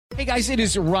Hey guys, it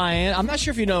is Ryan. I'm not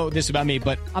sure if you know this about me,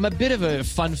 but I'm a bit of a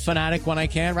fun fanatic when I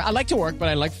can. I like to work, but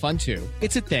I like fun too.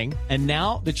 It's a thing. And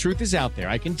now the truth is out there.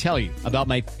 I can tell you about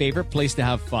my favorite place to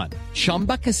have fun.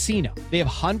 Chumba Casino. They have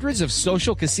hundreds of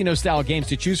social casino style games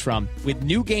to choose from with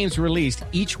new games released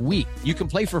each week. You can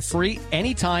play for free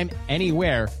anytime,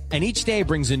 anywhere. And each day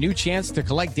brings a new chance to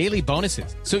collect daily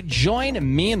bonuses. So join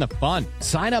me in the fun.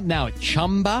 Sign up now at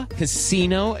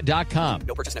ChumbaCasino.com.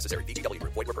 No purchase necessary. VGW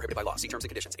Group. Void where prohibited by law. See terms and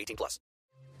conditions. 18+.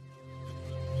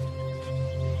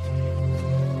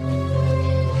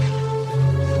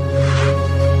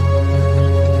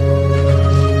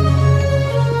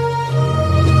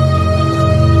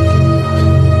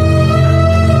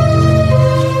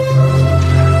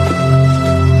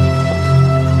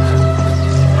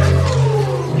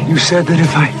 You said that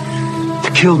if I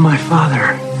killed my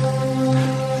father,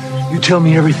 you'd tell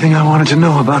me everything I wanted to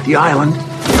know about the island.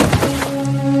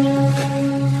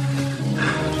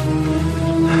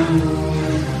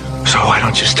 So why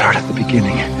don't you start at the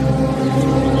beginning?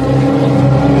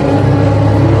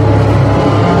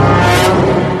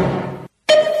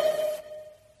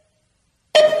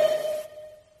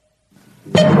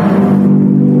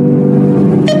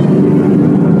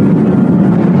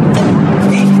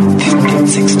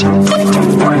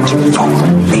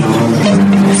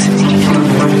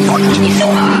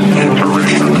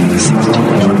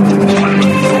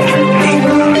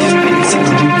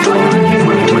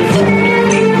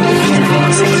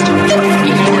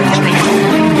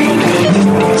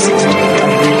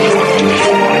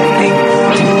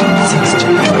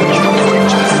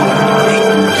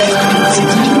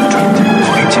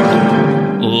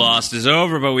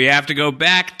 Have to go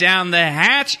back down the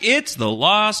hatch. It's the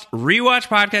Lost Rewatch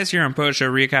Podcast here on Post Show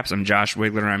Recaps. I'm Josh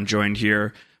Wigler. I'm joined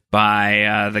here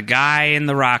by the guy in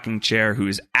the rocking chair who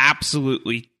is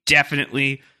absolutely,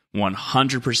 definitely,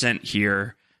 100%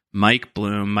 here, Mike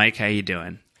Bloom. Mike, how you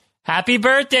doing? Happy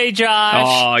birthday, Josh.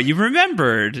 Oh, you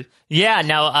remembered. Yeah,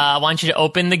 now I want you to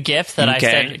open the gift that I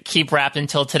said keep wrapped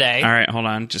until today. All right, hold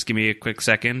on. Just give me a quick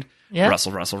second. Yeah.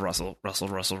 Russell, Russell, Russell, Russell,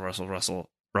 Russell, Russell, Russell.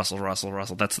 Russell, Russell,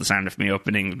 Russell. That's the sound of me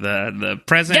opening the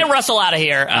present. Get Russell out of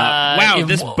here. Wow,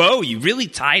 this bow, you really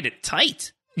tied it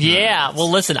tight. Yeah,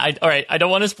 well, listen, all right, I don't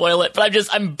want to spoil it, but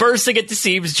I'm bursting at the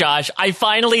seams, Josh. I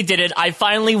finally did it. I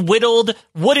finally whittled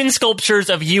wooden sculptures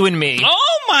of you and me.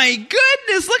 Oh my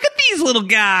goodness, look at these little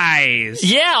guys.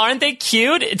 Yeah, aren't they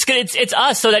cute? It's good. It's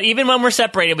us, so that even when we're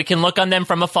separated, we can look on them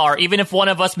from afar, even if one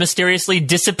of us mysteriously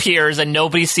disappears and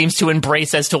nobody seems to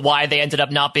embrace as to why they ended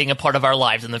up not being a part of our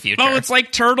lives in the future. Oh, it's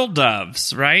like turtle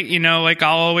doves, right? You know, like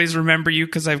I'll always remember you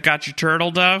because I've got your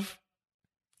turtle dove.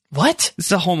 What?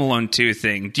 It's a Home Alone 2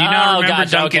 thing. Do you not remember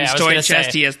Duncan's toy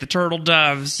chest? He has the turtle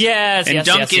doves. Yes, and yes,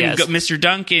 Duncan, yes. Mr.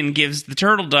 Duncan gives the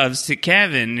turtle doves to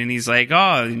Kevin, and he's like,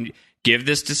 oh, give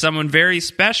this to someone very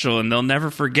special, and they'll never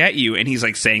forget you. And he's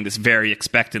like saying this very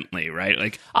expectantly, right?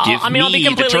 Like, give me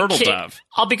the turtle dove.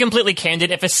 I'll be completely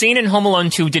candid. If a scene in Home Alone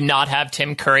 2 did not have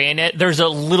Tim Curry in it, there's a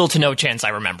little to no chance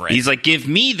I remember it. He's like, give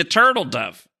me the turtle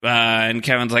dove. And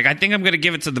Kevin's like, I think I'm going to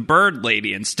give it to the bird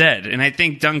lady instead. And I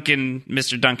think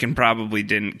Mr. Duncan probably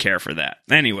didn't care for that.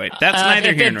 Anyway, that's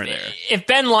neither here nor there. If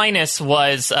Ben Linus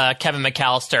was Kevin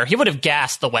McAllister, he would have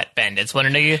gassed the Wet Bandits,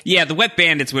 wouldn't he? Yeah, the Wet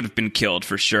Bandits would have been killed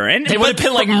for sure. And they would have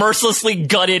been like mercilessly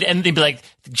gutted, and they'd be like,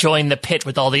 join the pit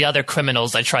with all the other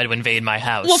criminals that try to invade my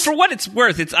house. Well, for what it's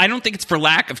worth, I don't think it's for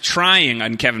lack of trying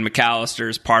on Kevin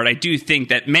McAllister's part. I do think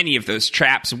that many of those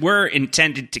traps were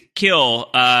intended to kill,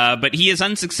 but he is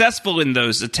unsuccessful in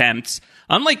those attempts.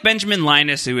 Unlike Benjamin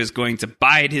Linus, who is going to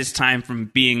bide his time from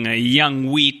being a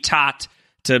young wee tot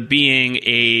to being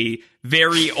a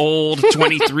very old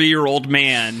 23-year-old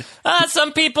man.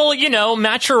 Some people,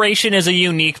 maturation is a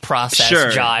unique process,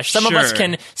 sure, Josh. Some of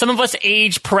us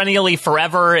age perennially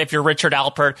forever if you're Richard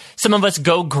Alpert. Some of us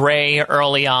go gray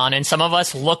early on, and some of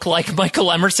us look like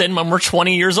Michael Emerson when we're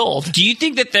 20 years old. Do you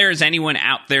think that there is anyone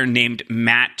out there named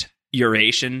Matt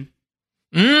Uration?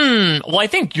 Well, I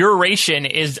think Uration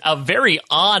is a very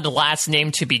odd last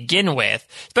name to begin with,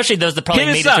 especially those that probably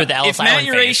made it through the Ellis Island phase.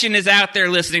 If Matt Uration is out there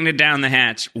listening to Down the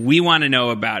Hatch, we want to know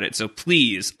about it. So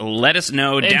please let us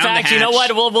know. In fact, you know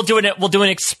what? We'll do an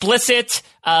explicit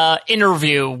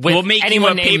interview with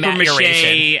anyone named Matt Uration. We'll make you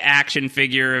a papier-mâché action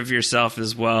figure of yourself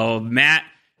as well. Matt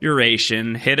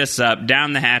Uration, hit us up.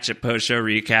 Down the Hatch at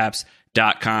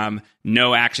postshowrecaps.com.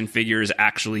 No action figures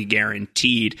actually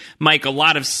guaranteed. Mike, a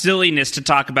lot of silliness to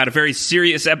talk about. A very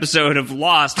serious episode of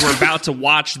Lost. We're about to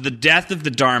watch the death of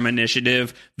the Dharma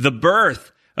Initiative, the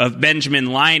birth of Benjamin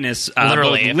Linus,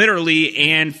 both literally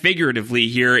and figuratively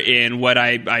here in what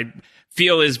I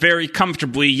feel is very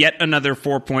comfortably yet another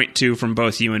 4.2 from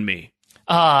both you and me.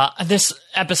 This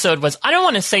episode was, I don't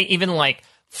want to say even like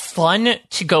fun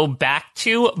to go back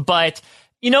to, but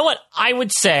you know what? I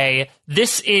would say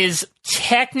this is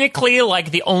technically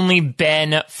like the only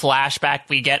Ben flashback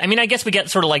we get. I mean, I guess we get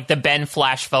sort of like the Ben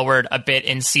flash forward a bit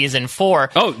in season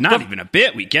 4. Oh, not even a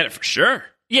bit. We get it for sure.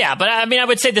 Yeah, but I mean, I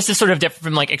would say this is sort of different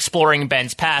from like exploring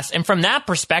Ben's past. And from that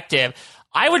perspective,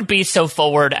 I would be so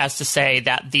forward as to say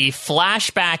that the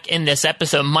flashback in this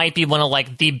episode might be one of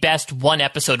like the best one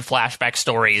episode flashback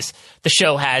stories the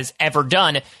show has ever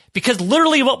done, because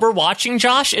literally what we're watching,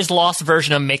 Josh, is Lost's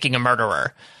version of Making a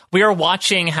Murderer. We are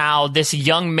watching how this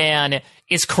young man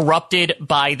is corrupted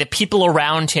by the people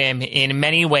around him in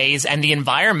many ways and the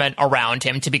environment around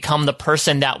him to become the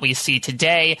person that we see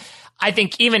today. I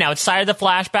think even outside of the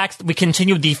flashbacks, we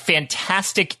continue the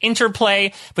fantastic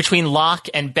interplay between Locke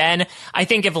and Ben. I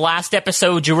think if last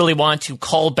episode you really want to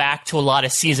call back to a lot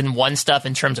of season 1 stuff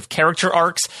in terms of character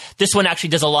arcs, this one actually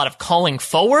does a lot of calling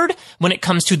forward when it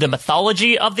comes to the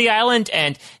mythology of the island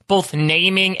and both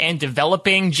naming and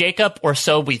developing Jacob, or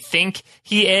so we think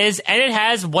he is. And it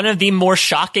has one of the more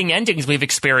shocking endings we've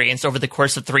experienced over the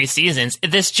course of 3 seasons.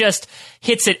 This just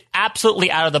hits it absolutely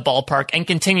out of the ballpark and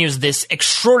continues this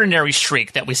extraordinary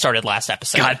streak that we started last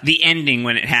episode. God, the ending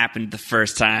when it happened the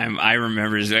first time, I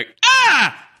remember is like,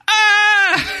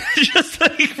 just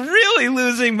like really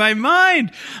losing my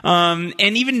mind. And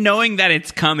even knowing that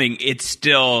it's coming, it's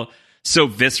still so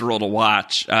visceral to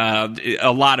watch.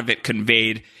 A lot of it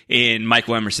conveyed in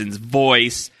Michael Emerson's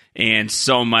voice and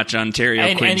so much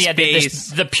Ontario Quinn's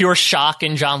face. The pure shock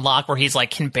in John Locke where he's like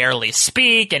can barely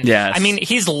speak. And yes. I mean,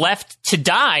 he's left to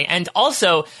die. And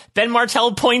also, Ben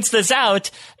Martell points this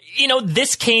out. You know,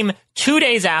 this came 2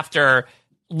 days after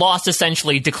Lost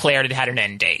essentially declared it had an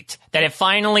end date. That it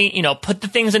finally, you know, put the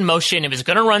things in motion. It was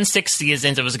going to run 6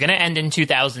 seasons. It was going to end in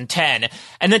 2010.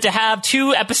 And then to have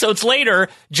 2 episodes later,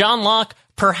 John Locke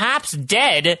perhaps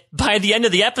dead by the end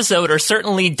of the episode, or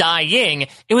certainly dying,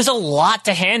 it was a lot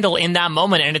to handle in that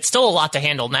moment, and it's still a lot to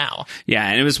handle now. Yeah,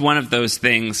 and it was one of those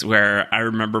things where I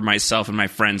remember myself and my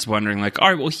friends wondering, like, all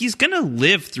right, well, he's going to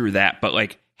live through that, but,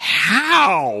 like,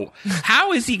 how?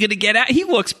 How is he going to get out? He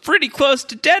looks pretty close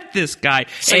to dead, this guy.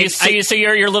 So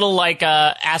your little, like,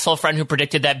 asshole friend who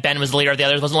predicted that Ben was the leader of the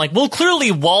others wasn't like, well, clearly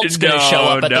Walt's going to show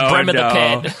up at the brim of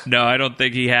the pit. No, I don't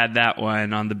think he had that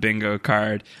one on the bingo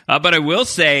card. But I will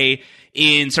say,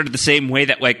 in sort of the same way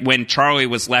that, like, when Charlie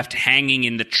was left hanging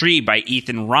in the tree by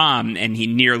Ethan Rom and he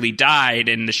nearly died,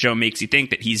 and the show makes you think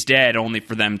that he's dead only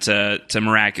for them to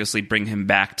miraculously bring him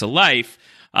back to life.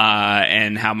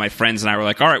 And how my friends and I were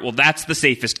like, all right, well, that's the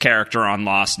safest character on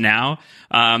Lost now.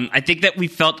 I think that we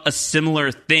felt a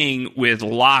similar thing with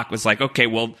Locke. Was like, okay,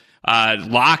 well,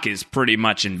 Locke is pretty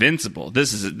much invincible.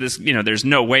 There's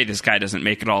no way this guy doesn't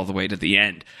make it all the way to the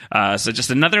end. So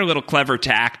just another little clever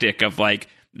tactic of like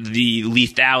the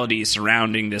lethality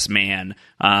surrounding this man,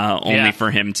 only for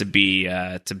him to be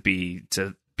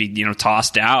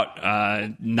tossed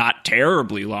out, not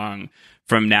terribly long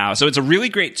from now. So it's a really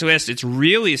great twist. It's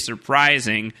really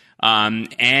surprising. And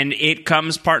it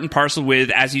comes part and parcel with,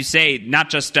 as you say, not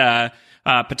just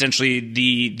potentially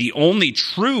the only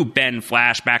true Ben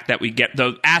flashback that we get.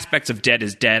 The aspects of Dead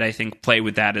is Dead, I think, play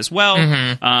with that as well.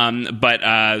 Mm-hmm.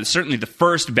 But certainly the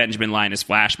first Benjamin Linus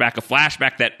flashback, a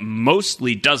flashback that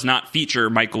mostly does not feature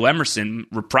Michael Emerson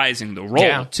reprising the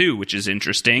role, too, which is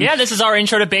interesting. Yeah, this is our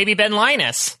intro to baby Ben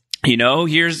Linus. You know,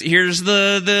 here's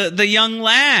the young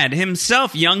lad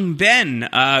himself, young Ben,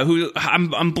 who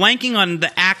I'm blanking on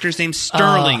the actor's name,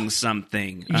 Sterling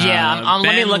something. Let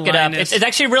me look it up. It's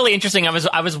actually really interesting.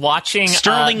 I was watching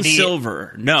Sterling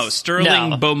Silver. No,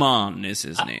 Sterling Beaumont is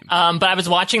his name. But I was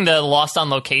watching the Lost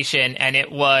on Location, and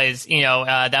it was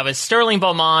that was Sterling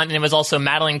Beaumont, and it was also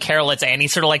Madeline Carolitz, and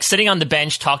he's sort of like sitting on the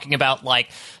bench talking about like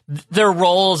their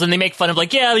roles, and they make fun of like,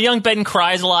 the young Ben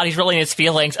cries a lot. He's really in his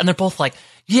feelings, and they're both like,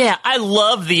 yeah, I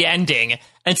love the ending. And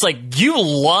it's like, you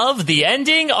love the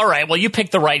ending? All right, well, you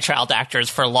picked the right child actors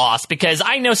for Lost, because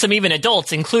I know some even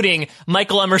adults, including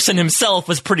Michael Emerson himself,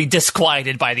 was pretty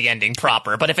disquieted by the ending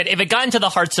proper. But if it got into the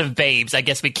hearts of babes, I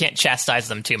guess we can't chastise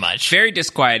them too much. Very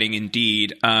disquieting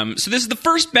indeed. So this is the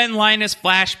first Ben Linus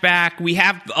flashback. We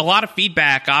have a lot of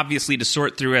feedback, obviously, to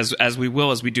sort through as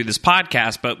we do this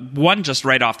podcast. But one just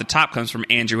right off the top comes from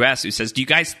Andrew S., who says, do you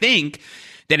guys think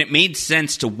that it made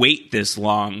sense to wait this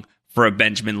long for a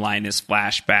Benjamin Linus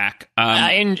flashback?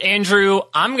 And Andrew,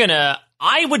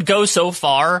 I would go so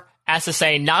far as to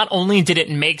say not only did it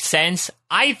make sense,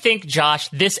 I think, Josh,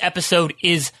 this episode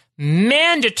is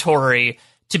mandatory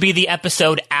to be the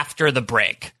episode after the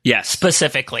break. Yes.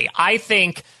 Specifically. I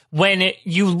think when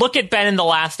you look at Ben in the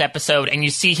last episode and you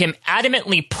see him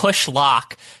adamantly push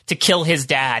Locke to kill his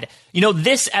dad,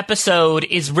 this episode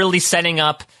is really setting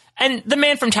up, and The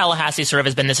Man from Tallahassee sort of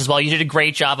has been this as well. You did a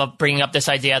great job of bringing up this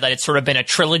idea that it's sort of been a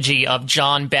trilogy of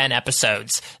John Ben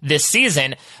episodes this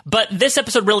season. But this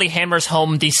episode really hammers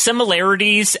home the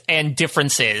similarities and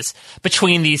differences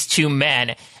between these two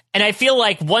men. And I feel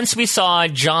like once we saw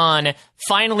John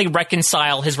finally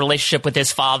reconcile his relationship with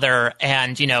his father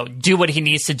and, do what he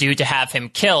needs to do to have him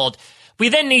killed, we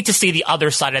then need to see the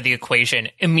other side of the equation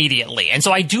immediately. And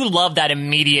so I do love that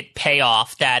immediate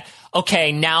payoff that,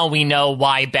 okay, now we know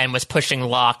why Ben was pushing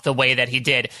Locke the way that he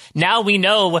did. Now we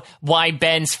know why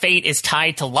Ben's fate is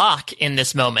tied to Locke in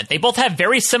this moment. They both have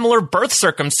very similar birth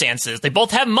circumstances. They both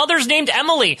have mothers named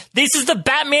Emily. This is the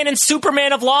Batman and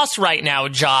Superman of Lost right now,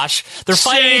 Josh. They're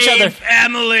fighting each other.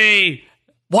 Emily!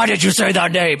 Why did you say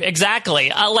that name? Exactly.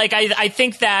 I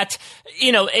think that,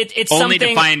 it's only something...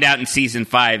 to find out in season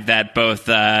 5 that both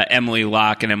Emily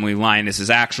Locke and Emily Linus'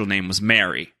 actual name was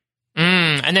Mary.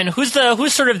 And then who's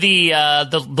sort of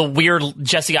the weird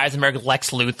Jesse Eisenberg Lex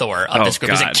Luthor of this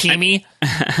group? God. Is it Kimi?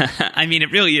 I mean,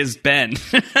 it really is Ben.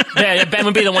 Yeah, Ben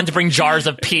would be the one to bring jars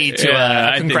of pee to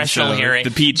a congressional hearing.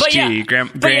 The peach tea,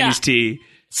 Granny's tea.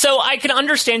 So I can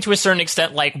understand to a certain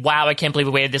extent, like, wow, I can't believe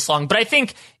we waited this long. But I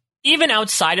think even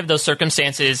outside of those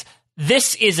circumstances,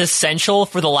 this is essential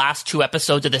for the last 2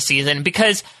 episodes of the season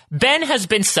because Ben has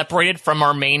been separated from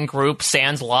our main group,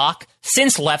 sans Locke,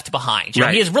 since Left Behind.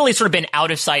 Right. He has really sort of been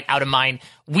out of sight, out of mind.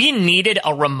 We needed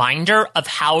a reminder of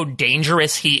how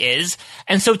dangerous he is.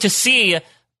 And so to see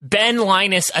Ben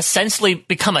Linus essentially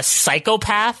become a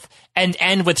psychopath and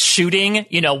end with shooting,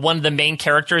 one of the main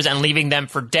characters and leaving them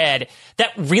for dead,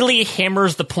 that really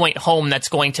hammers the point home that's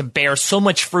going to bear so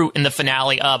much fruit in the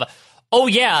finale of, oh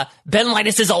yeah, Ben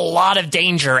Linus is a lot of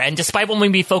danger, and despite what we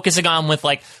be focusing on with,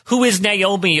 like, who is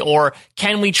Naomi, or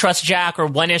can we trust Jack, or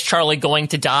when is Charlie going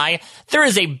to die, there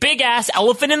is a big-ass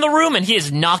elephant in the room, and he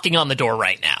is knocking on the door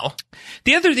right now.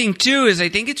 The other thing, too, is I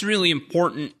think it's really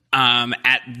important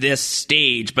at this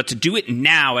stage, but to do it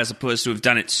now as opposed to have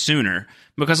done it sooner.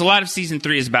 Because a lot of season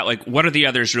 3 is about, like, what are the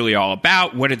others really all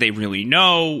about? What do they really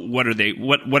know? What are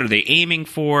they aiming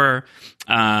for?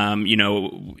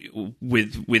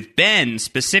 With Ben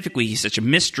specifically, he's such a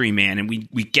mystery man, and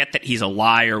we get that he's a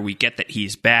liar. We get that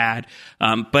he's bad.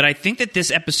 But I think that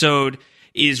this episode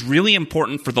is really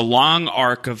important for the long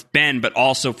arc of Ben, but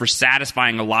also for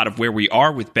satisfying a lot of where we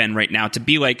are with Ben right now, to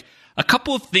be like, a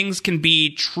couple of things can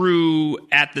be true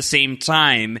at the same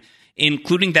time,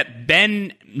 including that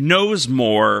Ben knows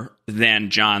more than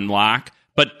John Locke,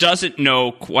 but doesn't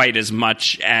know quite as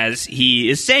much as he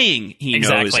is saying he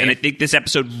knows. And I think this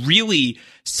episode really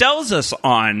sells us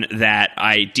on that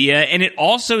idea, and it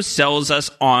also sells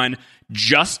us on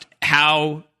just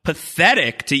how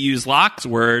pathetic, to use Locke's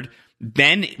word,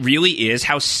 Ben really is,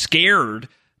 how scared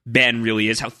Ben really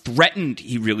is, how threatened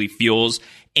he really feels,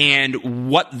 and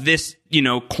what this,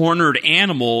 cornered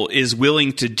animal is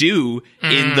willing to do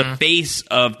in the face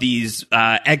of these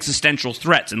existential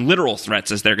threats and literal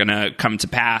threats as they're going to come to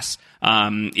pass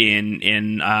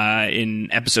in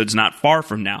episodes not far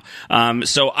from now.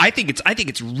 So I think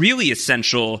it's really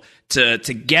essential to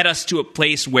get us to a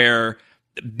place where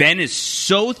Ben is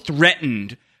so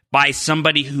threatened by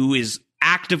somebody who is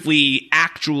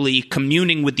actually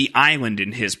communing with the island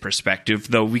in his perspective,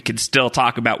 though we could still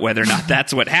talk about whether or not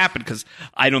that's what happened, because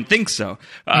I don't think so.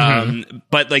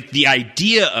 But like the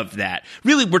idea of that,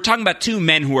 really, we're talking about 2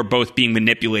 men who are both being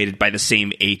manipulated by the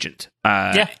same agent.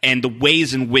 And the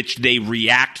ways in which they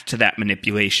react to that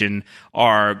manipulation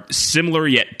are similar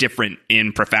yet different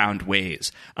in profound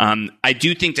ways. I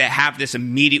do think to have this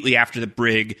immediately after the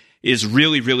brig is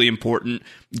really, really important.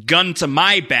 Gun to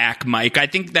my back, Mike, I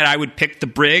think that I would pick the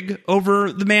brig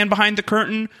over The Man Behind the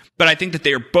Curtain, but I think that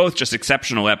they are both just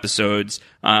exceptional episodes.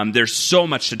 There's so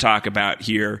much to talk about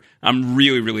here. I'm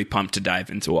really, really pumped to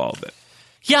dive into all of it.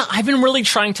 Yeah, I've been really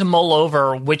trying to mull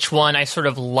over which one I sort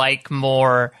of like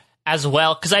more as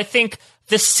well, because I think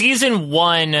the season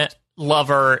 1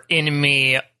 lover in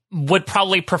me would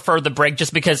probably prefer the brig,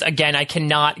 just because, again, I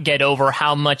cannot get over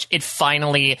how much it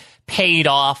finally paid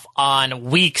off on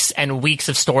weeks and weeks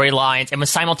of storylines and was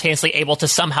simultaneously able to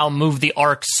somehow move the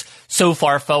arcs so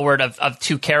far forward of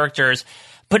 2 characters.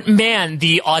 But man,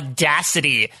 the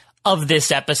audacity of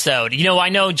this episode. I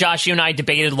know, Josh, you and I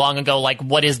debated long ago, like,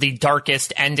 what is the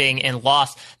darkest ending in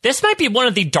Lost? This might be one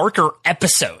of the darker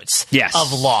episodes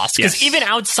of Lost. Because even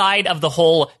outside of the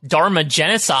whole Dharma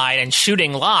genocide and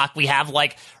shooting Locke, we have,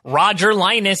 like, Roger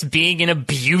Linus being an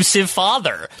abusive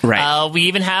father. Right. We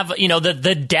even have,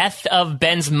 the death of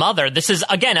Ben's mother. This is,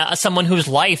 again, someone whose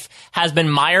life has been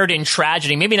mired in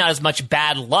tragedy, maybe not as much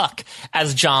bad luck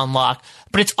as John Locke,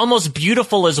 but it's almost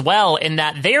beautiful as well in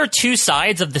that they are two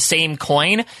sides of the same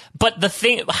coin. But the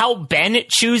thing, how Ben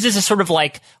chooses to sort of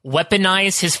like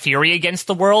weaponize his fury against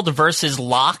the world versus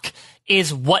Locke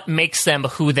is what makes them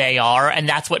who they are, and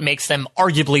that's what makes them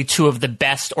arguably two of the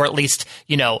best, or at least,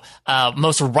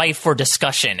 most ripe for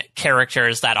discussion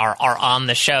characters that are on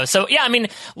the show. So yeah, I mean,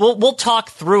 we'll talk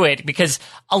through it because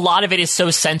a lot of it is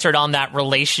so centered on that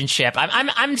relationship.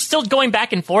 I'm still going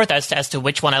back and forth as to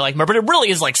which one I like more, but it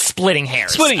really is like splitting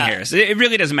hairs. It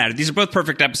really doesn't matter. These are both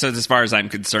perfect episodes as far as I'm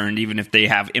concerned, even if they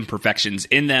have imperfections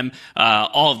in them.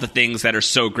 All of the things that are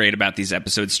so great about these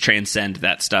episodes transcend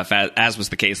that stuff, as was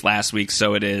the case last week.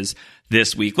 So it is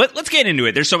this week. Let's get into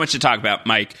it. There's so much to talk about,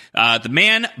 Mike. The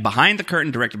Man Behind the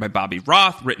Curtain, directed by Bobby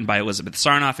Roth, written by Elizabeth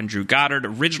Sarnoff and Drew Goddard,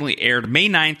 originally aired May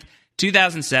 9th,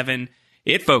 2007.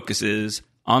 It focuses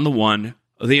on the one,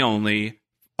 the only,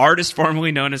 artist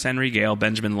formerly known as Henry Gale,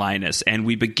 Benjamin Linus. And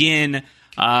we begin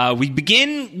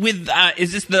with,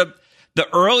 is this the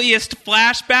earliest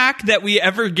flashback that we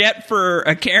ever get for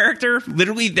a character?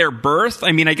 Literally their birth.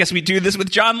 I mean, I guess we do this with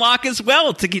John Locke as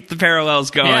well to keep the parallels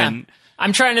going. Yeah.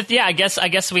 I'm trying to, I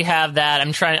guess we have that.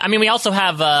 We also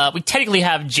have, we technically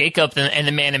have Jacob and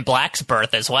the Man in Black's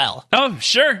birth as well. Oh,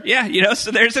 sure. Yeah. So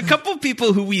there's a couple of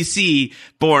people who we see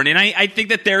born, and I think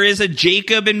that there is a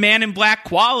Jacob and Man in Black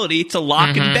quality to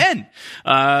Locke and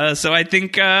Ben. So I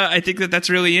think that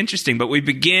that's really interesting. But we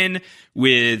begin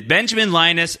with Benjamin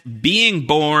Linus being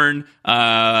born,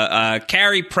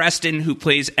 Carrie Preston, who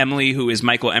plays Emily, who is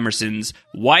Michael Emerson's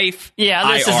wife. Yeah,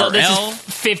 this is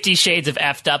 50 Shades of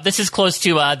effed up. This is close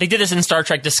to, they did this in Star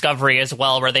Trek Discovery as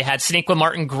well, where they had Sonequa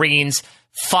Martin Green's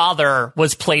father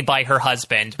was played by her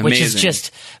husband, which is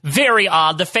just very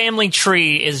odd. The family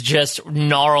tree is just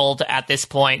gnarled at this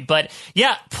point. But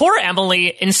yeah, poor Emily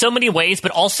in so many ways,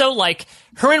 but also like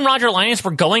her and Roger Linus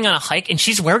were going on a hike and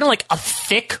she's wearing like a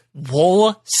thick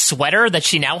wool sweater that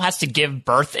she now has to give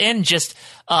birth in. Just,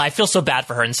 I feel so bad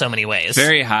for her in so many ways.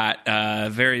 Very hot,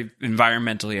 very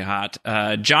environmentally hot.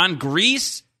 John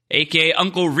Grease, a.k.a.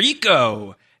 Uncle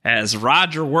Rico, as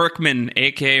Roger Workman,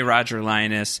 a.k.a. Roger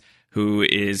Linus, who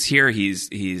is here.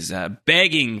 He's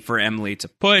begging for Emily to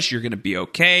push. You're going to be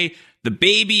okay. The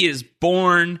baby is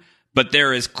born, but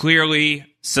there is clearly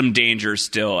some danger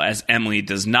still, as Emily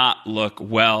does not look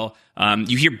well.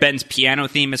 You hear Ben's piano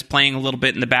theme is playing a little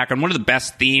bit in the background. One of the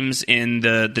best themes in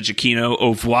the Giacchino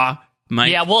Au revoir,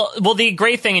 Mike. Yeah, well, the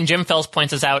great thing, and Jim Fells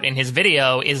points this out in his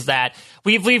video, is that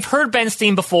we've heard Ben's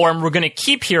theme before, and we're going to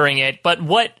keep hearing it. But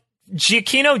what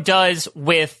Giacchino does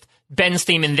with Ben's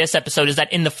theme in this episode is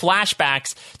that in the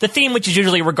flashbacks, the theme, which is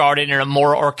usually regarded in a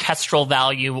more orchestral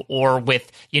value or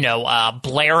with,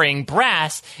 blaring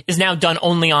brass, is now done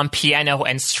only on piano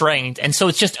and strings. And so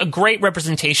it's just a great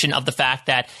representation of the fact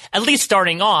that, at least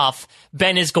starting off,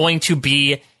 Ben is going to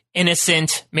be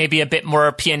innocent, maybe a bit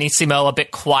more pianissimo, a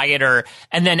bit quieter.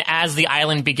 And then as the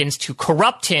island begins to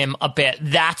corrupt him a bit,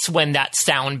 that's when that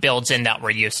sound builds in that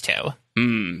we're used to.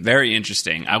 Very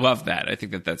interesting. I love that. I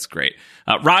think that that's great.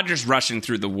 Roger's rushing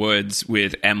through the woods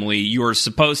with Emily. You're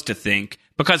supposed to think,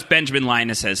 because Benjamin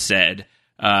Linus has said,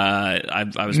 I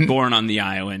was born on the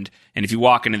island. And if you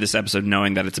walk into this episode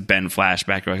knowing that it's a Ben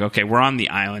flashback, you're like, okay, we're on the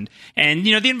island. And,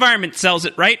 the environment sells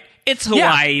it, right? It's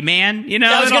Hawaii, man.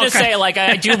 I was going to say,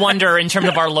 I do wonder in terms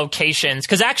of our locations,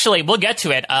 because actually, we'll get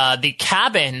to it.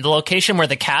 The location where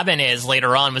the cabin is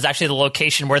later on was actually the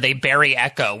location where they bury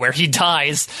Echo, where he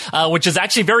dies, which is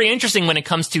actually very interesting when it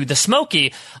comes to the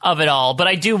Smokey of it all. But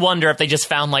I do wonder if they just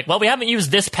found we haven't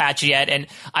used this patch yet. And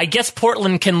I guess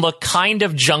Portland can look kind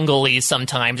of jungle-y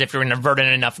sometimes if you're in a verdant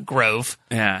enough grove.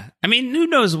 Yeah. I mean, who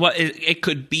knows what it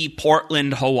could be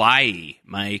Portland, Hawaii,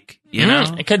 Mike, you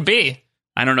know? It could be.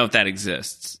 I don't know if that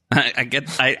exists.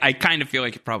 I kind of feel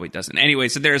like it probably doesn't. Anyway,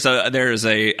 so there's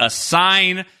a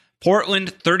sign,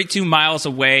 Portland, 32 miles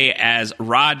away, as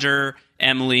Roger,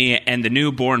 Emily, and the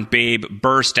newborn babe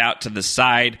burst out to the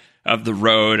side of the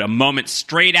road. A moment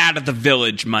straight out of The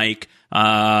Village, Mike,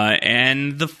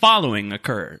 and the following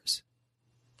occurs.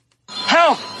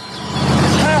 Help!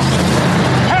 Help!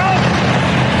 Help!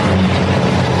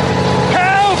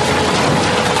 Help!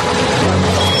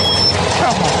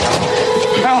 Come on.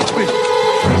 Help me.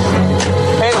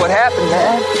 Hey, what happened,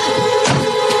 man?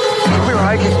 We were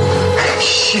hiking.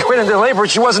 She went into labor.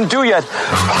 She wasn't due yet.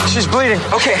 She's bleeding.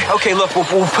 Okay, look, we'll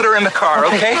put her in the car,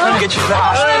 okay? Let me get you to the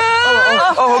hospital.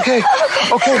 Okay.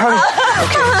 Okay, honey.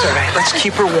 Okay, it's all right. Let's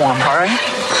keep her warm, all right?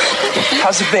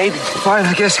 How's the baby? Fine,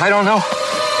 I guess. I don't know.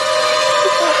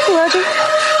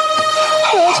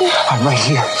 I'm right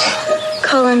here.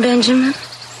 Colin Benjamin.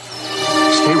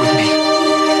 Stay with me.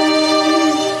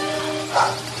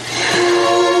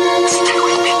 Stay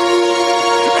with me.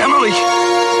 Emily!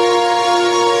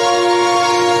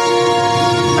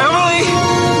 Emily!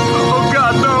 Oh,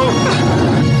 God,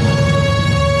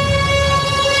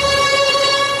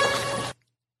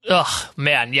 no. Ugh,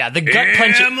 man, yeah, the gut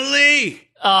punch. Emily!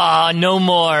 No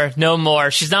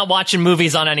more. She's not watching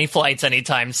movies on any flights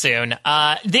anytime soon.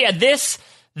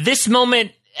 This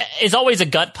moment is always a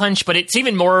gut punch, but it's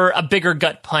even more a bigger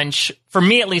gut punch for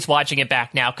me, at least watching it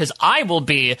back now, because I will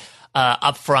be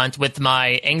upfront with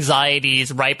my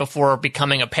anxieties right before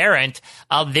becoming a parent.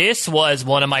 This was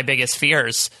one of my biggest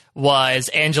fears, was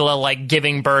Angela like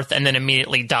giving birth and then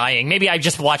immediately dying. Maybe I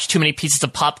just watched too many pieces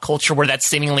of pop culture where that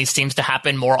seemingly seems to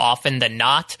happen more often than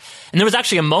not. And there was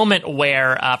actually a moment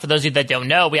where, for those of you that don't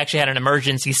know, we actually had an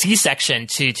emergency C-section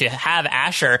to have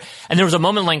Asher. And there was a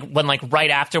moment when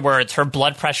right afterwards, her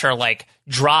blood pressure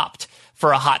dropped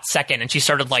for a hot second and she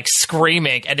started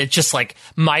screaming, and it just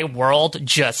my world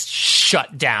just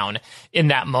shut down in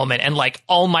that moment. And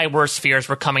all my worst fears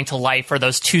were coming to life for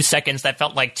those 2 seconds that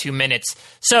felt like 2 minutes.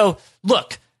 So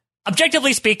look,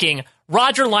 objectively speaking,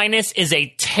 Roger Linus is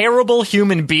a terrible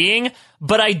human being,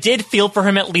 but I did feel for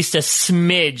him at least a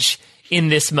smidge in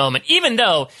this moment, even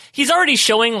though he's already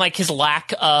showing his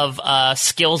lack of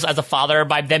skills as a father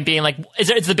by them being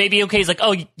is the baby okay? He's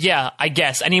oh yeah, I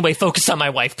guess. Anyway, focus on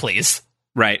my wife, please.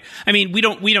 Right. I mean, we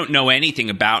don't know anything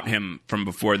about him from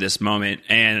before this moment,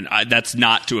 and that's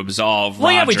not to absolve Roger.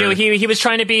 Well, yeah, we do. He was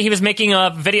he was making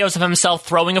videos of himself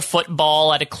throwing a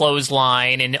football at a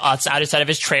clothesline and outside of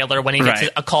his trailer when he gets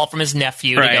a call from his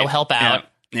nephew to go help out.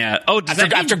 Yeah. Oh,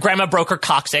 after Grandma broke her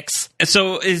coccyx.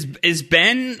 So is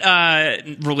Ben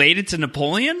related to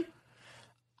Napoleon?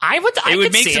 It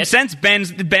would make some sense.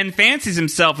 Ben fancies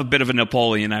himself a bit of a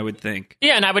Napoleon, I would think.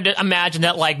 Yeah, and I would imagine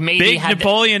that maybe big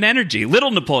Napoleon energy, little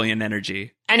Napoleon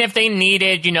energy. And if they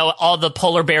needed, all the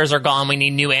polar bears are gone, we need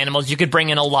new animals, you could bring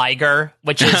in a liger,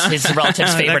 which is his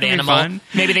relative's favorite animal. Fun.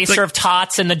 Maybe they serve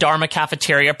tots in the Dharma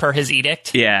cafeteria per his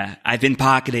edict. Yeah, I've been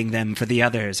pocketing them for the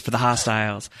others, for the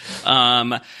hostiles.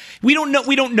 We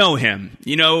don't know him.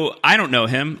 I don't know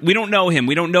him. We don't know him.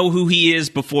 We don't know who he is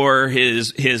before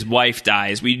his wife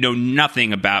dies. We know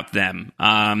nothing about them.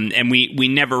 And we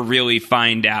never really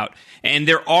find out. And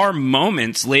there are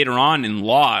moments later on in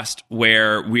Lost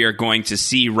where we are going to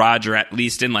see Roger at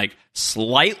least in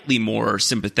slightly more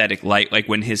sympathetic light, like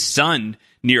when his son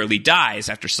nearly dies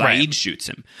after Saeed shoots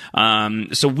him.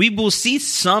 So we will see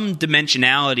some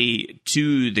dimensionality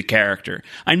to the character.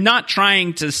 I'm not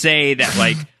trying to say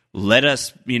that let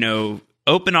us,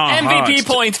 open our hearts. MVP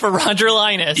points for Roger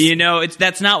Linus.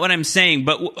 That's not what I'm saying.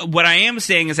 But what I am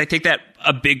saying is I think that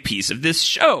a big piece of this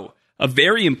show, a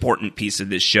very important piece of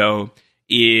this show,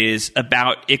 is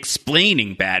about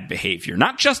explaining bad behavior,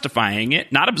 not justifying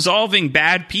it, not absolving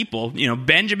bad people.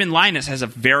 Benjamin Linus has a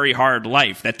very hard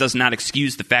life. That does not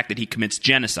excuse the fact that he commits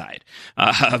genocide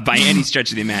by any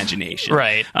stretch of the imagination.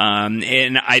 Right.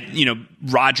 And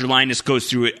Roger Linus goes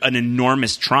through an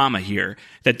enormous trauma here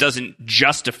that doesn't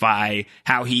justify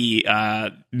how he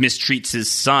mistreats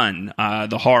his son,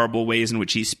 the horrible ways in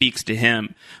which he speaks to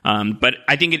him. But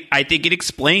I think it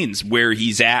explains where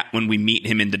he's at when we meet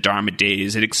him in the Dharma days.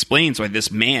 It explains why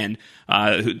this man,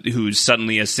 who's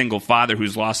suddenly a single father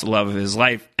who's lost the love of his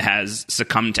life, has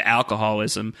succumbed to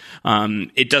alcoholism.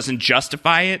 It doesn't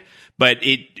justify it, but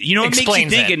it makes you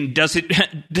think. And does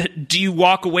it? Do you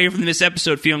walk away from this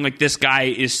episode feeling like this guy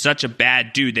is such a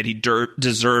bad dude that he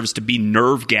deserves to be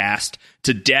nerve gassed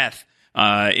to death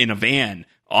in a van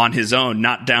on his own,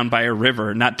 not down by a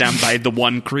river, not down by the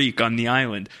one creek on the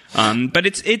island? But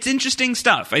it's interesting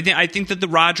stuff. I think that the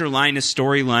Roger Linus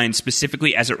storyline,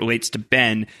 specifically as it relates to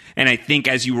Ben, and I think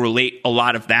as you relate a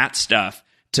lot of that stuff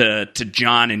to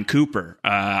John and Cooper,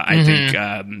 I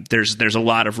think there's a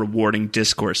lot of rewarding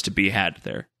discourse to be had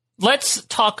there. Let's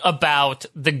talk about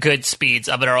the good speeds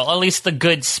of it, or at least the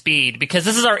good speed, because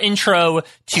this is our intro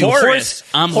to Horace.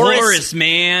 I'm Horace,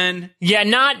 man. Yeah,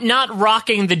 not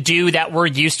rocking the do that we're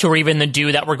used to, or even the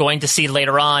do that we're going to see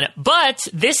later on. But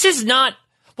this is not.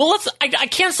 Well, I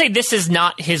can't say this is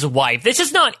not his wife. This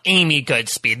is not Amy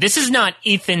Goodspeed. This is not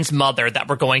Ethan's mother that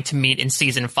we're going to meet in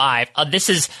season 5. This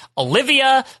is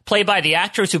Olivia, played by the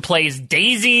actress who plays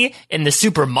Daisy in the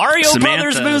Super Mario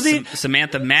Brothers movie.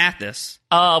 Samantha Mathis.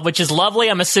 which is lovely.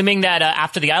 I'm assuming that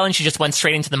after the island, she just went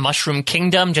straight into the Mushroom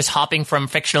Kingdom, just hopping from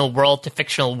fictional world to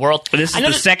fictional world. This is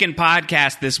the second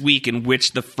podcast this week in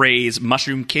which the phrase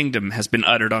Mushroom Kingdom has been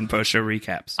uttered on post-show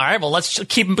recaps. All right, well, let's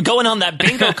keep going on that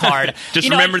bingo card. Just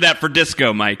remember that for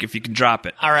disco, Mike, if you can drop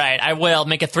it. All right, I will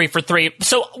make it 3 for 3.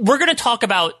 So we're going to talk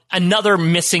about another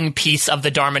missing piece of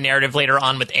the Dharma narrative later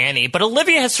on with Annie, but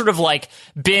Olivia has sort of like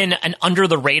been an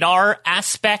under-the-radar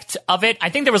aspect of it. I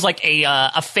think there was like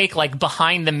a fake like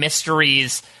behind the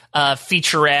mysteries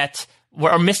featurette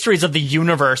or mysteries of the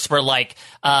universe where like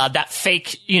that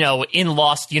fake, in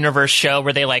Lost Universe show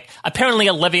where they like apparently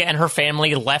Olivia and her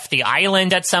family left the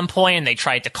island at some point and they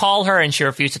tried to call her and she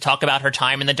refused to talk about her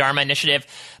time in the Dharma Initiative.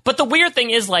 But the weird thing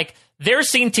is like they're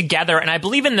seen together, and I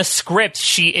believe in the script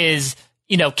she is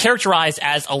characterized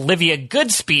as Olivia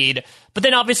Goodspeed. But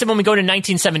then obviously when we go to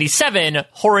 1977,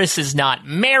 Horace is not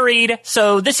married.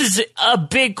 So this is a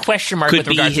big question mark with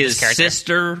regards to this character. Could be his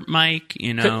sister, Mike,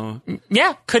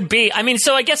 Could be. I mean,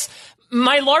 so I guess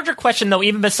my larger question, though,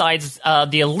 even besides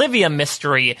the Olivia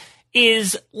mystery,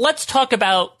 is let's talk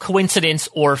about coincidence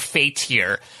or fate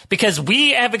here. Because we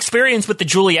have experience with the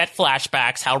Juliet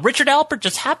flashbacks, how Richard Alpert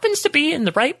just happens to be in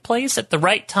the right place at the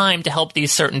right time to help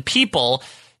these certain people.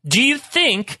 Do you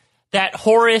think that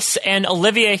Horace and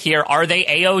Olivia here, are they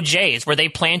AOJs? Were they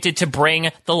planted to bring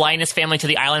the Linus family to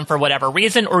the island for whatever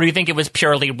reason? Or do you think it was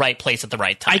purely right place at the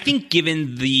right time? I think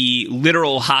given the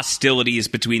literal hostilities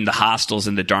between the Hostiles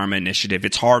and the Dharma Initiative,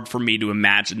 it's hard for me to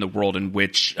imagine the world in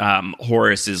which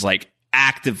Horace is like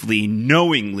actively,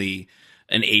 knowingly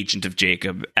an agent of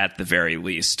Jacob at the very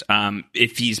least.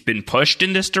 If he's been pushed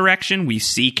in this direction, we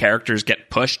see characters get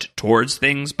pushed towards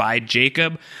things by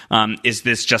Jacob. Is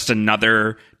this just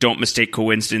another don't mistake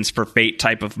coincidence for fate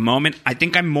type of moment? I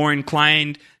think I'm more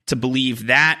inclined to believe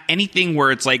that. Anything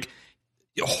where it's like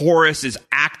Horace is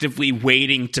actively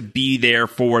waiting to be there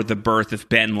for the birth of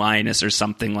Ben Linus or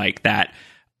something like that.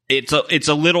 It's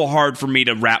a little hard for me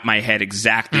to wrap my head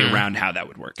exactly around how that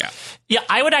would work out. Yeah,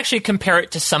 I would actually compare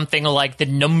it to something like the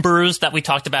numbers that we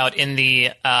talked about in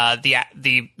the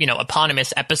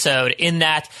eponymous episode, in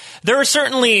that there are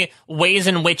certainly ways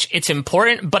in which it's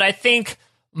important, but I think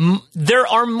there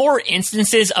are more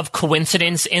instances of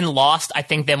coincidence in Lost, I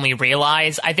think, than we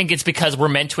realize. I think it's because we're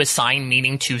meant to assign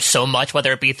meaning to so much,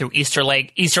 whether it be through Easter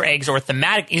eggs or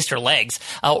thematic Easter legs,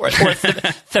 or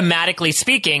thematically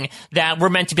speaking, that we're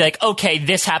meant to be like, okay,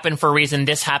 this happened for a reason,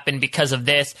 this happened because of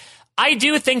this. I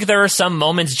do think there are some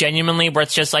moments genuinely where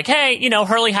it's just like, hey,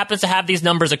 Hurley happens to have these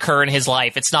numbers occur in his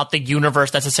life. It's not the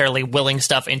universe necessarily willing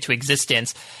stuff into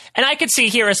existence. And I could see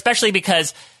here, especially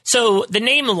because, so the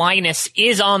name Linus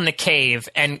is on the cave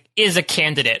and is a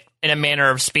candidate in a manner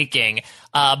of speaking.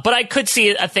 But I could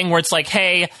see a thing where it's like,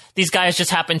 hey, these guys just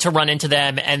happen to run into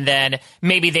them, and then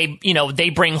maybe they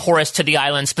bring Horace to the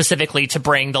island specifically to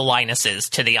bring the Linuses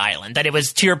to the island. That it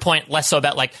was, to your point, less so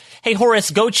about like, hey,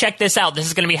 Horace, go check this out. This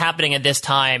is going to be happening at this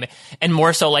time. And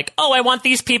more so like, oh, I want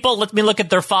these people. Let me look at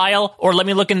their file, or let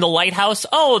me look in the lighthouse.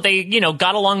 Oh, they,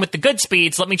 got along with the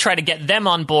Goodspeeds. Let me try to get them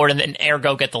on board, and then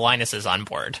ergo get the Linuses on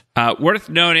board. Worth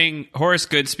noting, Horace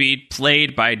Goodspeed,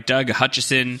 played by Doug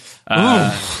Hutchison.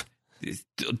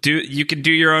 You can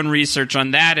do your own research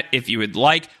on that if you would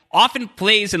like. Often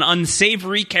plays an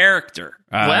unsavory character.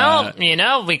 Do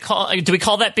we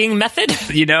call that being method?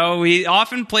 He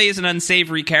often plays an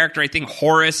unsavory character. I think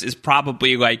Horace is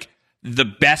probably like the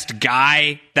best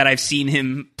guy that I've seen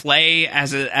him play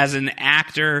as an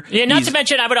actor. Yeah, not to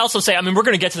mention, I would also say, we're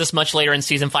going to get to this much later in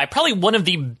season 5, probably one of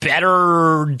the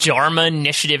better Dharma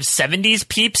Initiative 70s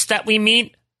peeps that we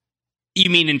meet. You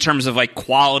mean in terms of, like,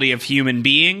 quality of human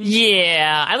being?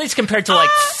 Yeah, at least compared to, like,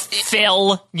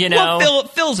 Phil, Well,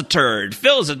 Phil's a turd.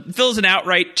 Phil's an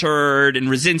outright turd, and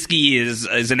Rosinski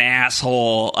is an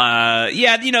asshole. A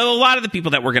lot of the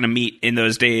people that we're going to meet in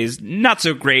those days, not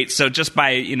so great. So just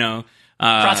by,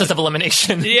 process of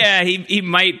elimination. Yeah, he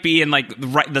might be in, like,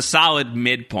 the solid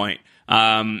midpoint.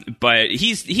 But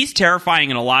he's terrifying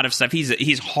in a lot of stuff.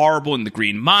 He's horrible in The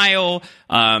Green Mile.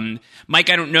 Mike,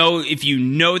 I don't know if you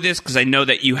know this, because I know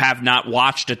that you have not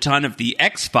watched a ton of the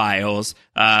X-Files,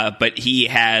 but he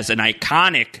has an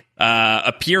iconic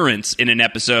appearance in an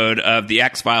episode of the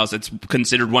X-Files that's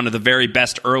considered one of the very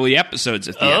best early episodes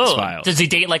of the X-Files. Does he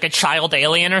date like a child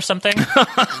alien or something?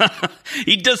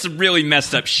 He does some really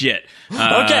messed up shit.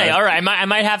 Okay, all right. I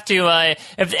might have to,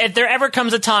 if there ever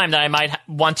comes a time that I might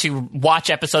want to watch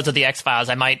episodes of the X-Files,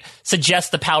 I might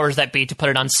suggest the powers that be to put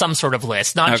it on some sort of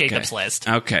list, not Jacob's list.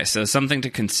 Okay, so something to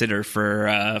consider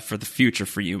for the future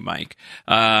for you, Mike.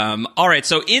 All right,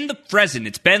 so in the present,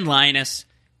 it's Ben Linus.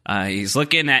 He's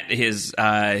looking at his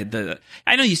I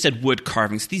know you said wood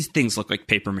carvings. These things look like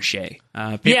paper mache.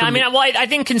 I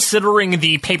think considering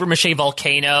the paper mache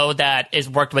volcano that is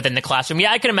worked within the classroom,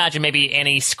 I can imagine maybe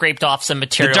Annie scraped off some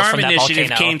materials from that volcano. The Dharma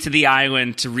Initiative came to the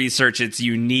island to research its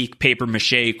unique paper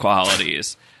mache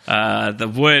qualities.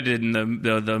 The wood and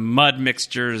the mud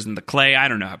mixtures and the clay. I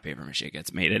don't know how paper mache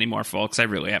gets made anymore, folks. I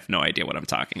really have no idea what I'm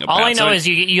talking about. All I know is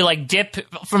you like dip,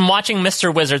 from watching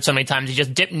Mr. Wizard so many times, you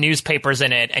just dip newspapers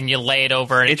in it and you lay it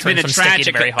over and it's been a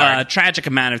tragic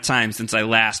amount of time since I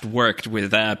last worked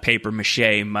with paper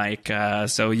mache, Mike.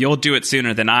 So you'll do it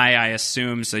sooner than I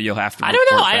assume, so you'll have to I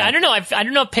don't know. I don't know. I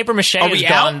don't know if paper mache is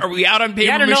gone. Are we out on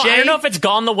paper mache? I don't know if it's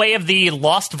gone the way of the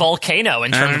lost volcano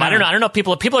in terms of, I don't know.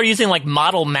 People are using like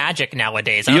model magic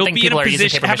nowadays. I don't think people are using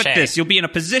paper mache. How about this? You'll be in a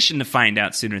position to find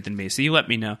out sooner than me, so you let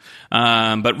me know.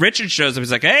 But Richard shows up.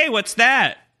 He's like, hey, what's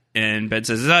that? And Ben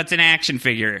says, oh, it's an action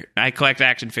figure. I collect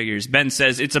action figures. Ben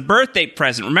says, it's a birthday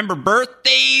present. Remember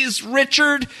birthdays,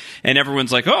 Richard? And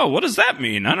everyone's like, oh, what does that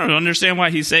mean? I don't understand why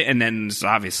he's saying. And then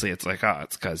obviously it's like, oh,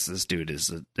 it's because this dude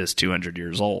is 200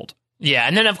 years old. Yeah,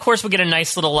 and then of course we get a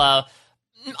nice little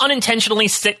unintentionally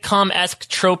sitcom-esque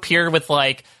trope here with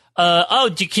like,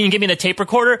 can you give me the tape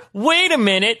recorder? Wait a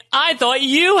minute, I thought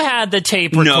you had the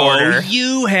tape recorder. No,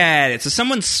 you had it. So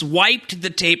someone swiped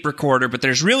the tape recorder, but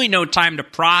there's really no time to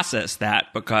process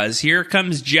that because here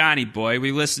comes Johnny Boy.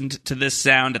 We listened to this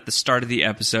sound at the start of the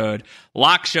episode.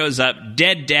 Locke shows up,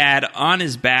 dead dad on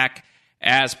his back,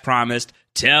 as promised.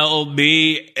 Tell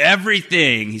me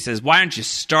everything. He says, why don't you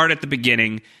start at the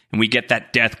beginning? And we get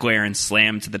that death glare and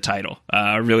slam to the title.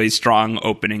 Really strong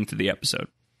opening to the episode.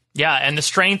 Yeah, and the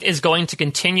strength is going to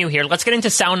continue here. Let's get into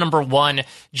sound number 1,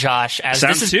 Josh.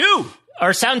 Sound 2.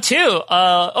 Or sound 2.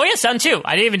 Sound 2.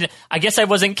 I guess I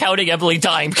wasn't counting Emily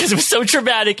dying because it was so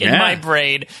traumatic in my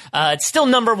brain. It's still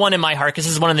number 1 in my heart because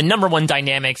this is one of the number 1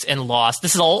 dynamics in Lost.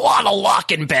 This is a lot of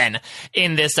Locke and Ben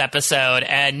in this episode.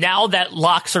 And now that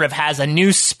Locke sort of has a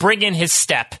new spring in his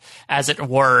step, as it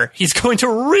were, he's going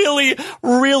to really,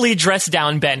 really dress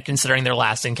down Ben considering their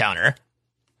last encounter.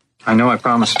 I know I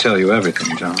promised to tell you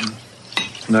everything, John.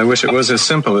 And I wish it was as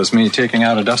simple as me taking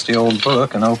out a dusty old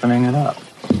book and opening it up.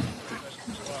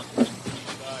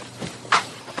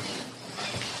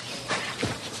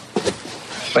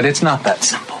 But it's not that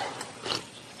simple.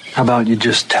 How about you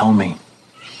just tell me?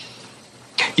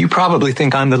 You probably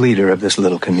think I'm the leader of this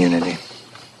little community.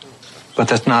 But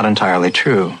that's not entirely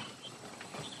true.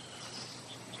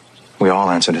 We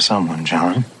all answer to someone,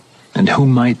 John. And who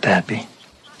might that be?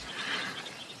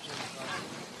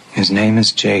 His name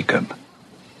is Jacob.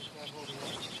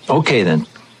 Okay, then.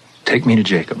 Take me to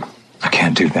Jacob. I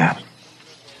can't do that.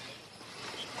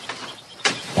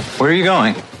 Where are you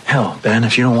going? Hell, Ben,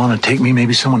 if you don't want to take me,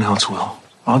 maybe someone else will.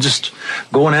 I'll just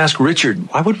go and ask Richard.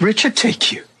 Why would Richard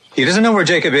take you? He doesn't know where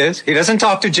Jacob is. He doesn't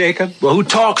talk to Jacob. Well, who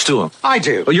talks to him? I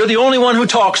do. Well, you're the only one who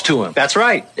talks to him. That's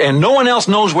right. And no one else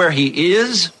knows where he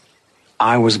is?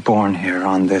 I was born here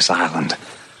on this island.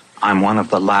 I'm one of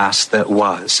the last that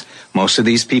was. Most of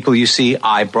these people you see,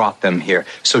 I brought them here.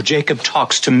 So Jacob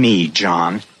talks to me,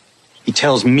 John. He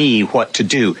tells me what to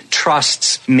do,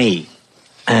 trusts me.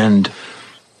 And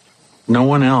no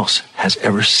one else has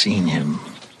ever seen him.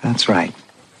 That's right.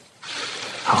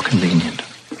 How convenient.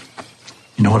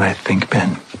 You know what I think,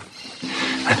 Ben?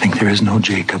 I think there is no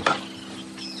Jacob.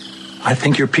 I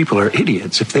think your people are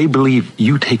idiots if they believe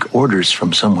you take orders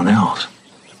from someone else.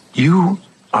 You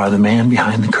are the man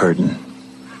behind the curtain.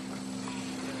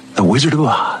 The Wizard of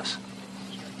Oz.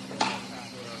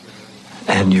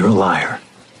 And you're a liar.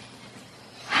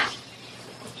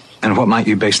 And what might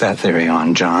you base that theory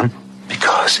on, John?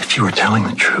 Because if you were telling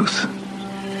the truth,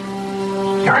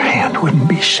 your hand wouldn't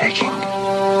be shaking.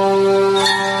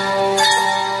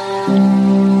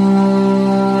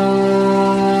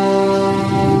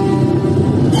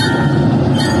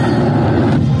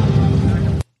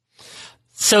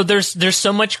 So there's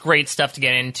so much great stuff to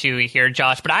get into here,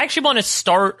 Josh, but I actually want to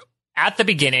start at the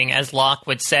beginning, as Locke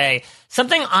would say.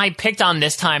 Something I picked on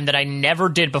this time that I never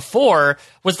did before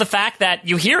was the fact that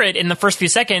you hear it in the first few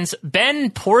seconds.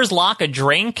 Ben pours Locke a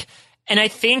drink, and I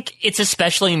think it's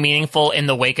especially meaningful in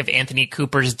the wake of Anthony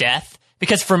Cooper's death.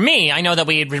 Because for me, I know that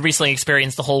we had recently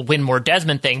experienced the whole Winmore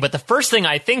Desmond thing, but the first thing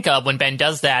I think of when Ben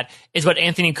does that is what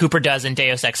Anthony Cooper does in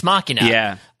Deus Ex Machina.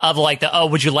 Yeah. Of like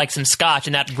would you like some scotch?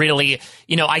 And that really,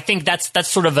 I think that's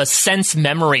sort of a sense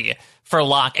memory for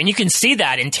Locke. And you can see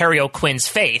that in Terry O'Quinn's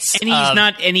face. And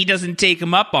he doesn't take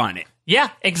him up on it. Yeah,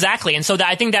 exactly. And so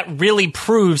I think that really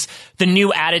proves the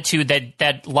new attitude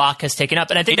that Locke has taken up.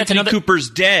 And I think Anthony that's another... Cooper's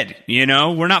dead, you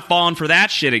know? We're not falling for that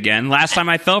shit again. Last time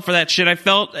I fell for that shit, I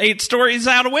felt 8 stories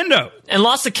out a window. And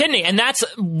lost a kidney. And that's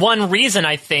one reason,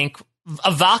 I think,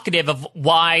 evocative of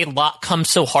why Locke comes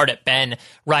so hard at Ben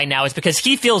right now, is because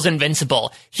he feels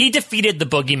invincible. He defeated the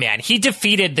boogeyman. He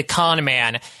defeated the con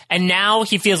man. And now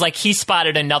he feels like he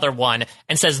spotted another one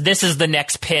and says, this is the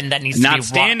next pin that needs to be not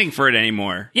standing for it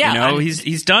anymore. Yeah, you know,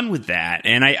 he's done with that.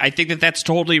 And I think that that's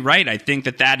totally right. I think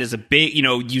that that is a big, you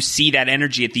know, you see that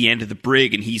energy at the end of the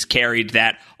brig, and he's carried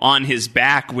that on his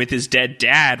back with his dead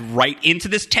dad right into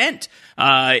this tent.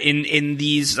 In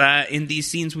these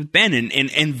scenes with Ben,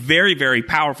 and very, very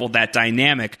powerful, that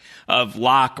dynamic of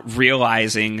Locke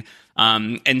realizing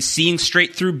and seeing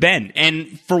straight through Ben,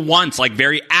 and for once, like,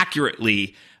 very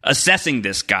accurately assessing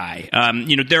this guy.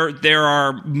 You know, there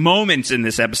are moments in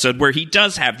this episode where he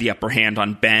does have the upper hand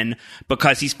on Ben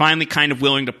because he's finally kind of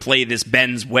willing to play this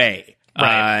Ben's way.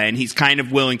 Right. And he's kind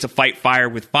of willing to fight fire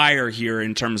with fire here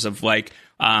in terms of, like,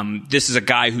 this is a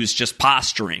guy who's just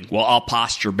posturing. Well, I'll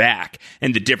posture back.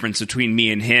 And the difference between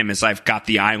me and him is I've got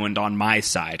the island on my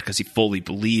side, because he fully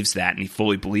believes that, and he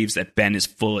fully believes that Ben is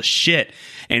full of shit.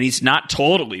 And he's not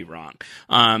totally wrong.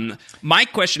 My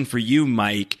question for you,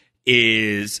 Mike,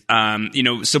 is, you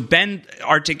know, so Ben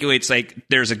articulates, like,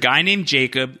 there's a guy named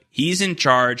Jacob. He's in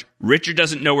charge. Richard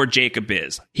doesn't know where Jacob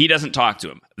is. He doesn't talk to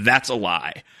him. That's a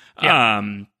lie. Yeah.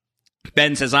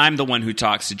 Ben says, I'm the one who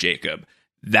talks to Jacob.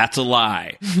 That's a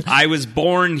lie. I was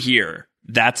born here.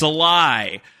 That's a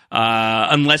lie.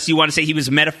 Unless you want to say he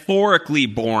was metaphorically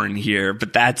born here,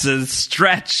 but that's a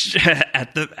stretch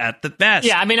at the best.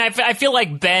 Yeah, I mean, I feel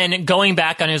like Ben going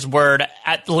back on his word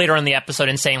later in the episode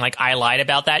and saying, like, I lied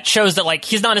about that, shows that, like,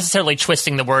 he's not necessarily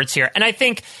twisting the words here. And I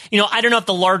think, you know, I don't know if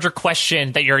the larger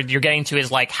question that you're getting to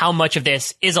is, like, how much of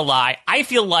this is a lie. I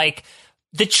feel like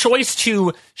the choice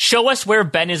to show us where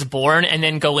Ben is born and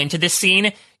then go into this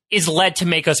scene is led to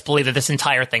make us believe that this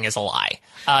entire thing is a lie.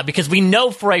 Because we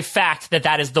know for a fact that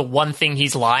that is the one thing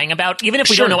he's lying about. Even if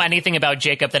we don't know anything about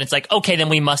Jacob, then it's like, okay, then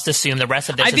we must assume the rest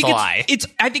of this is a lie.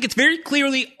 I think it's very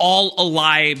clearly all a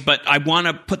lie, but I want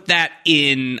to put that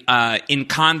in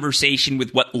conversation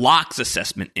with what Locke's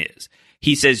assessment is.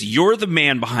 He says, you're the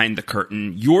man behind the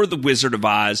curtain. You're the Wizard of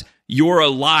Oz. You're a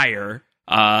liar.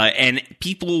 And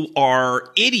people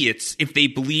are idiots if they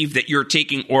believe that you're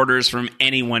taking orders from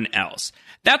anyone else.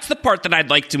 That's the part that I'd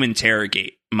like to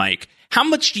interrogate, Mike. How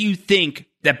much do you think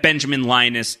that Benjamin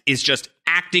Linus is just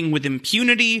acting with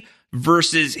impunity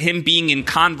versus him being in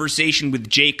conversation with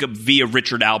Jacob via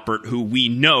Richard Alpert, who we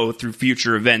know through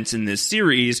future events in this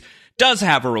series does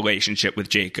have a relationship with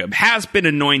Jacob, has been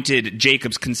anointed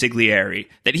Jacob's consigliere,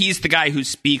 that he's the guy who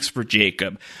speaks for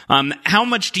Jacob? How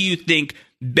much do you think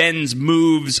Ben's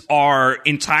moves are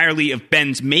entirely of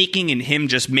Ben's making and him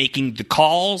just making the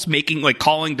calls,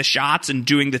 calling the shots and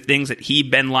doing the things that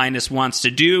Ben Linus wants to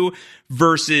do,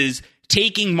 versus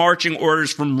taking marching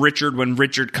orders from Richard when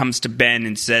Richard comes to Ben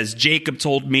and says, Jacob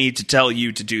told me to tell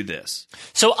you to do this?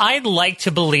 So I'd like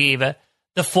to believe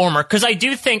the former, because I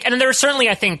do think, and there are certainly,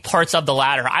 I think, parts of the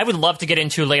latter. I would love to get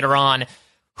into later on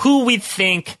who we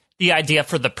think the idea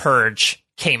for the purge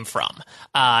came from,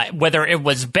 whether it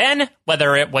was Ben,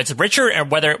 whether it was Richard, or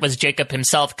whether it was Jacob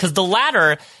himself, because the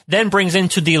latter then brings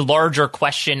into the larger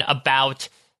question about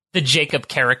the Jacob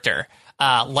character.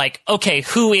 Okay,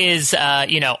 who is,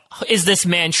 is this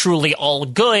man truly all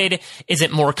good? Is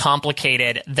it more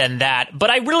complicated than that? But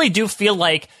I really do feel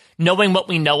like, knowing what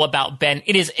we know about Ben,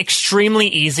 it is extremely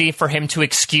easy for him to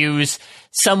excuse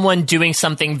someone doing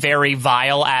something very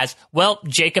vile as, well,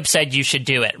 Jacob said you should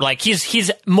do it. Like,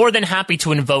 he's more than happy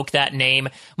to invoke that name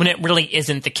when it really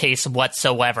isn't the case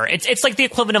whatsoever. It's like the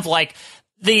equivalent of, like,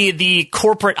 the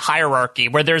corporate hierarchy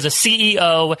where there's a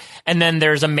CEO and then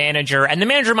there's a manager, and the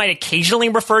manager might occasionally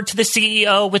refer to the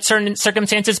CEO with certain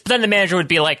circumstances, but then the manager would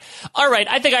be like, all right,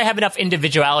 I think I have enough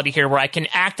individuality here where I can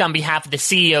act on behalf of the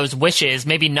CEO's wishes,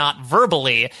 maybe not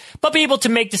verbally, but be able to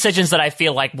make decisions that I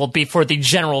feel like will be for the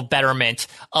general betterment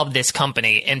of this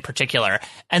company in particular.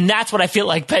 And that's what I feel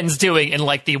like Ben's doing in,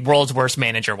 like, the world's worst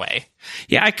manager way.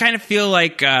 Yeah, I kind of feel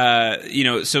like,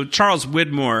 so Charles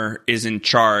Widmore is in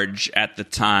charge at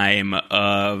the time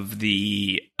of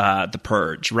the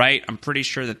purge, right? I'm pretty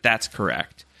sure that that's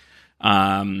correct.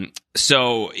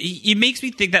 So it makes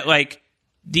me think that, like,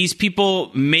 these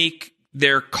people make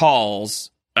their calls,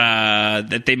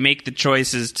 that they make the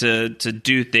choices to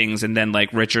do things, and then,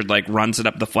 like, Richard, like, runs it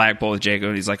up the flagpole with Jacob,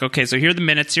 and he's like, okay, so here are the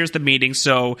minutes, here's the meeting.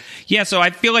 So yeah, so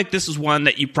I feel like this is one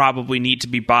that you probably need to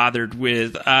be bothered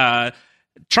with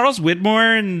Charles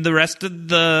Widmore and the rest of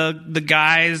the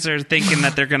guys are thinking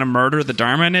that they're going to murder the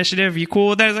Dharma Initiative. You cool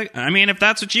with that? It's like, I mean, if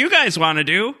that's what you guys want to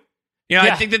do,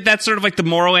 I think that's sort of like the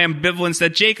moral ambivalence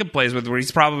that Jacob plays with, where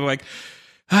he's probably like,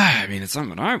 I mean, it's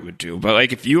something I would do, but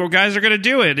like if you guys are going to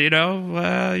do it,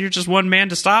 you're just one man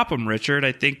to stop them, Richard.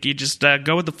 I think you just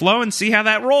go with the flow and see how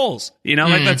that rolls.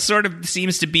 Like that sort of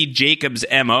seems to be Jacob's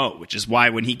MO, which is why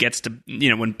when he gets to,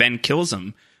 when Ben kills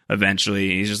him,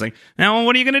 eventually he's just like, now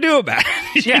what are you going to do about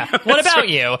it? Yeah. What about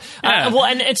you? Yeah.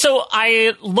 And so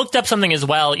I looked up something as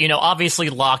well. Obviously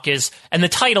Locke and the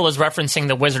title is referencing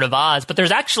the Wizard of Oz, but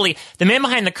there's actually, the man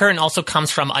behind the curtain also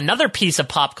comes from another piece of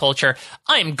pop culture.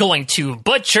 I'm going to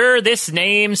butcher this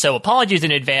name, so apologies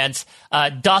in advance.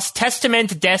 Das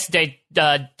Testament des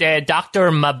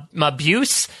Dr.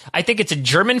 Mabuse. I think it's a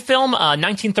German film,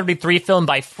 1933 film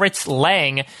by Fritz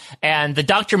Lang. And the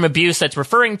Dr. Mabuse that's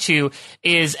referring to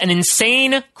is an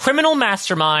insane criminal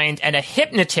mastermind and a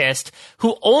hypnotist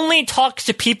who only talks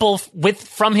to people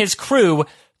from his crew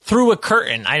through a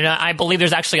curtain. I believe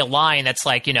there's actually a line that's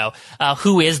like,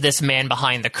 who is this man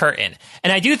behind the curtain?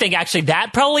 And I do think actually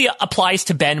that probably applies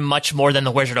to Ben much more than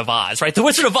the Wizard of Oz, right? The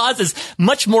Wizard of Oz is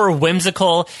much more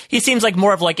whimsical. He seems like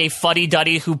more of like a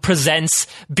fuddy-duddy who presents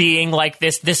being like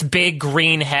this big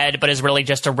green head, but is really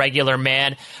just a regular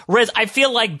man. Whereas I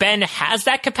feel like Ben has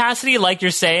that capacity, like you're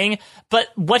saying, but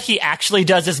what he actually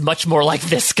does is much more like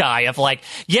this guy of like,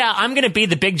 yeah, I'm going to be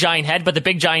the big giant head, but the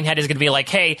big giant head is going to be like,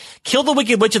 hey, kill the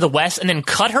Wicked Witch of the West and then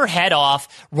cut her head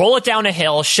off, roll it down a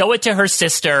hill, show it to her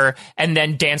sister, and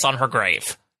then dance on her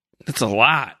grave. That's a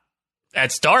lot.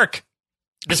 That's dark.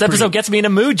 This episode gets me in a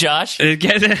mood, Josh. It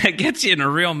gets you in a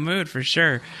real mood for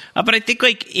sure. But I think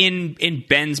like in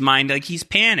Ben's mind, like he's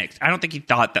panicked. I don't think he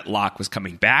thought that Locke was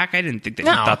coming back. I didn't think that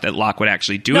he thought that Locke would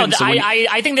actually do it. So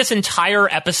I think this entire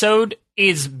episode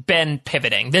is Ben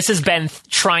pivoting. This is Ben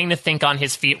trying to think on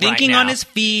his feet Thinking right now. on his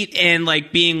feet and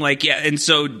like being like, yeah. And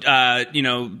so,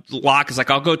 Locke is like,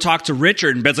 I'll go talk to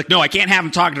Richard. And Ben's like, no, I can't have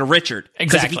him talking to Richard.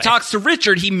 Because if he talks to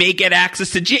Richard, he may get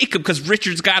access to Jacob because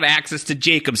Richard's got access to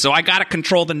Jacob. So I got to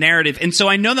control the narrative. And so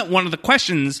I know that one of the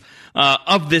questions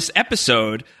of this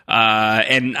episode,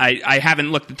 and I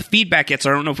haven't looked at the feedback yet,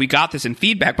 so I don't know if we got this in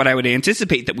feedback, but I would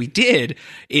anticipate that we did,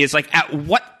 is like, at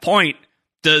what point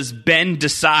does Ben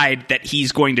decide that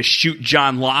he's going to shoot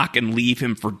John Locke and leave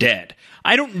him for dead?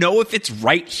 I don't know if it's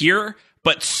right here,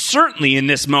 but certainly in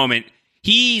this moment,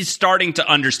 he's starting to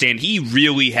understand he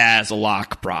really has a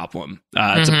Locke problem,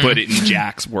 to put it in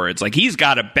Jack's words. Like, he's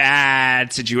got a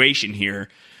bad situation here,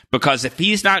 because if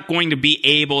he's not going to be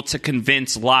able to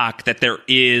convince Locke that there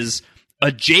is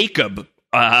a Jacob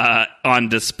on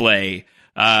display,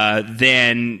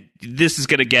 then this is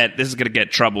going to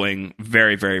get troubling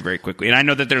very, very, very quickly. And I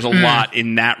know that there's a lot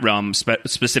in that realm,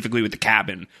 specifically with the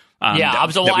cabin.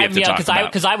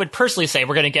 Because I would personally say,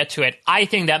 we're going to get to it, I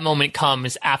think that moment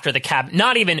comes after the cabin,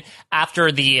 not even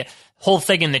after the whole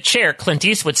thing in the chair, Clint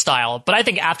Eastwood style, but I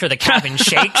think after the cabin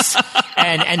shakes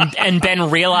and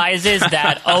Ben realizes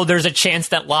that, there's a chance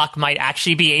that Locke might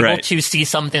actually be able to see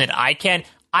something that I can.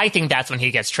 I think that's when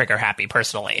he gets trigger happy,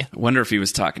 personally. I wonder if he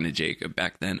was talking to Jacob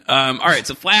back then. All right,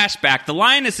 so flashback. The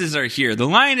Lionesses are here.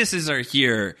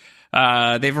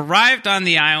 They've arrived on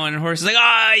the island, and Horace is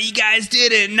like, you guys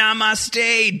did it.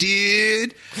 Namaste,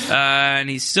 dude. And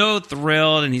he's so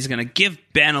thrilled, and he's going to give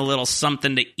Ben a little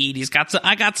something to eat.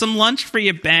 I got some lunch for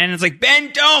you, Ben. It's like,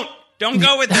 Ben, don't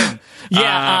go with him.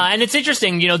 And it's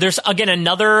interesting, there's, again,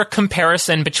 another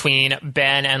comparison between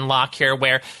Ben and Locke here,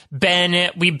 where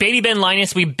baby Ben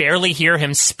Linus, we barely hear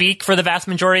him speak for the vast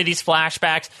majority of these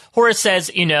flashbacks. Horace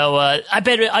says, I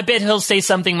bet he'll say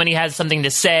something when he has something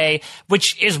to say,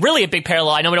 which is really a big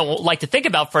parallel. I know we don't like to think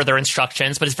about further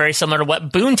instructions, but it's very similar to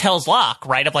what Boone tells Locke,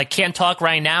 right? Of like, can't talk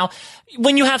right now.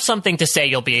 When you have something to say,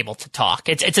 you'll be able to talk.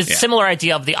 It's a similar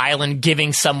idea of the island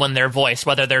giving someone their voice,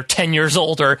 whether they're 10 years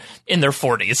old or in their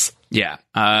 40s. Yeah.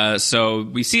 So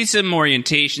we see some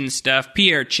orientation stuff.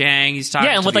 Pierre Chang, he's talking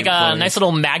to and with like employees. A nice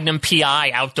little Magnum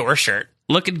PI outdoor shirt.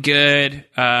 Looking good.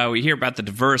 We hear about the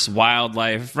diverse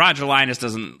wildlife. Roger Linus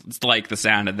doesn't like the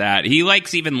sound of that. He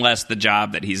likes even less the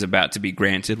job that he's about to be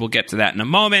granted. We'll get to that in a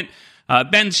moment.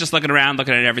 Ben's just looking around,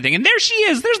 looking at everything, and there she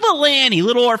is. There's little Annie,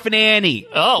 little orphan Annie.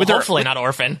 Oh, hopefully not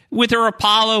orphan. With her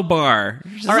Apollo bar.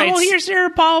 All right. Here's her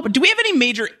Apollo bar. Do we have any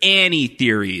major Annie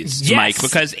theories, Mike?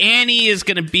 Because Annie is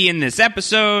going to be in this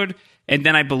episode, and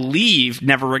then I believe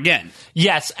never again.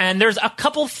 Yes, and there's a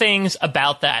couple things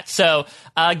about that. So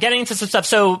getting into some stuff.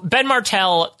 So Ben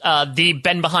Martell, the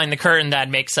Ben behind the curtain that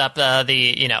makes up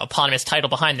the eponymous title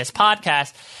behind this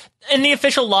podcast, in the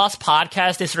official Lost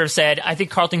podcast, they sort of said, I think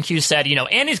Carlton Cuse said,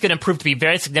 Annie's going to prove to be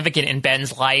very significant in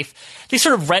Ben's life. They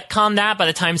sort of retcon that by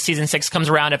the time season 6 comes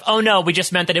around of, oh no, we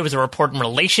just meant that it was a important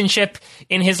relationship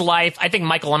in his life. I think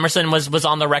Michael Emerson was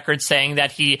on the record saying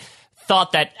that he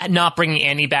thought that not bringing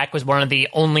Annie back was one of the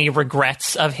only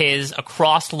regrets of his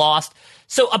across Lost.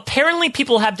 So apparently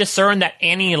people have discerned that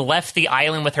Annie left the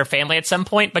island with her family at some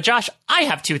point. But Josh, I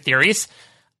have 2 theories.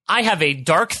 I have a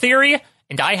dark theory,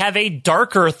 and I have a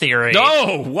darker theory.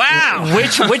 Oh, wow.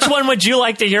 Which one would you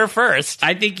like to hear first?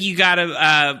 I think you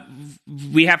gotta,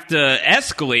 we have to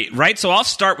escalate, right? So I'll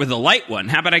start with a light one.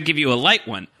 How about I give you a light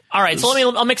one? All right, so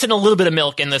I'll mix in a little bit of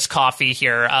milk in this coffee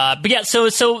here. But yeah, so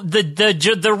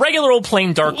the regular old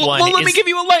plain dark one. Well, let me give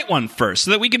you a light one first,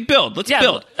 so that we can build. Let's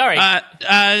build. All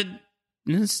right.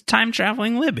 It's time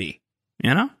traveling Libby.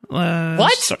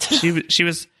 What? So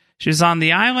she was on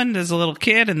the island as a little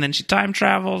kid, and then she time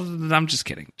traveled. I'm just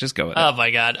kidding. Just go with it. Oh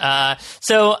my god.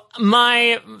 So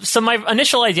my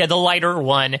initial idea, the lighter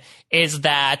one, is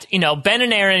that Ben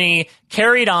and Annie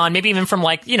carried on, maybe even from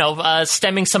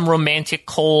stemming some romantic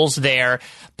coals there.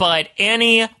 But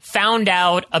Annie found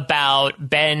out about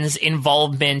Ben's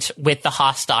involvement with the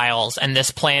Hostiles and this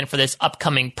plan for this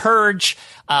upcoming purge,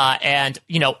 and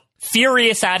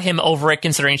furious at him over it,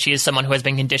 considering she is someone who has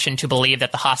been conditioned to believe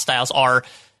that the Hostiles are,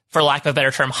 for lack of a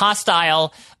better term,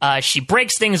 hostile. She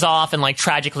breaks things off and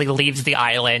tragically leaves the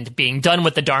island, being done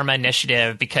with the Dharma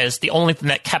Initiative, because the only thing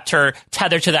that kept her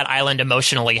tethered to that island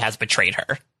emotionally has betrayed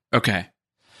her. Okay.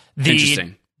 The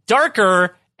Interesting.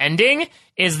 Darker ending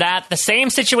is that the same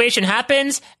situation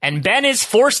happens and Ben is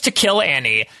forced to kill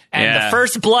Annie. And the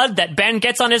first blood that Ben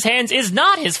gets on his hands is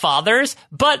not his father's,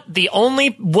 but the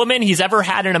only woman he's ever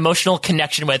had an emotional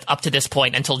connection with up to this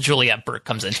point, until Juliet Burke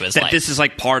comes into his life. This is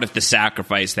part of the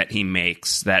sacrifice that he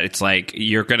makes, that it's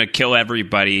you're going to kill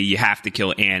everybody. You have to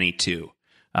kill Annie too.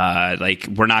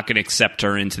 We're not going to accept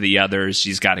her into the others.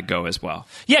 She's got to go as well.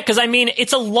 Yeah, because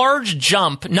it's a large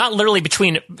jump, not literally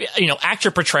between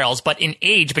actor portrayals, but in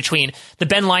age, between the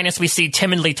Ben Linus we see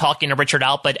timidly talking to Richard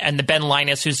Alpert and the Ben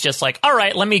Linus who's just all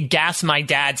right, let me gas my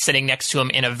dad sitting next to him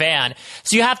in a van.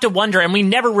 So you have to wonder, and we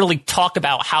never really talk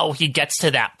about how he gets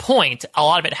to that point. A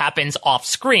lot of it happens off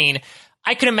screen.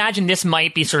 I could imagine this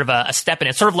might be sort of a step in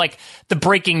it, sort of like the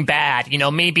Breaking Bad.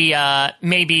 Maybe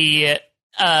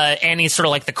Annie's sort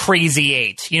of the crazy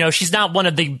 8. She's not one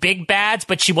of the big bads,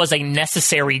 but she was a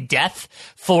necessary death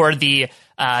for the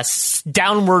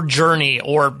downward journey,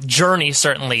 or journey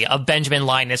certainly, of Benjamin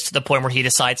Linus, to the point where he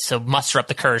decides to muster up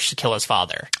the courage to kill his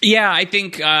father. Yeah, I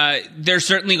think there's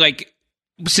certainly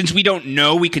since we don't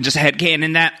know, we can just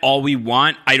headcanon that all we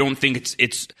want. I don't think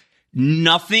it's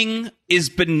nothing is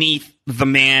beneath the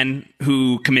man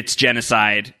who commits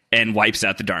genocide and wipes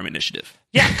out the Dharma Initiative.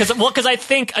 Yeah, because I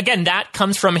think, again, that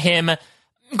comes from him.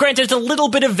 Granted, it's a little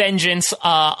bit of vengeance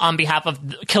on behalf of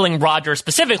killing Roger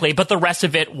specifically, but the rest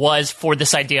of it was for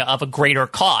this idea of a greater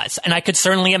cause. And I could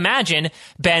certainly imagine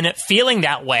Ben feeling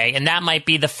that way, and that might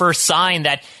be the first sign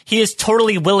that he is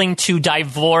totally willing to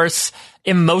divorce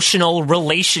emotional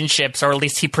relationships, or at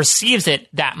least he perceives it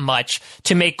that much,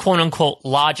 to make quote-unquote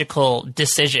logical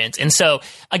decisions. And so,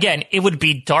 again, it would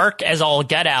be dark as all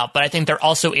get out, but I think there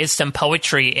also is some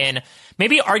poetry in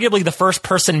maybe arguably the first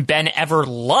person Ben ever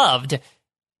loved.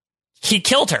 He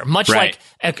killed her, much right.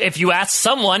 like if you ask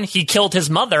someone, he killed his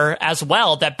mother as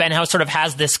well, that Ben House sort of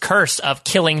has this curse of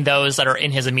killing those that are in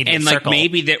his immediate circle. And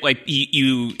maybe that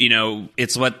you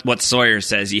it's what Sawyer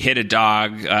says, you hit a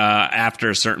dog after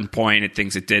a certain point, it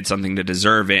thinks it did something to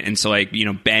deserve it. And so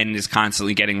Ben is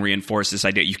constantly getting reinforced this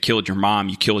idea, you killed your mom,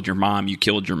 you killed your mom, you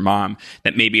killed your mom,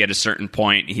 that maybe at a certain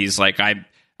point he's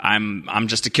I'm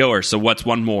just a killer. So what's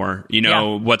one more?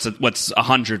 What's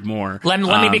 100 more? Let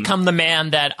me become the man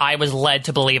that I was led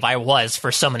to believe I was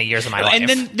for so many years of my life. And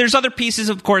then there's other pieces,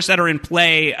 of course, that are in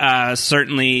play.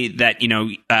 Certainly that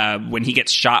when he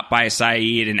gets shot by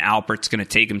Saeed and Alpert's going to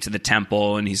take him to the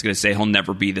temple, and he's going to say he'll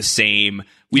never be the same.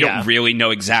 We don't really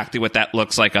know exactly what that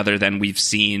looks like, other than we've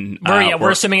seen.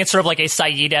 We're assuming it's sort of like a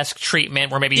Saeed-esque treatment,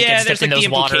 where maybe he gets dipped in those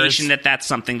waters. There's the implication that that's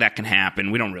something that can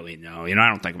happen. We don't really know. I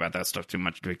don't think about that stuff too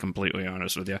much, to be completely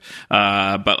honest with you.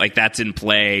 But that's in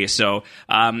play. So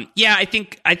I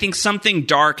think something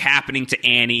dark happening to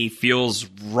Annie feels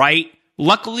right.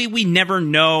 Luckily, we never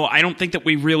know. I don't think that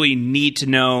we really need to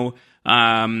know.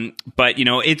 But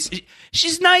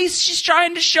she's nice. She's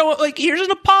trying to show it, here's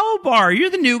an Apollo bar. You're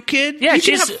the new kid. Yeah, you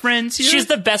can have friends here. She's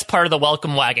the best part of the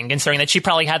welcome wagon, considering that she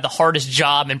probably had the hardest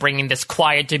job in bringing this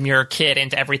quiet, demure kid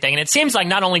into everything. And it seems like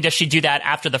not only does she do that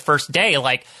after the first day,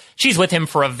 she's with him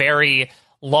for a very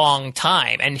long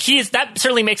time. And that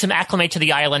certainly makes him acclimate to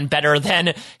the island better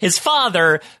than his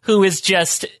father, who is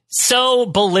just so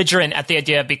belligerent at the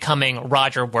idea of becoming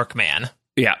Roger Workman.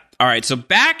 Yeah. All right. So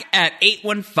back at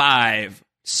 815,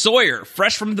 Sawyer,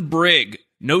 fresh from the brig,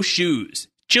 no shoes,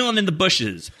 chilling in the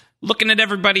bushes, looking at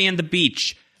everybody in the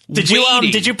beach. Did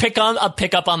you pick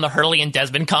up on the Hurley and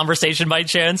Desmond conversation by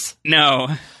chance? No.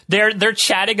 They're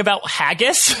chatting about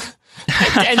haggis.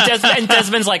 and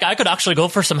Desmond's like, I could actually go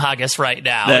for some haggis right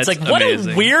now. That's it's like, what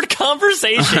amazing. a weird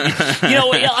conversation.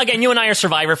 Again, you and I are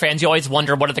Survivor fans. You always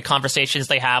wonder what are the conversations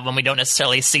they have when we don't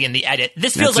necessarily see in the edit.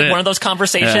 This feels like one of those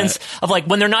conversations of like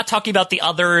when they're not talking about the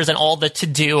others and all the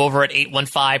to-do over at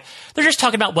 815. They're just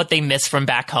talking about what they miss from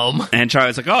back home. And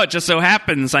Charlie's like, it just so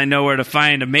happens I know where to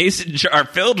find a mason jar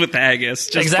filled with haggis.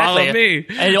 Just follow me.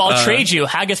 And I'll trade you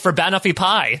haggis for banoffee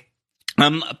pie.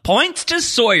 Points to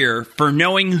Sawyer for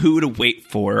knowing who to wait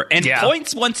for, and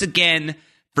points once again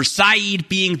for Sayid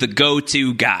being the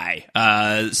go-to guy.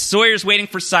 Sawyer's waiting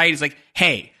for Sayid. He's like,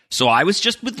 hey, so I was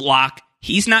just with Locke.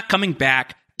 He's not coming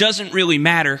back. Doesn't really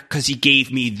matter because he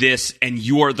gave me this, and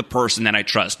you're the person that I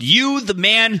trust. You, the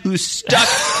man who stuck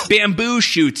bamboo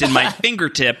shoots in my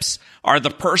fingertips, are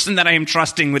the person that I am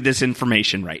trusting with this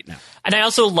information right now. And I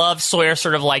also love Sawyer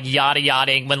sort of like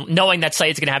yada-yading when knowing that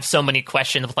Sayid's going to have so many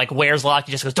questions of like, where's Locke?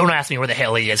 He just goes, don't ask me where the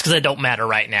hell he is because it don't matter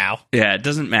right now. Yeah, it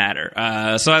doesn't matter.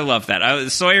 So I love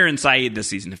that. Sawyer and Sayid this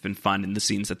season have been fun in the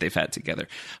scenes that they've had together.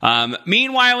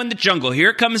 Meanwhile, in the jungle,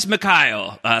 here comes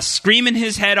Mikhail, screaming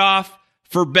his head off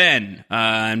for Ben.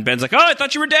 And Ben's like, I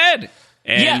thought you were dead.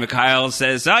 And Mikhail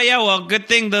says, well, good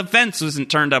thing the fence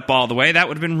wasn't turned up all the way. That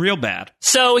would have been real bad.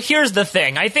 So here's the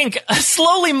thing. I think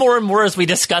slowly more and more as we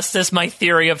discuss this, my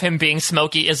theory of him being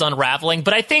Smokey is unraveling.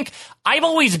 But I think I've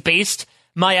always based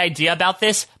my idea about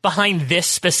this behind this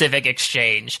specific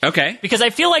exchange. Okay. Because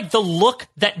I feel like the look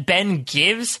that Ben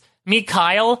gives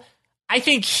Mikhail, I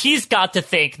think he's got to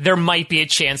think there might be a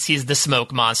chance he's the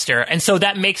smoke monster. And so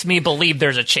that makes me believe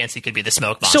there's a chance he could be the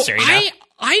smoke monster. So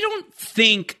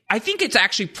I think it's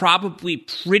actually probably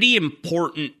pretty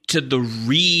important to the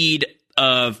read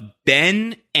of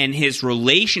Ben and his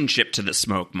relationship to the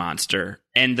smoke monster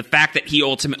and the fact that he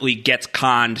ultimately gets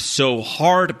conned so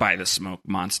hard by the smoke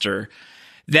monster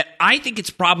that I think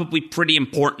it's probably pretty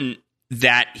important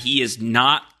that he is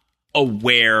not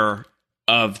aware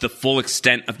of the full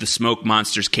extent of the smoke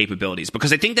monster's capabilities,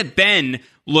 because I think that Ben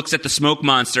looks at the smoke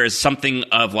monster as something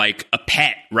of like a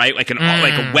pet, right? Like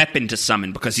like a weapon to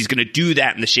summon, because he's going to do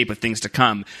that in the shape of things to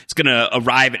come. It's going to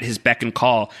arrive at his beck and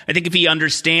call. I think if he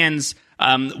understands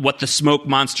what the smoke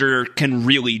monster can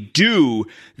really do,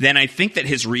 then I think that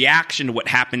his reaction to what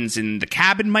happens in the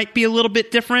cabin might be a little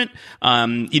bit different.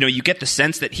 You get the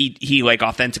sense that he like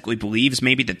authentically believes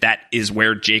maybe that is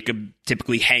where Jacob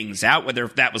typically hangs out, whether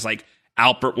if that was like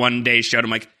Albert one day showed him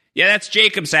like, yeah, that's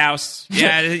Jacob's house.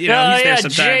 Yeah, he's there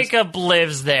sometimes. Jacob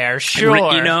lives there, sure.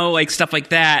 Like stuff like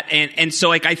that. And so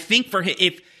like I think for him,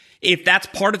 if that's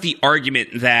part of the argument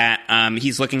that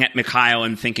he's looking at Mikhail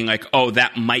and thinking like, oh,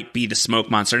 that might be the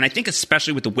smoke monster. And I think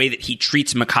especially with the way that he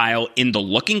treats Mikhail in the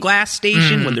Looking Glass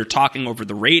station when they're talking over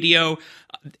the radio,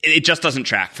 it just doesn't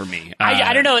track for me.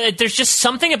 I don't know. There's just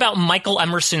something about Michael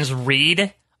Emerson's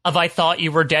read of I Thought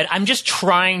You Were Dead. I'm just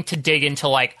trying to dig into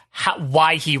like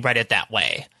why he read it that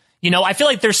way. I feel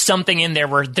like there's something in there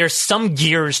where there's some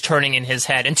gears turning in his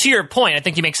head. And to your point, I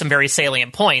think you make some very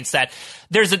salient points that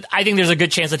I think there's a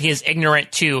good chance that he is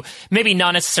ignorant to maybe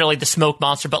not necessarily the smoke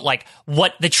monster, but like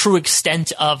what the true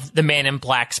extent of the Man in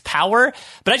Black's power.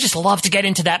 But I just love to get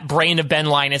into that brain of Ben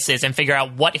Linus is and figure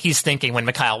out what he's thinking when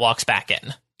Mikhail walks back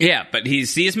in. Yeah, but he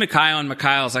sees Mikhail and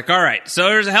Mikhail's like, all right, so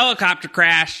there's a helicopter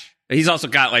crash. He's also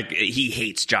got, like, he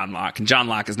hates John Locke, and John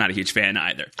Locke is not a huge fan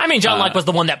either. I mean, John Locke was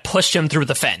the one that pushed him through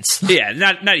the fence. Yeah,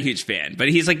 not a huge fan. But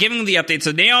he's, like, giving him the update.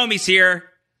 So Naomi's here.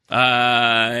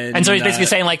 And so he's basically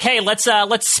saying, like, hey, let's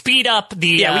speed up the...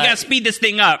 Yeah, we got to speed this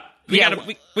thing up. We got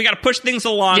to push things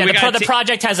along. Yeah, the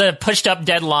project has a pushed-up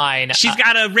deadline. She's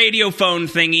got a radio phone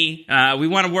thingy. We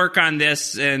want to work on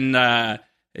this, and...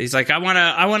 he's like, I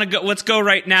want to go. Let's go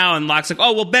right now. And Locke's like,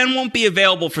 oh, well, Ben won't be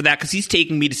available for that because he's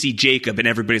taking me to see Jacob. And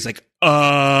everybody's like,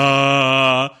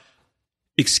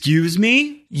 excuse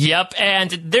me? Yep,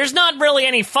 and there's not really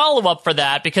any follow-up for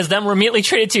that because then we're immediately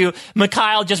treated to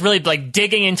Mikhail just really like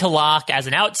digging into Locke as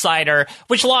an outsider,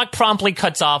 which Locke promptly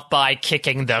cuts off by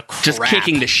kicking the crap. Just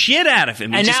kicking the shit out of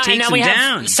him. And just takes him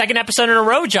down. Second episode in a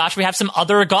row, Josh, we have some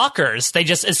other gawkers. They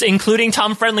just, including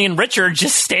Tom Friendly and Richard,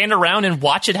 just stand around and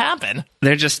watch it happen.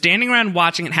 They're just standing around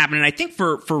watching it happen. And I think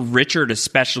for Richard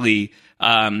especially,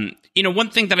 One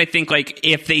thing that I think, like,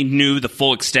 if they knew the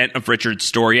full extent of Richard's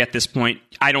story at this point,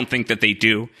 I don't think that they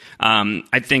do.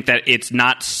 I think that it's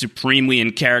not supremely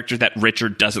in character that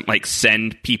Richard doesn't, like,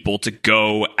 send people to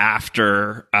go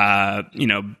after,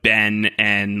 Ben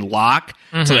and Locke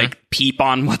to, like, peep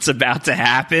on what's about to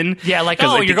happen. Yeah, like,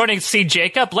 you're going to see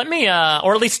Jacob? Let me,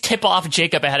 or at least tip off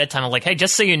Jacob ahead of time. I'm like, hey,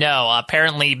 just so you know,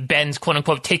 apparently Ben's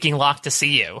quote-unquote taking Locke to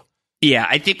see you. Yeah,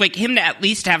 I think, like, him to at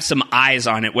least have some eyes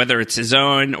on it, whether it's his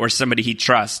own or somebody he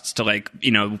trusts to, like,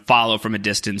 follow from a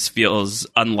distance feels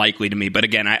unlikely to me. But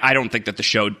again, I don't think that the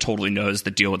show totally knows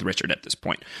the deal with Richard at this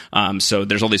point. So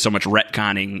there's only so much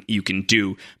retconning you can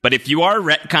do. But if you are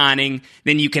retconning,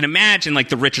 then you can imagine, like,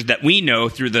 the Richard that we know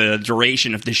through the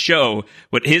duration of the show,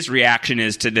 what his reaction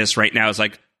is to this right now is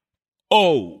like,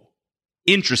 oh,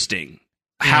 interesting.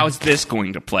 How's this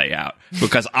going to play out?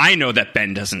 Because I know that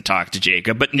Ben doesn't talk to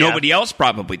Jacob, but nobody else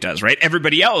probably does, right?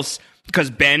 Everybody else, because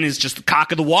Ben is just the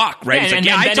cock of the walk, right? It's like,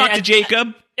 I talked to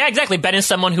Jacob. Yeah, exactly. Ben is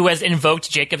someone who has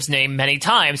invoked Jacob's name many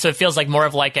times, so it feels like more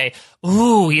of like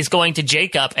he's going to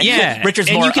Jacob. And Richard's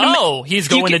and more, he's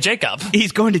going to Jacob. He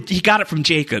got it from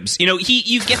Jacob's. You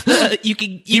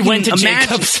went to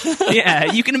Jacob's.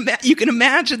 Yeah, you can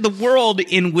imagine the world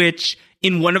in which,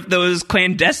 in one of those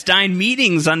clandestine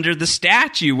meetings under the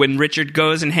statue, when Richard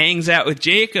goes and hangs out with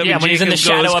Jacob. Yeah, when he's in the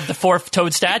shadow of the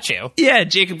fourth-toed statue. Yeah,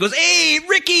 Jacob goes, hey,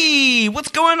 Ricky, what's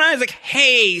going on? He's like,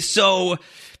 hey, so,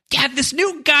 yeah, this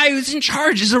new guy who's in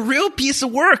charge is a real piece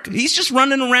of work. He's just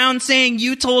running around saying,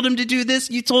 you told him to do this,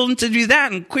 you told him to do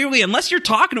that, and clearly, unless you're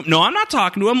talking to him, no, I'm not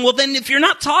talking to him. Well, then if you're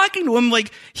not talking to him,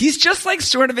 like, he's just, like,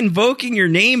 sort of invoking your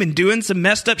name and doing some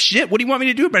messed up shit. What do you want me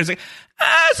to do about it? He's like,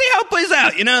 see how it plays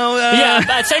out, Yeah,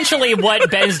 but essentially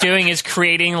what Ben's doing is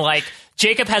creating, like,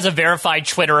 Jacob has a verified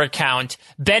Twitter account.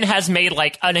 Ben has made,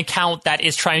 like, an account that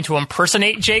is trying to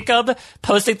impersonate Jacob,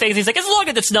 posting things. He's like, as long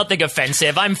as it's nothing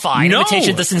offensive, I'm fine. No.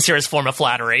 Imitation is the sincerest form of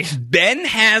flattery. Ben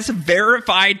has a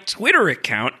verified Twitter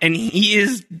account, and he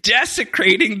is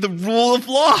desecrating the rule of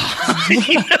law.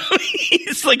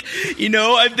 He's like,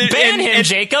 ban him,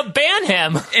 Jacob, ban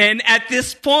him. And at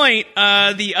this point,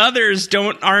 the others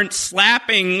aren't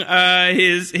slapping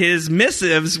his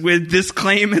missives with this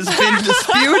claim has been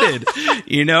disputed.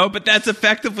 But that's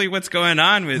effectively what's going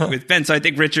on with Ben. So I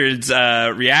think Richard's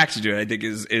reaction to it, I think,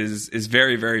 is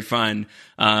very, very fun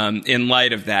in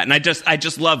light of that. And I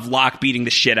just love Locke beating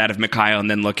the shit out of Mikhail and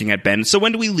then looking at Ben. So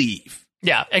when do we leave?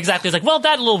 Yeah, exactly. It's like, well,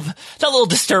 that little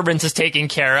disturbance is taken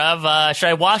care of. Should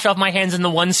I wash off my hands in the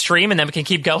one stream and then we can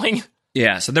keep going?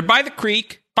 Yeah, so they're by the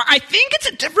creek. But I think it's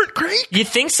a different creek. You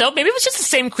think so? Maybe it was just the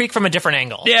same creek from a different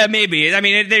angle. Yeah, maybe. I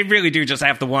mean, they really do just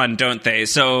have the one, don't they?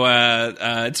 So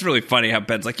it's really funny how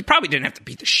Ben's like, you probably didn't have to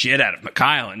beat the shit out of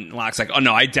Mikhail. And Locke's like, oh,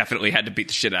 no, I definitely had to beat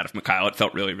the shit out of Mikhail. It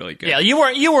felt really, really good. Yeah, you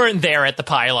weren't there at the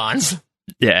pylons.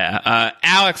 Yeah.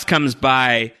 Alex comes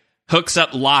by, hooks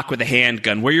up Locke with a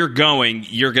handgun. Where you're going,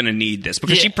 you're going to need this.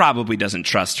 Because she probably doesn't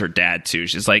trust her dad, too.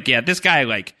 She's like, yeah, this guy,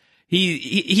 like,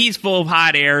 he's full of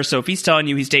hot air, so if he's telling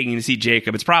you he's taking you to see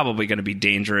Jacob, it's probably going to be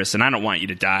dangerous, and I don't want you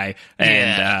to die,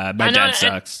 and my dad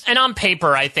sucks. And on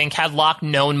paper, I think, had Locke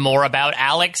known more about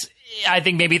Alex, I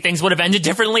think maybe things would have ended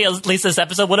differently, at least this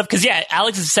episode would have, because,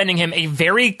 Alex is sending him a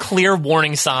very clear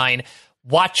warning sign,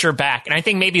 watch your back. And I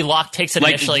think maybe Locke takes it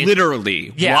initially. Like,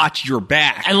 literally, watch your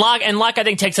back. And Locke, I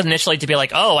think, takes it initially to be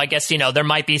like, oh, I guess, there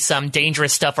might be some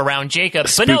dangerous stuff around Jacob.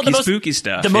 Spooky, but no, spooky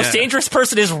stuff. The most dangerous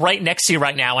person is right next to you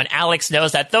right now, and Alex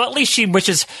knows that, though at least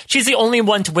she's the only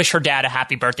one to wish her dad a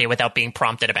happy birthday without being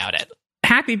prompted about it.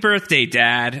 Happy birthday,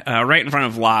 Dad, right in front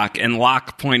of Locke, and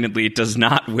Locke pointedly does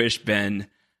not wish Ben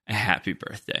a happy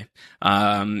birthday.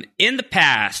 In the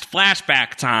past,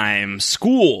 flashback time,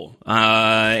 school,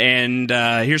 and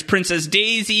here's Princess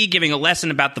Daisy giving a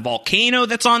lesson about the volcano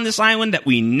that's on this island that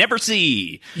we never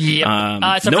see. Yep.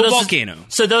 No volcano.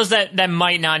 So those that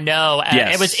might not know,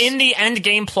 it was in the end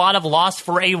game plot of Lost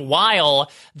for a while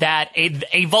that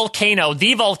a volcano,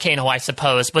 the volcano, I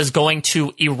suppose, was going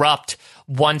to erupt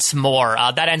once more.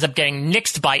 That ends up getting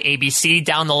nixed by ABC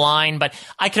down the line, but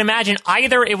I can imagine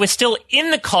either it was still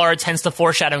in the cards, hence the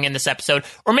foreshadowing in this episode,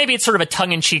 or maybe it's sort of a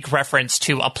tongue-in-cheek reference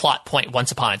to a plot point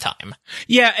Once Upon a Time.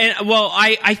 Yeah, and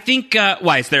I think,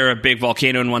 why, is there a big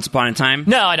volcano in Once Upon a Time?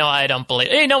 No, I don't believe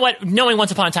it. You know what? Knowing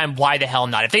Once Upon a Time, why the hell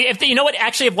not? If you know what?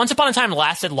 Actually, if Once Upon a Time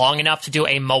lasted long enough to do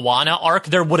a Moana arc,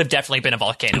 there would have definitely been a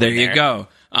volcano there. You go.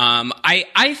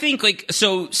 I think, like,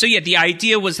 so yeah, the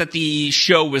idea was that the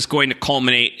show was going to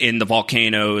culminate in the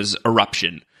volcano's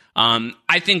eruption.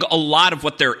 I think a lot of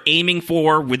what they're aiming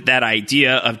for with that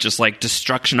idea of just, like,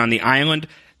 destruction on the island,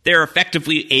 they're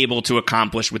effectively able to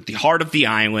accomplish with the heart of the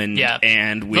island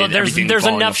and with there's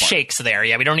enough apart. Shakes there.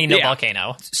 Yeah, we don't need no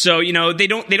volcano. So, they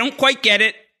don't quite get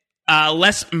it.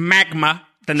 Less magma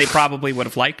than they probably would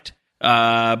have liked.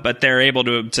 But they're able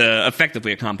to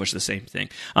effectively accomplish the same thing.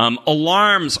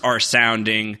 Alarms are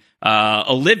sounding.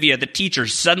 Olivia, the teacher,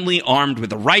 suddenly armed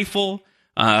with a rifle.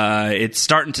 It's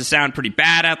starting to sound pretty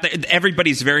bad out there.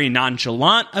 Everybody's very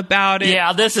nonchalant about it.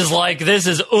 Yeah, this is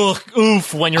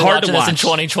oof when you're Hard watching this in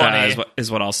 2020.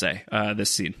 Is what I'll say,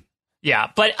 this scene.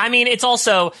 Yeah, but I mean, it's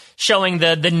also showing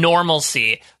the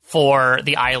normalcy for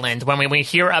the island when we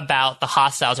hear about the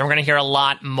hostiles, and we're going to hear a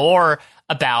lot more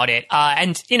about it.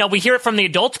 And, we hear it from the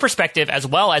adult's perspective as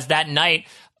well, as that night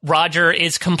Roger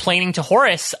is complaining to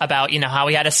Horace about, how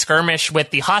he had a skirmish with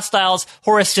the hostiles.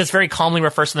 Horace just very calmly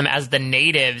refers to them as the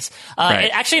natives.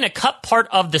 Actually, in a cut part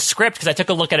of the script, because I took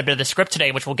a look at a bit of the script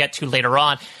today, which we'll get to later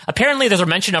on, apparently there's a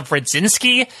mention of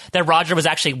Radzinski, that Roger was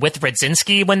actually with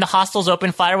Radzinski when the hostiles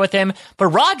opened fire with him. But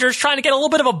Roger's trying to get a little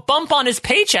bit of a bump on his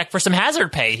paycheck for some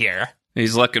hazard pay here.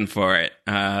 He's looking for it.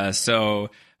 So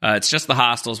it's just the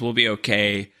hostiles. We'll be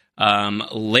okay.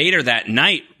 Later that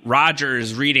night, Roger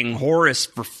is reading Horace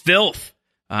for filth.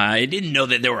 I didn't know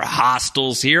that there were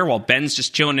hostiles here while Ben's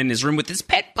just chilling in his room with his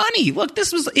pet bunny. Look,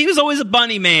 he was always a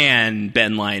bunny man,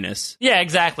 Ben Linus. Yeah,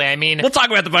 exactly. I mean, we'll talk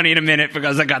about the bunny in a minute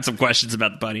because I got some questions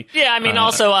about the bunny. Yeah, I mean,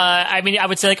 I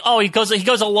would say he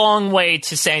goes a long way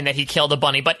to saying that he killed a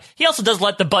bunny, but he also does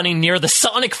let the bunny near the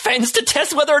sonic fence to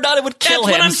test whether or not it would kill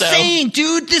him. That's what I'm saying,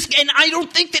 dude. And I don't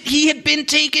think that he had been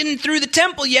taken through the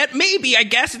temple yet. Maybe, I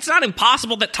guess. It's not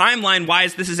impossible that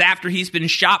timeline-wise this is after he's been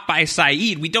shot by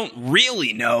Saeed. We don't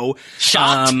really know.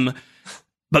 Shot?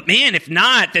 But man, if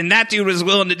not, then that dude was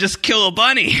willing to just kill a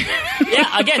bunny.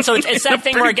 Yeah, again, so it's that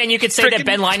thing where, again, you could say that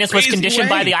Ben Linus was conditioned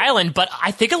by the island, but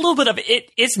I think a little bit of it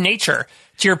is nature.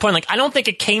 To your point, I don't think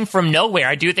it came from nowhere.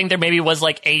 I do think there maybe was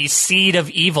a seed of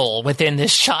evil within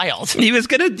this child. He was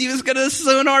gonna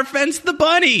sonar fence the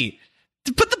bunny.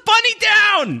 To put the bunny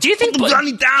down. Do you think put the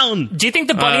bunny down? Do you think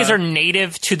the bunnies are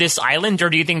native to this island,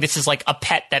 or do you think this is a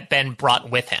pet that Ben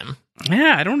brought with him?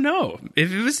 Yeah, I don't know.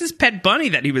 If it was his pet bunny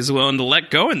that he was willing to let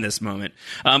go in this moment.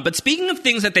 But speaking of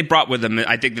things that they brought with them,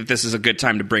 I think that this is a good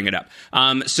time to bring it up.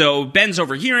 So Ben's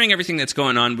overhearing everything that's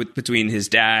going on between his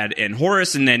dad and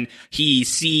Horace, and then he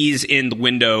sees in the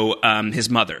window his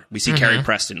mother. We see Carrie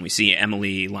Preston. We see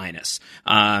Emily Linus.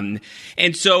 And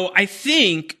so I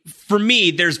think, for me,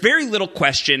 there's very little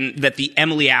question that the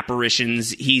Emily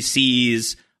apparitions he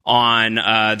sees on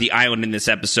the island in this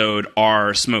episode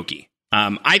are Smokey.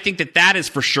 I think that is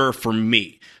for sure for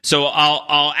me. So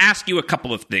I'll ask you a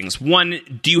couple of things. One,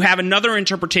 do you have another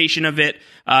interpretation of it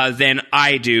than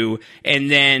I do?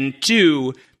 And then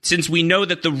two, since we know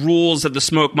that the rules of the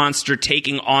smoke monster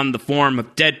taking on the form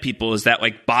of dead people is that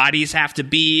bodies have to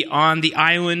be on the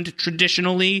island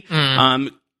traditionally.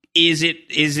 Is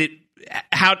it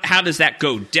how does that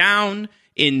go down?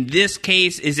 In this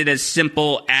case, is it as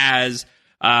simple as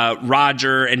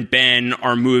Roger and Ben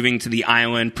are moving to the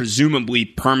island, presumably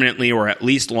permanently or at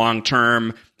least long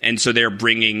term, and so they're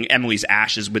bringing Emily's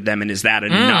ashes with them? And is that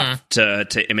enough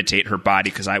to imitate her body?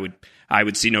 Because I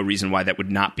would see no reason why that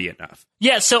would not be enough.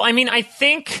 Yeah. So I mean, I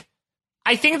think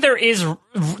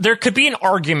there could be an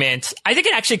argument. I think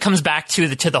it actually comes back to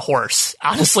the horse,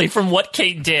 honestly, from what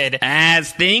Kate did,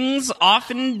 as things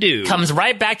often do. Comes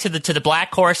right back to the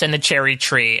black horse and the cherry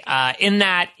tree. In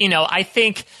that, I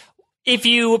think, if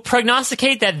you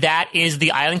prognosticate that is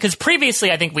the island, because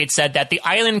previously I think we'd said that the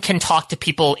island can talk to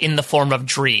people in the form of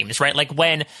dreams, right? Like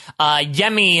when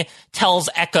Yemi tells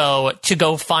Echo to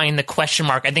go find the question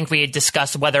mark, I think we had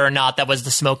discussed whether or not that was the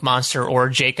smoke monster or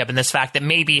Jacob, and this fact that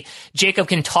maybe Jacob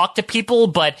can talk to people,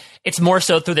 but it's more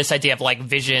so through this idea of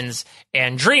visions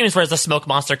and dreams, whereas the smoke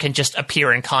monster can just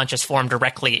appear in conscious form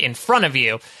directly in front of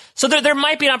you. So there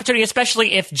might be an opportunity,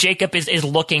 especially if Jacob is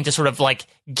looking to sort of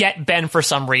get Ben for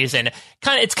some reason.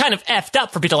 It's kind of effed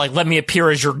up for people to let me appear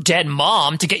as your dead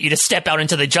mom to get you to step out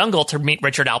into the jungle to meet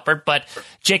Richard Alpert, but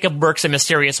Jacob works in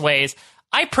mysterious ways.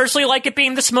 I personally like it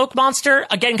being the smoke monster,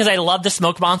 again, because I love the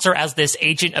smoke monster as this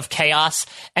agent of chaos,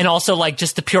 and also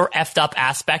just the pure effed up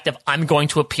aspect of I'm going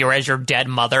to appear as your dead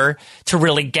mother to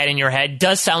really get in your head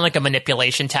does sound like a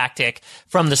manipulation tactic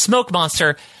from the smoke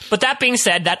monster. But that being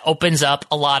said, that opens up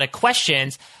a lot of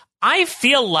questions. I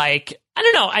feel I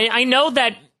don't know, I know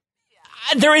that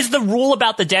there is the rule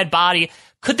about the dead body.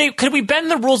 Could we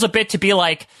bend the rules a bit to be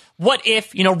what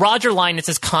if, Roger Linus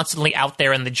is constantly out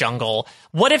there in the jungle?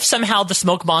 What if somehow the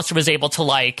smoke monster was able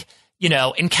to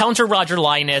encounter Roger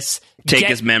Linus, take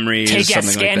his memories,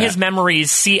 scan his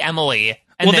memories, see Emily,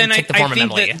 and then take the form of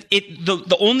Emily?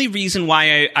 The only reason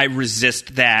why I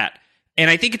resist that And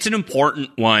I think it's an important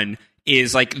one,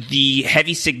 is like the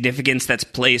heavy significance that's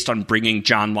placed on bringing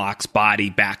John Locke's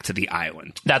body back to the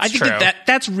island. That's I think true.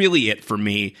 That's really it for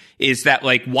me, is that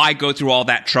like, why go through all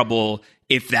that trouble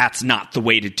if that's not the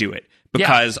way to do it?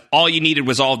 Because all you needed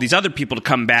was all of these other people to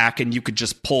come back, and you could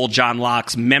just pull John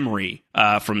Locke's memory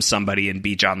from somebody and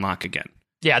be John Locke again.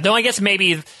 Yeah, though I guess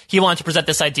maybe he wanted to present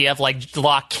this idea of like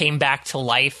Locke came back to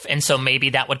life, and so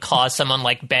maybe that would cause someone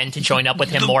like Ben to join up with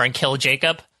him more and kill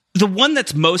Jacob. The one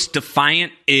that's most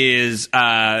defiant is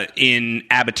in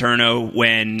Abaturno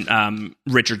when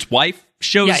Richard's wife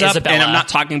shows up. Isabella. And I'm not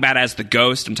talking about as the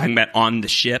ghost. I'm talking about on the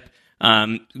ship.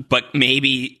 But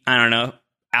maybe, I don't know,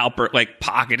 Albert like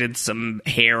pocketed some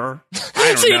hair. I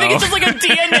don't So you know. think it's just like a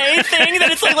DNA thing?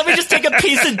 That it's like, let me just take a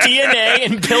piece of DNA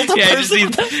and build a person?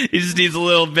 He just needs a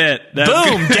little bit.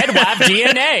 Boom, Deadwab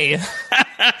DNA.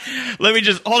 Let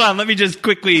me just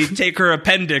quickly take her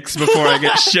appendix before I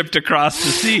get shipped across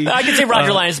the sea. I can see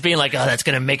Roger Lyons being like, oh, that's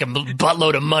going to make a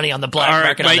buttload of money on the black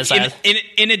market on this island.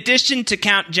 In addition to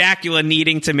Count Jacula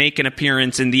needing to make an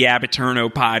appearance in the Abaturno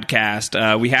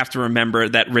podcast, we have to remember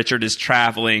that Richard is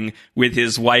traveling with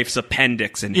his wife's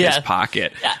appendix in his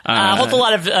pocket. Holds a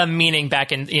lot of meaning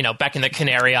back in the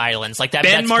Canary Islands, like that.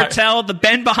 Ben Martell, the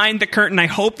Ben behind the curtain. I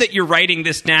hope that you're writing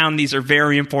this down. These are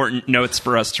very important notes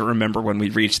for us to remember when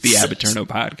we reach the Abaturno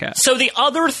podcast. So the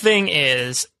other thing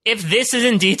is, if this is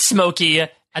indeed Smokey,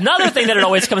 another thing that it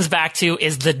always comes back to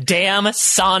is the damn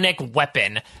sonic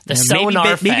weapon, the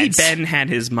sonar fence. Maybe Ben had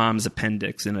his mom's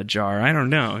appendix in a jar. I don't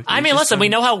know. I mean, listen, we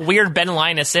know how weird Ben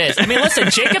Linus is. I mean, listen,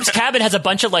 Jacob's cabin has a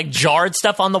bunch of like jarred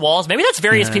stuff on the walls. Maybe that's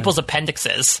various people's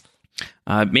appendixes.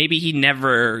 Maybe he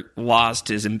never lost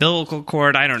his umbilical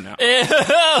cord. I don't know.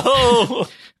 Ew.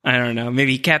 I don't know.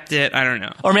 Maybe he kept it. I don't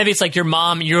know. Or maybe it's like your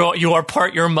mom, you are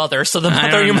part your mother, so the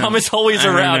mother of your mom is always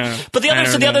around. But the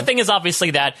other thing is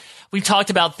obviously that we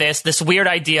talked about this weird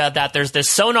idea that there's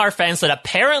this sonar fence that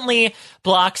apparently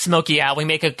blocks Smokey out. We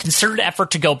make a concerted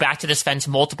effort to go back to this fence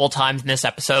multiple times in this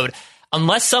episode.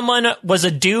 Unless someone was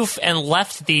a doof and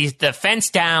left the fence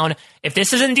down, if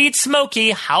this is indeed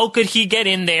Smokey, how could he get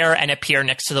in there and appear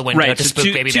next to the window to spook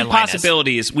baby Ben Linus? Two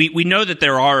possibilities. We know that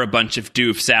there are a bunch of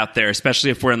doofs out there,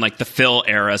 especially if we're in like the Phil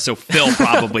era. So Phil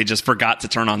probably just forgot to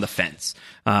turn on the fence.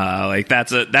 Like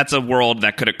that's a world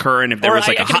that could occur. And if there was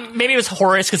like maybe it was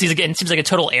Horace because he's again seems like a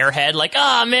total airhead. Like,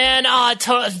 oh man,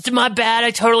 my bad,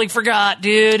 I totally forgot,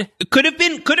 dude. Could have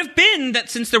been that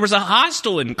since there was a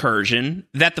hostile incursion,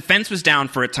 that the fence was down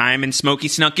for a time and Smokey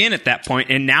snuck in at that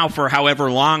point, and now for however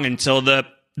long until the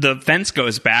fence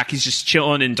goes back, he's just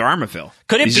chilling in Dharmaville.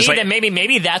 Could it be that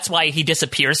maybe that's why he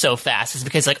disappears so fast? Is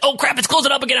because like, oh crap, it's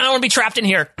closing up again. I don't want to be trapped in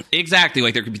here. Exactly.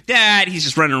 Like there could be that. He's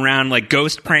just running around like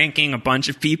ghost pranking a bunch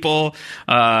of people.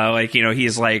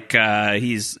 He's like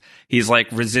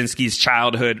Brzezinski's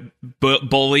childhood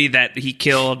bully that he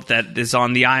killed that is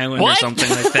on the island or something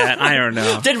like that. I don't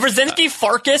know. Did Brzezinski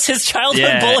Farkas his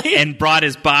childhood bully? And brought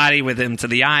his body with him to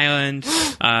the island.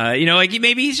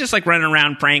 Maybe he's just like running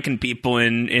around pranking people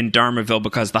in Dharmaville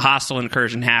because the hostile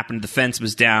incursion happened, the fence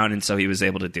was down, and so he was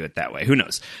able to do it that way. Who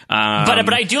knows?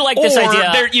 But I do like this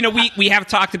idea. We have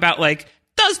talked about like,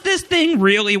 does this thing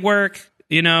really work?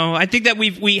 You know, I think that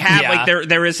we have like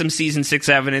there is some season 6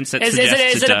 evidence that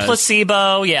suggests is it a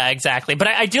placebo? Yeah, exactly. But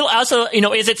I do also,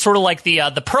 is it sort of like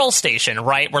the Pearl Station,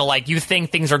 right? Where like you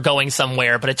think things are going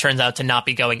somewhere, but it turns out to not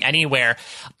be going anywhere.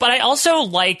 But I also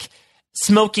like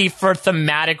Smokey for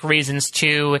thematic reasons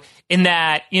too, in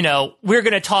that, we're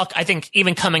going to talk, I think,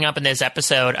 even coming up in this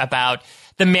episode about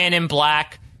the Man in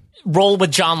Black role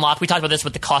with John Locke. We talked about this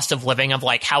with the cost of living, of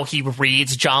like how he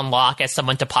reads John Locke as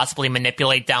someone to possibly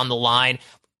manipulate down the line.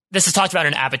 This is talked about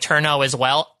in Abaturno as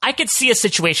well. I could see a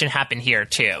situation happen here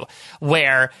too,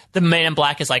 where the Man in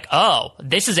Black is like, oh,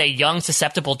 this is a young,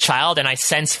 susceptible child, and I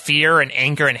sense fear and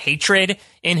anger and hatred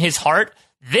in his heart.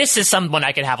 This is someone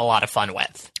I could have a lot of fun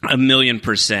with.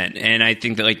 1,000,000%. And I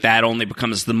think that like that only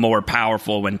becomes the more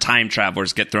powerful when time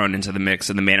travelers get thrown into the mix,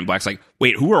 and the Man in Black's like,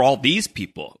 wait, who are all these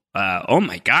people? Oh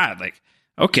my God. Like,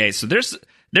 okay, so there's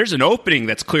an opening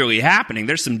that's clearly happening.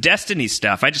 There's some Destiny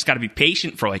stuff. I just got to be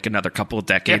patient for like another couple of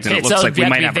decades, and it looks like we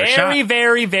might have a shot. Very,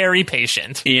 very, very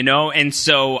patient. And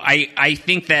so I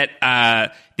think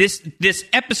that this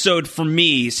episode for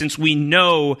me, since we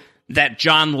know that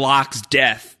John Locke's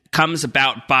death comes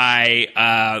about by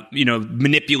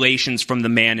manipulations from the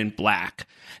Man in Black,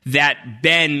 that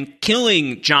Ben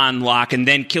killing John Locke and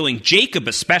then killing Jacob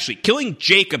especially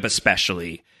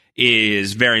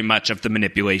is very much of the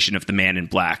manipulation of the Man in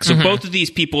Black. So both of these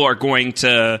people are going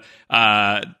to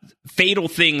fatal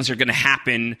things are going to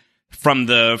happen from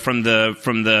the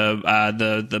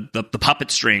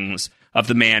puppet strings of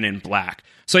the Man in Black.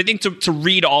 So I think to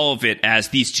read all of it as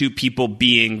these two people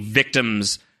being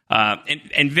victims,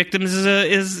 and victims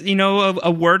is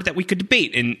a word that we could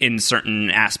debate in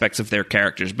certain aspects of their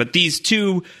characters. But these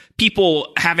two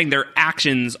people having their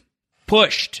actions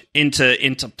pushed into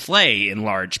play in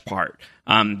large part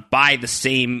by the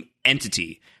same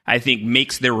entity, I think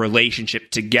makes their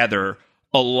relationship together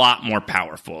a lot more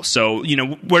powerful. So,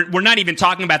 we're not even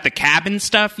talking about the cabin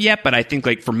stuff yet, but I think,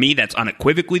 like, for me, that's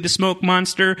unequivocally the smoke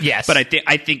monster. Yes. But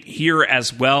I think here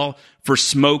as well, for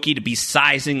Smokey to be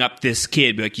sizing up this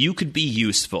kid, like, you could be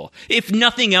useful. If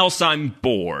nothing else, I'm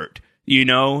bored,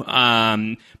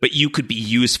 but you could be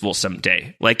useful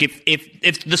someday. Like,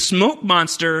 if the smoke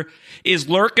monster is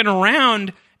lurking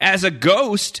around as a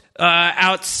ghost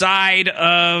outside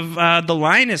of the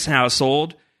Linus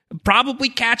household, probably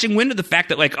catching wind of the fact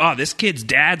that, like, oh, this kid's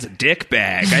dad's a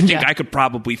dickbag. I think I could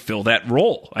probably fill that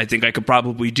role. I think I could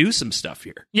probably do some stuff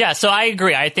here. Yeah, so I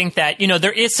agree. I think that,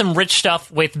 there is some rich stuff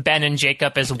with Ben and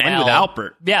Jacob as well. And with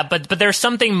Alpert. Yeah, but there's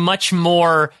something much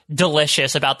more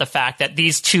delicious about the fact that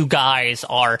these two guys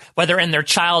are, whether in their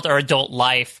child or adult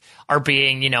life, are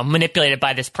being, manipulated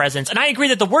by this presence. And I agree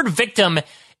that the word victim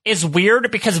is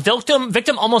weird because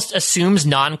victim almost assumes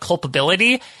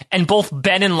non-culpability, and both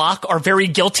Ben and Locke are very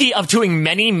guilty of doing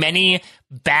many, many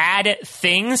bad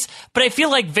things. But I feel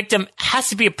like victim has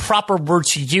to be a proper word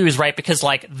to use, right? Because,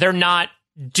 like, they're not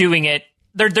doing it.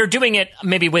 They're doing it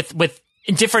maybe with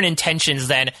different intentions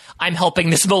than I'm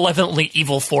helping this malevolently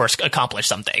evil force accomplish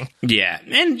something. Yeah,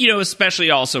 and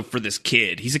especially also for this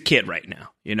kid. He's a kid right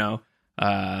now.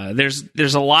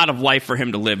 There's a lot of life for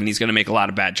him to live, and he's going to make a lot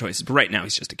of bad choices. But right now,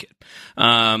 he's just a kid.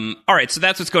 All right, so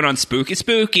that's what's going on.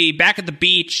 Spooky. Back at the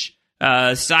beach,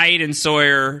 Sayid and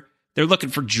Sawyer, they're looking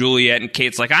for Juliet, and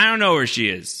Kate's like, I don't know where she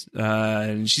is.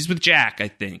 And she's with Jack, I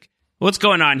think. What's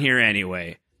going on here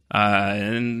anyway?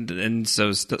 And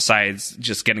so Sayid's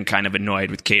just getting kind of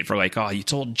annoyed with Kate for, like, oh, you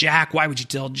told Jack? Why would you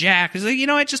tell Jack? He's like,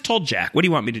 I just told Jack. What do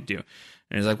you want me to do?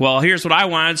 And he's like, well, here's what I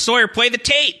wanted. Sawyer, play the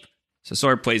tape. So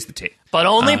Sawyer plays the tape. But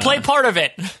only play part of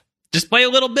it. Just play a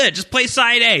little bit. Just play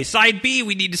side A. Side B,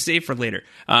 we need to save for later.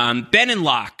 Ben and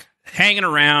Locke hanging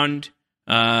around.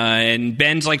 And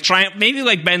Ben's like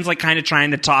Ben's like kind of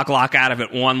trying to talk Locke out of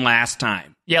it one last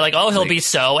time. Yeah, like, oh, he'll be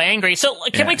so angry. So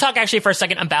can we talk actually for a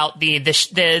second about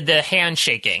the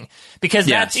handshaking? Because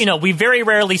that's, we very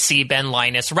rarely see Ben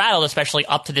Linus rattled, especially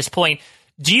up to this point.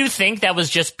 Do you think that was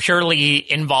just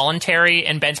purely involuntary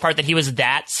in Ben's part, that he was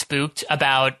that spooked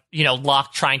about,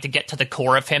 Locke trying to get to the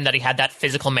core of him, that he had that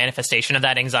physical manifestation of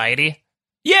that anxiety?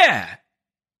 Yeah.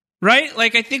 Right?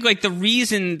 Like, I think, like, the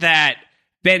reason that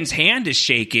Ben's hand is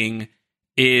shaking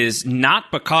is not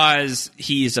because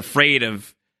he's afraid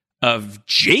of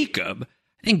Jacob.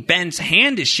 I think Ben's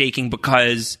hand is shaking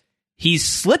because he's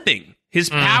slipping. His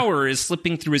power is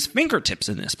slipping through his fingertips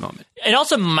in this moment. It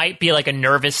also might be like a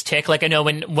nervous tick. Like, I know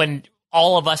when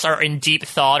all of us are in deep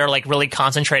thought or, like, really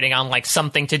concentrating on, like,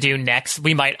 something to do next,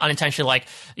 we might unintentionally,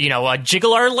 like,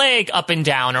 jiggle our leg up and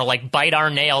down or, like, bite our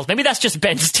nails. Maybe that's just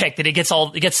Ben's tick, that he gets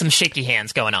some shaky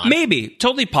hands going on. Maybe.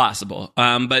 Totally possible.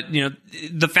 But,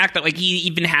 the fact that, like, he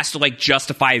even has to, like,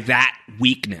 justify that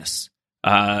weakness.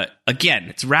 Again,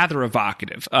 it's rather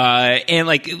evocative. And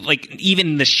like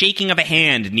even the shaking of a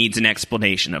hand needs an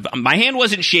explanation of, my hand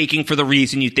wasn't shaking for the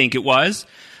reason you think it was.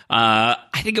 I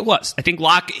think it was. I think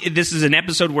Locke, this is an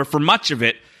episode where for much of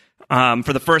it,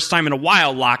 for the first time in a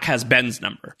while, Locke has Ben's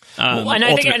number.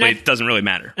 Ultimately, it doesn't really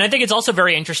matter. And I think it's also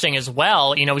very interesting as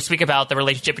well. We speak about the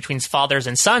relationship between fathers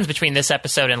and sons between this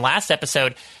episode and last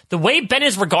episode. The way Ben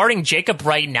is regarding Jacob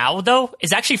right now, though,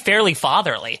 is actually fairly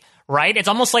fatherly. Right? It's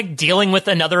almost like dealing with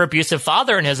another abusive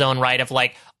father in his own right, of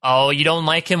like, oh, you don't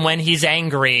like him when he's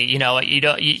angry.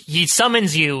 He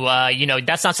summons you.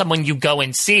 That's not someone you go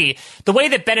and see. The way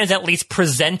that Ben is at least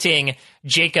presenting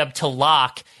Jacob to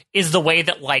Locke is the way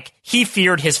that, like, he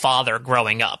feared his father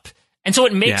growing up. And so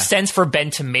it makes sense for Ben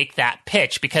to make that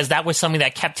pitch, because that was something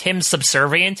that kept him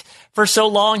subservient for so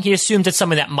long. He assumed it's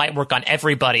something that might work on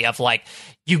everybody, of like,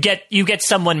 you get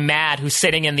someone mad who's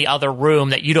sitting in the other room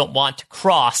that you don't want to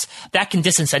cross. That can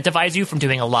disincentivize you from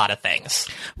doing a lot of things.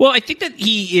 Well, I think that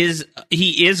he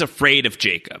is afraid of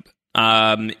Jacob,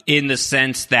 in the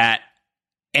sense that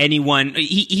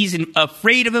he's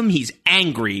afraid of him. He's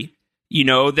angry.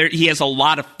 He has a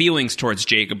lot of feelings towards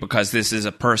Jacob, because this is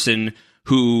a person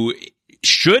who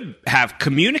should have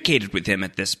communicated with him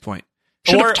at this point.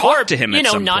 Should have talked to him at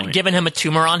some point. Not given him a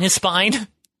tumor on his spine.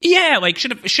 Yeah, like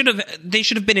they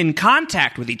should have been in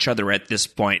contact with each other at this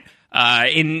point.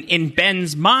 In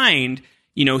Ben's mind,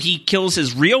 he kills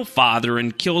his real father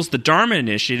and kills the Dharma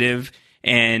Initiative,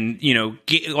 and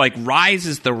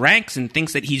rises the ranks and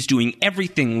thinks that he's doing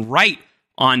everything right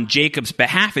on Jacob's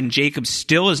behalf, and Jacob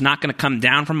still is not going to come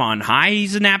down from on high.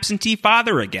 He's an absentee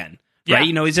father again. Yeah.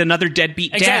 Right? He's another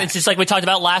deadbeat dad. Exactly. It's just like we talked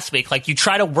about last week. Like, you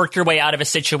try to work your way out of a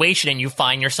situation and you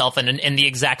find yourself in the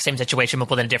exact same situation but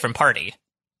within a different party.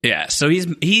 Yeah, so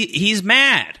he's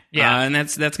mad. Yeah. And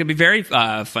that's going to be very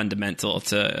fundamental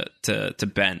to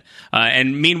Ben.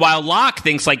 And meanwhile, Locke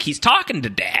thinks like he's talking to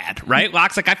Dad, right?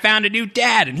 Locke's like, I found a new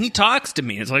dad, and he talks to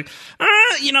me. It's like,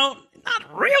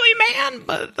 not really, man,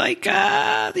 but like,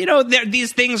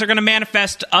 these things are going to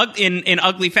manifest in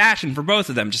ugly fashion for both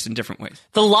of them, just in different ways.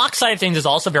 The Locke side of things is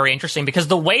also very interesting because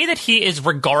the way that he is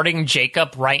regarding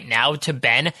Jacob right now to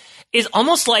Ben is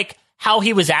almost like how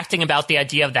he was acting about the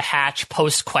idea of the hatch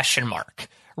post ?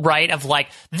 Right? Of like,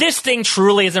 this thing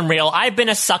truly isn't real. I've been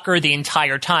a sucker the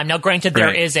entire time. Now, granted,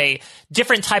 there is a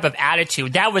different type of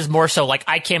attitude. That was more so like,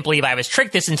 I can't believe I was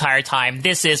tricked this entire time.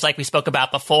 This is, like we spoke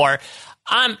about before,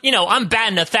 I'm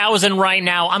batting 1,000 right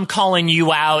now. I'm calling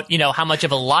you out, how much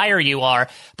of a liar you are.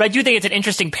 But I do think it's an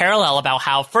interesting parallel about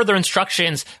how Further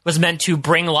Instructions was meant to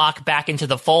bring Locke back into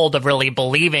the fold of really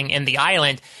believing in the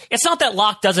island. It's not that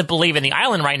Locke doesn't believe in the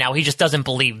island right now. He just doesn't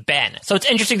believe Ben. So it's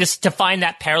interesting to find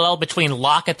that parallel between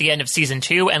Locke at the end of season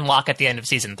 2 and Locke at the end of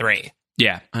season 3.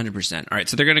 Yeah, 100%. All right,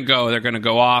 so they're going to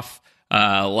go off.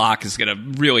 Locke is going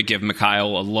to really give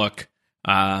Mikhail a look.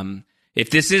 If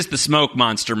this is the smoke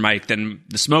monster, Mike, then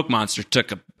the smoke monster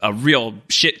took a real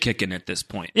shit kicking at this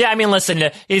point. Yeah, I mean, listen,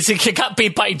 he got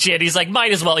beat by Jid. He's like,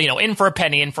 might as well, in for a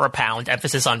penny, in for a pound.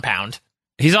 Emphasis on pound.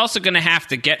 He's also going to have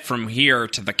to get from here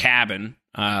to the cabin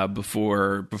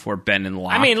before Ben and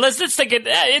Locke. I mean, let's think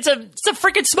it's a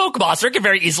freaking smoke monster. It can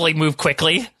very easily move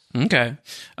quickly. Okay.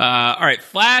 All right,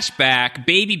 flashback.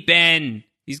 Baby Ben.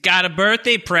 He's got a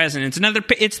birthday present.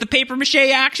 It's the paper-mache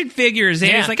action figures.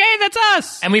 And he's like, hey, that's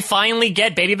us. And we finally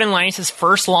get Baby Ben Linus'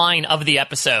 first line of the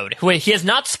episode. He has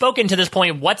not spoken to this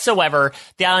point whatsoever.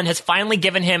 The island has finally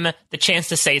given him the chance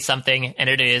to say something, and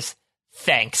it is,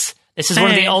 thanks. This is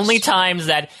one of the only times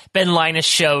that Ben Linus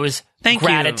shows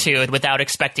gratitude without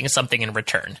expecting something in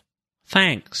return.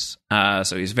 Thanks.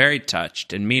 So he's very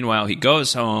touched. And meanwhile, he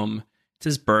goes home. It's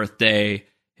his birthday.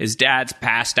 His dad's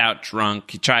passed out drunk.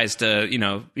 He tries to,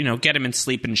 get him in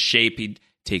sleeping shape. He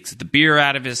takes the beer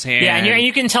out of his hand. Yeah, and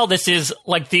you can tell this is,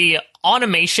 like, the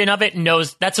automation of it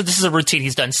knows this is a routine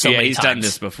he's done so many times. Yeah, he's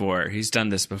done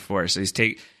this before. So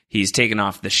he's taken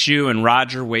off the shoe, and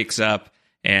Roger wakes up,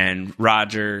 and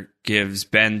Roger gives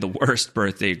Ben the worst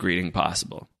birthday greeting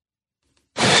possible.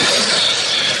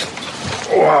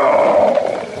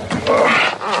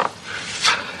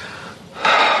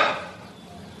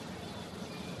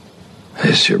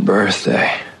 It's your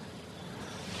birthday.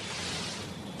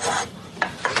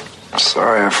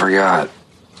 Sorry, I forgot.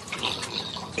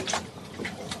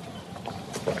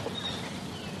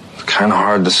 It's kind of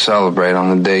hard to celebrate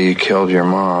on the day you killed your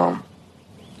mom.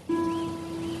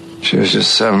 She was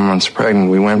just 7 months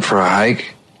pregnant. We went for a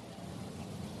hike,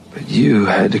 but you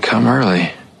had to come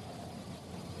early.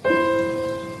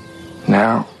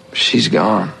 Now, she's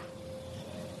gone.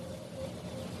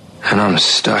 And I'm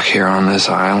stuck here on this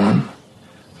island.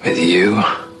 With you?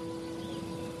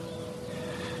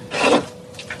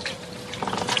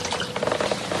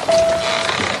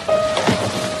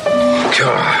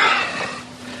 God.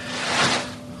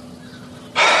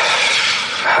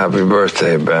 Happy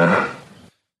birthday, Ben.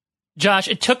 Josh,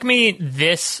 it took me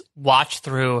this watch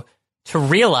through to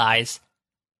realize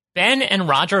Ben and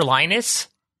Roger Linus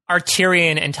are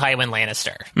Tyrion and Tywin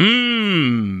Lannister.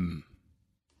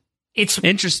 It's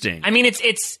interesting. I mean,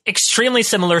 it's extremely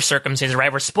similar circumstances,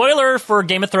 right? We're spoiler for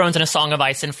Game of Thrones and A Song of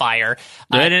Ice and Fire.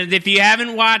 And if you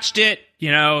haven't watched it,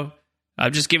 I'm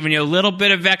just giving you a little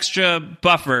bit of extra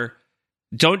buffer.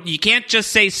 You can't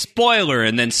just say spoiler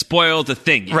and then spoil the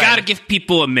thing. You got to give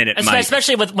people a minute, Mike.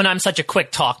 Especially when I'm such a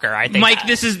quick talker. I think, Mike,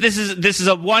 this is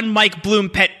a one Mike Bloom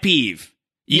pet peeve.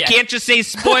 You can't just say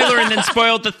spoiler and then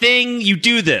spoil the thing. You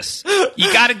do this.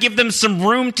 You got to give them some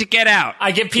room to get out.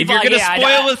 I give people. If you're going to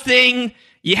spoil a thing,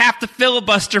 you have to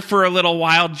filibuster for a little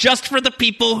while, just for the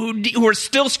people who are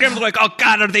still scrambling. Like, oh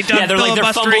God, are they done? Yeah,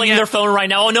 they're fumbling yet? Their phone right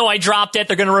now. Oh no, I dropped it.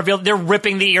 They're going to reveal. They're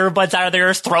ripping the earbuds out of their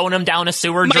ears, throwing them down a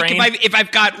sewer drain. If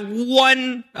I've got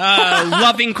one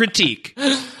loving critique,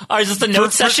 is this the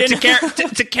note session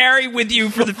to carry with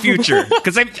you for the future?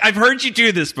 Because I've heard you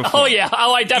do this before. Oh yeah,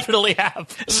 I definitely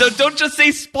have. So don't just say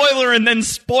spoiler and then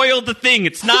spoil the thing.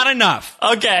 It's not enough.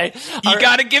 Okay, you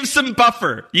got to give some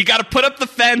buffer. You got to put up the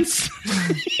fence.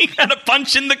 You gotta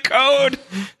punch in the code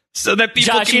so that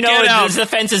people can get out. The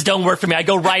fences don't work for me. I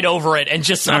go right over it and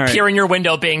just appear in your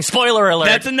window being spoiler alert.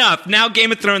 That's enough. Now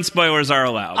Game of Thrones spoilers are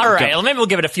allowed. All right, well, maybe we'll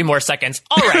give it a few more seconds.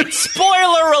 All right,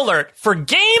 spoiler alert for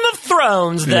Game of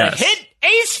Thrones, the hit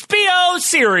HBO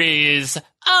series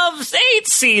of 8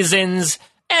 seasons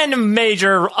and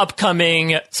major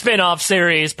upcoming spin-off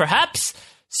series, perhaps.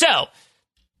 So,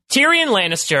 Tyrion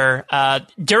Lannister,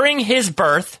 during his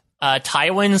birth,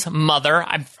 Tywin's mother,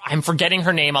 I'm forgetting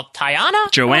her name,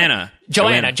 Joanna.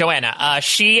 Joanna.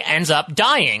 She ends up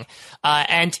dying.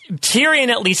 And Tyrion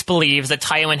at least believes that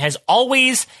Tywin has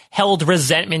always held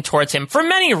resentment towards him for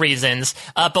many reasons,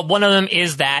 but one of them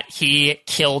is that he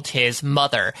killed his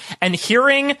mother. And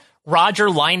hearing Roger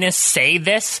Linus say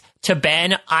this to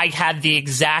Ben, I had the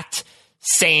exact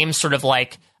same sort of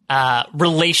like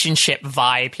relationship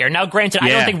vibe here. Now, granted, I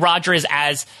don't think Roger is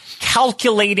as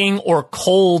calculating or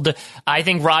cold. I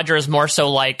think Roger is more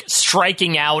so like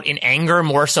striking out in anger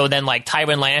more so than like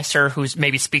Tywin Lannister, who's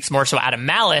maybe speaks more so out of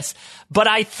malice. But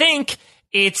I think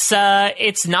it's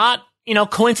not,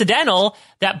 coincidental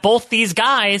that both these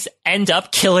guys end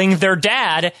up killing their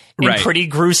dad in pretty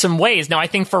gruesome ways. Now, I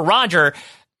think for Roger,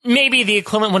 maybe the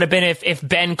equivalent would have been if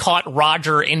Ben caught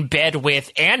Roger in bed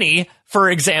with Annie, for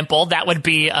example. That would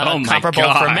be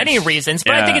comparable for many reasons.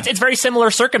 But I think it's very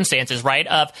similar circumstances, right?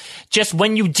 Of just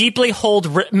when you deeply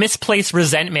hold misplaced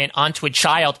resentment onto a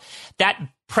child, that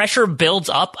pressure builds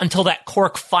up until that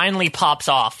cork finally pops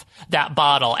off that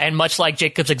bottle. And much like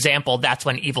Jacob's example, that's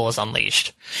when evil is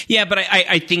unleashed. Yeah, but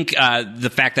I think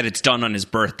the fact that it's done on his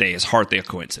birthday is hardly a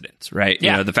coincidence, right?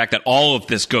 Yeah. The fact that all of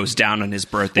this goes down on his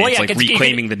birthday, it's like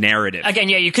reclaiming the narrative. Again,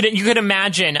 you could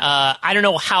imagine, I don't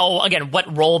know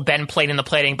what role Ben played in the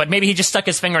planning, but maybe he just stuck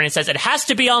his finger and it says, it has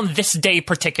to be on this day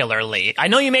particularly. I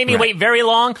know you made me wait very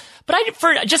long, but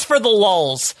for the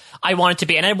lulls, I want it to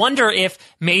be. And I wonder if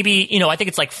maybe, I think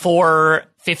it's like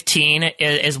 4/15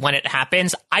 is when it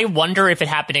happens. I wonder if it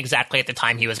happened exactly at the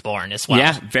time he was born as well.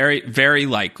 Yeah, very, very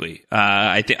likely.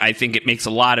 I think it makes a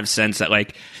lot of sense that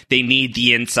like they need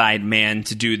the inside man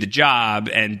to do the job,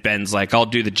 and Ben's like, "I'll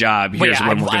do the job. Here's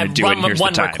when we're going to do it. And here's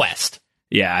one the time." Request.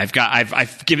 Yeah,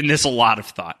 I've given this a lot of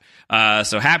thought.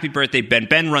 So happy birthday, Ben.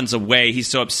 Ben runs away. He's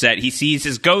so upset. He sees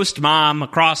his ghost mom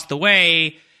across the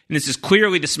way, and this is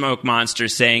clearly the smoke monster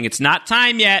saying, "It's not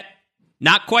time yet.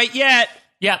 Not quite yet."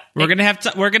 Yeah, we're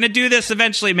gonna do this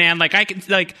eventually, man. Like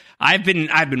I've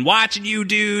been watching you,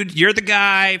 dude. You're the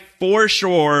guy for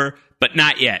sure, but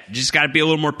not yet. Just got to be a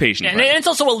little more patient. Yeah, and it's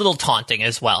also a little taunting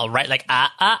as well, right? Like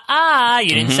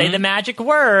you didn't say the magic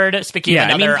word. Speaking of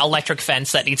another electric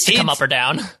fence that needs to come up or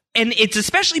down. And it's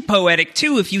especially poetic,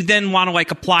 too, if you then want to, like,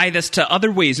 apply this to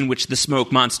other ways in which the smoke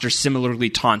monster similarly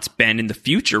taunts Ben in the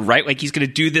future, right? Like, he's going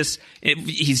to do this,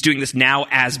 he's doing this now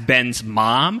as Ben's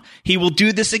mom. He will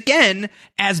do this again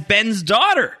as Ben's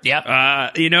daughter. Yep.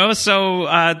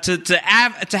 So to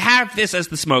have this as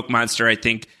the smoke monster, I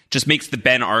think, just makes the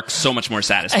Ben arc so much more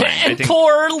satisfying. And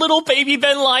poor little baby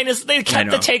Ben Linus, they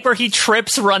kept the take where he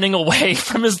trips running away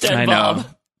from his dead mom.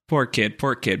 Poor kid.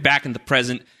 Back in the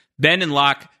present, Ben and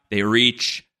Locke, they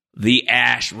reach the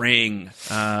Ash Ring.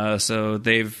 So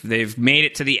they've made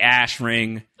it to the Ash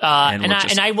Ring. And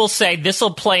I will say, this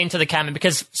will play into the canon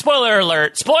because, spoiler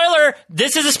alert,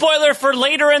 this is a spoiler for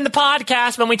later in the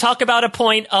podcast when we talk about a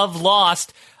point of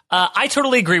Lost. I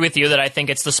totally agree with you that I think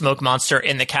it's the smoke monster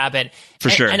in the cabin. For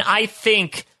sure. And I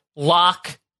think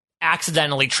Locke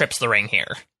accidentally trips the ring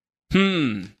here.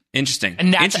 Interesting.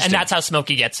 And that's how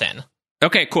Smokey gets in.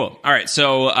 Okay, cool. All right,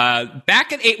 so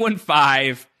back at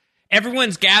 815,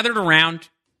 everyone's gathered around,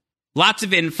 lots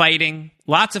of infighting,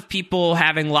 lots of people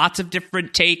having lots of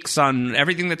different takes on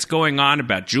everything that's going on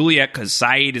about Juliet, because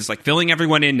Saeed is like filling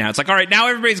everyone in now. It's like, all right, now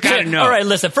everybody's got to know. All right,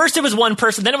 listen, first it was one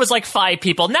person, then it was like 5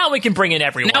 people. Now we can bring in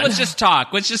everyone. Now let's just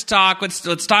talk. Let's talk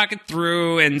it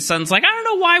through. And Son's like, I don't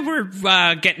know why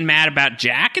we're getting mad about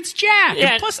Jack. It's Jack.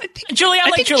 Yeah, and plus, I think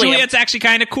Juliet's actually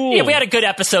kind of cool. Yeah, we had a good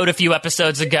episode a few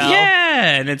episodes ago.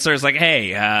 Yeah, and it's sort of like,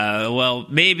 hey,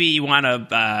 maybe you want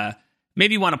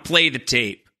to play the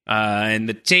tape. And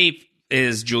the tape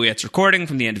is Juliet's recording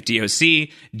from the end of DOC.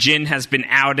 Jin has been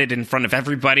outed in front of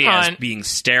everybody as being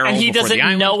sterile, and he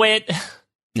doesn't know it.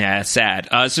 Yeah, it's sad.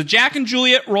 So Jack and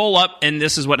Juliet roll up, and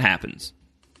this is what happens.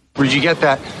 Where'd you get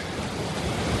that?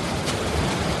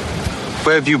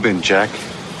 Where have you been, Jack?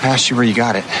 I asked you where you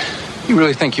got it. You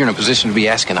really think you're in a position to be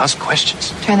asking us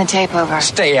questions? Turn the tape over.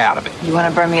 Stay out of it. You want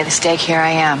to burn me at the stake? Here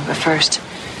I am. But first,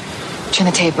 turn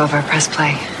the tape over. Press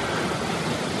play.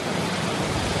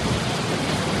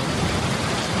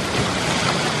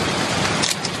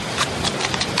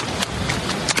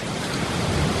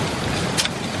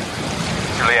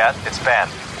 Juliet, it's Ben.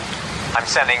 I'm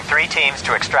sending 3 teams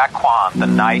to extract Kwan the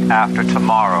night after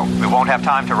tomorrow. We won't have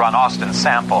time to run Austin's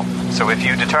sample, so if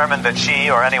you determine that she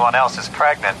or anyone else is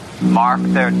pregnant, mark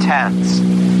their tents,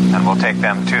 and we'll take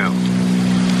them too.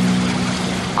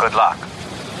 Good luck.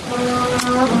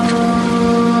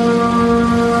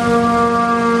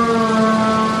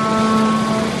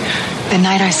 The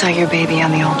night I saw your baby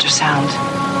on the ultrasound,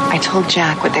 I told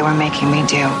Jack what they were making me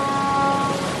do.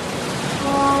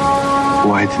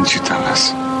 Why didn't you tell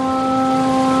us?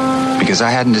 Because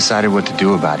I hadn't decided what to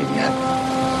do about it yet.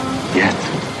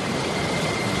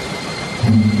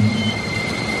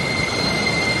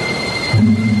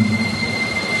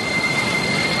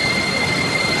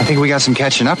 I think we got some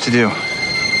catching up to do.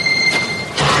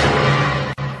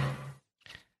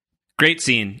 Great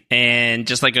scene, and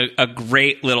just like a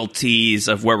great little tease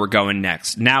of where we're going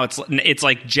next. Now it's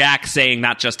like Jack saying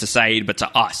not just to Sayid but to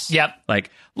us. Yep.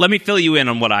 Like, let me fill you in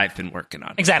on what I've been working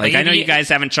on. Exactly. Like, I know you guys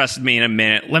haven't trusted me in a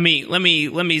minute. Let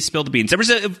me spill the beans. There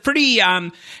was a pretty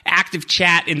active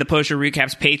chat in the Post Show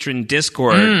Recaps patron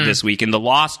Discord this week in the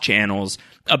Lost channels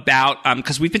about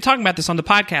because we've been talking about this on the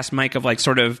podcast, Mike, of like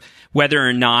sort of whether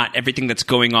or not everything that's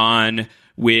going on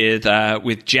with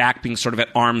Jack being sort of at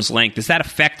arm's length, is that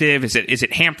effective? Is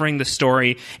it hampering the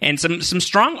story? And some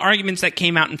strong arguments that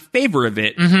came out in favor of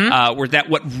it were that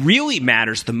what really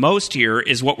matters the most here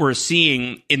is what we're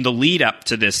seeing in the lead up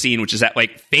to this scene, which is that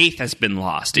like faith has been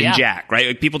lost in Jack, right?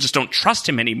 Like, people just don't trust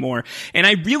him anymore, and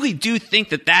I really do think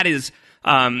that is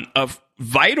of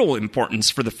vital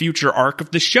importance for the future arc of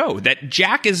the show, that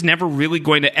Jack is never really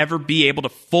going to ever be able to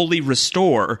fully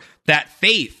restore that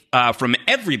faith from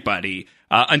everybody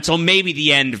until maybe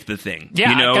the end of the thing.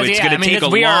 Yeah, you know, it's going to take a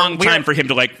long time for him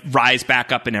to like rise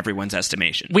back up in everyone's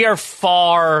estimation. We are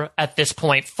at this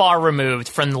point, far removed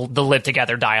from the live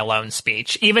together, die alone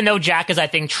speech. Even though Jack is, I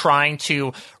think, trying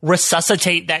to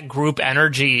resuscitate that group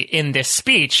energy in this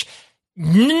speech,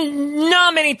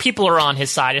 not many people are on his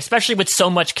side, especially with so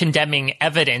much condemning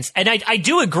evidence. And I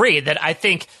do agree that I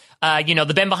think,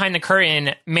 the Ben Behind the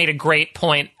Curtain made a great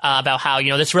point about how,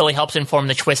 this really helps inform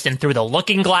the twist in Through the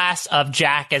Looking Glass of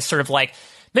Jack as sort of like,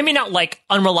 maybe not like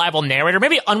unreliable narrator,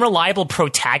 maybe unreliable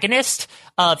protagonist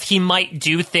of he might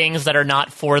do things that are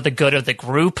not for the good of the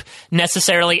group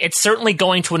necessarily. It's certainly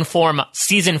going to inform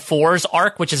season 4's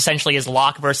arc, which essentially is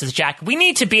Locke versus Jack. We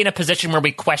need to be in a position where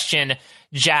we question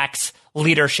Jack's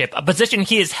leadership, a position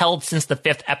he has held since the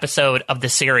 5th episode of the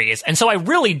series. And so I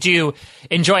really do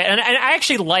enjoy it. And I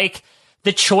actually like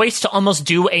the choice to almost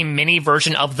do a mini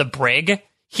version of the Brig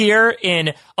here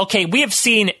okay, we have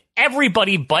seen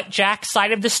everybody but Jack's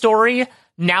side of the story.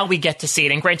 Now we get to see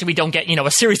it. And granted, we don't get,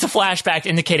 a series of flashbacks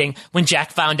indicating when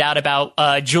Jack found out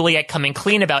about Juliet coming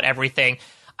clean about everything.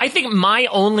 I think my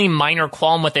only minor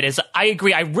qualm with it is I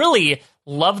agree. I really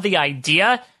love the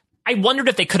idea. I wondered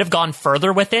if they could have gone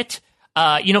further with it.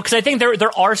 Because I think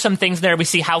there are some things there. We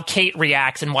see how Kate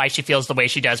reacts and why she feels the way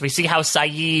she does. We see how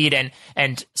Sayid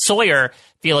and Sawyer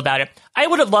feel about it. I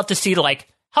would have loved to see, like,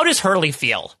 how does Hurley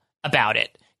feel about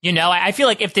it? I feel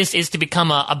like if this is to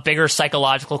become a bigger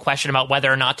psychological question about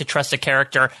whether or not to trust a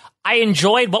character, I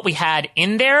enjoyed what we had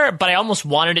in there, but I almost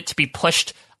wanted it to be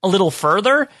pushed a little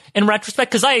further in retrospect,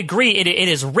 because I agree it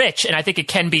is rich, and I think it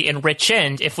can be enriched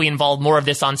if we involve more of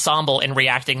this ensemble in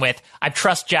reacting with, I've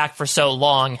trusted Jack for so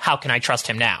long, how can I trust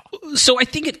him now? So I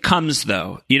think it comes,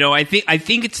 though. I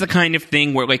think it's the kind of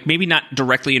thing where, like, maybe not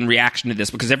directly in reaction to this,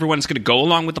 because everyone's going to go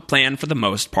along with the plan for the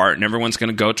most part, and everyone's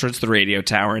going to go towards the radio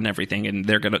tower and everything, and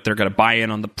they're going to buy in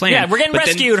on the plan. Yeah, we're getting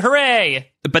rescued, hooray!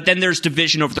 But then there's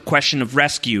division over the question of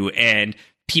rescue, and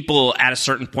people at a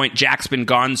certain point, Jack's been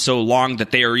gone so long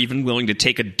that they are even willing to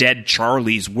take a dead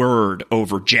Charlie's word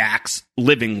over Jack's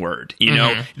living word.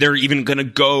 They're even going to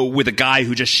go with a guy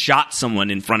who just shot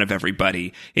someone in front of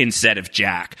everybody instead of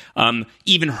Jack.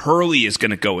 Even Hurley is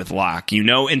going to go with Locke,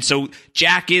 and so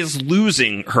Jack is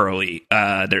losing Hurley.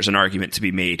 There's an argument to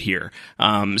be made here.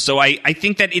 So I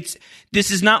think that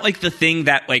this is not like the thing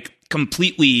that like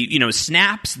completely,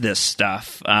 snaps this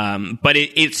stuff. But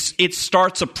it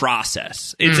starts a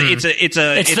process. It's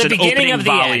an opening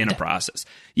volley in a process.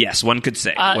 Yes, one could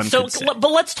say.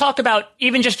 But let's talk about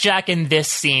even just Jack in this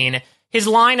scene. His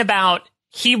line about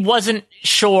he wasn't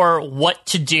sure what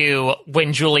to do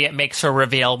when Juliet makes her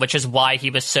reveal, which is why he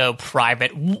was so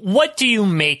private. What do you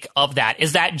make of that?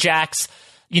 Is that Jack's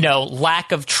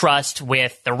lack of trust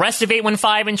with the rest of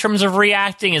 815 in terms of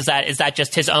reacting? Is that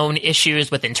just his own issues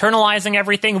with internalizing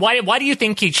everything? Why do you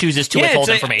think he chooses to withhold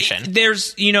information?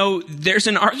 There's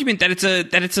an argument that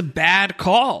it's a bad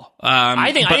call.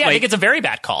 I think it's a very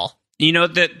bad call.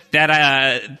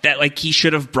 That like he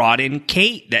should have brought in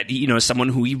Kate, that someone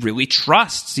who he really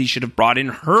trusts. He should have brought in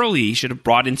Hurley. He should have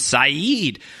brought in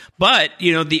Sayid. But,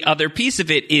 the other piece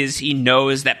of it is he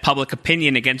knows that public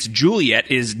opinion against Juliet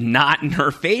is not in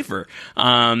her favor.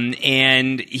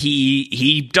 And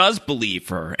he does believe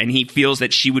her, and he feels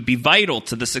that she would be vital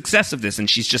to the success of this, and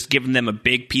she's just given them a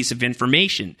big piece of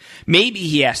information. Maybe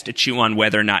he has to chew on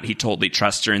whether or not he totally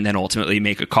trusts her and then ultimately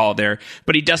make a call there,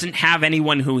 but he doesn't have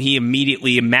anyone who he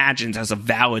immediately imagines as a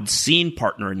valid scene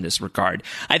partner in this regard.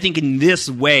 I think in this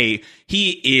way,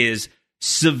 he is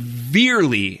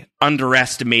severely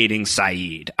underestimating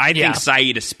Sayid. I think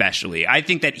Sayid especially. I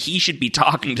think that he should be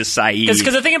talking to Sayid.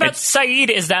 Because the thing about Sayid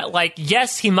is that,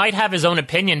 yes, he might have his own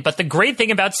opinion, but the great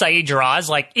thing about Sayid Jarrah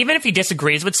is, even if he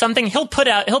disagrees with something, he'll put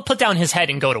down his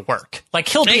head and go to work.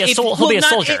 He'll be a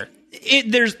soldier.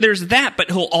 There's that, but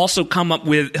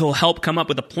he'll help come up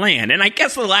with a plan. And I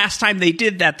guess the last time they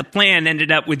did that, the plan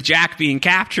ended up with Jack being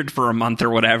captured for a month or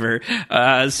whatever.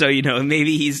 So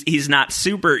maybe he's not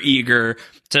super eager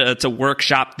to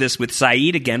workshop this with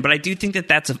Sayid again. But I do think that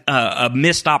that's a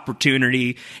missed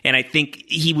opportunity, and I think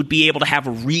he would be able to have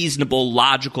a reasonable,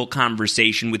 logical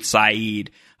conversation with Sayid.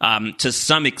 To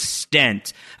some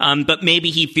extent, but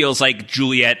maybe he feels like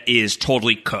Juliet is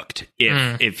totally cooked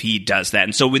if he does that.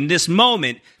 And so in this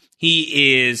moment,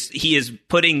 he is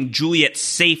putting Juliet's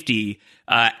safety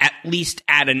at least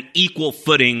at an equal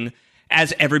footing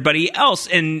as everybody else.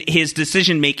 And his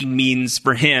decision making means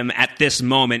for him at this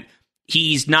moment,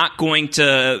 he's not going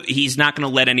to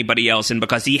let anybody else in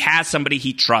because he has somebody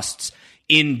he trusts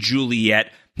in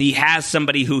Juliet. He has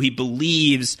somebody who he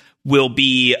believes will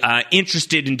be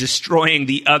interested in destroying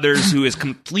the others who is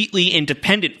completely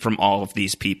independent from all of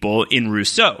these people in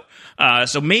Rousseau.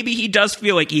 So maybe he does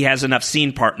feel like he has enough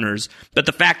scene partners, but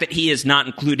the fact that he is not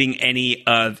including any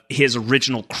of his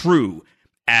original crew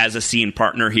as a scene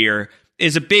partner here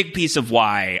is a big piece of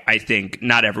why I think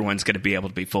not everyone's going to be able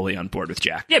to be fully on board with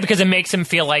Jack. Yeah, because it makes him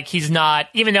feel like he's not,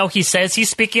 even though he says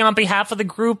he's speaking on behalf of the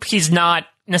group, he's not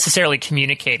necessarily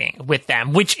communicating with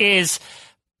them, which is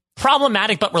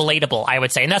problematic but relatable, I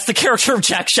would say. And that's the character of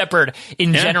Jack Shephard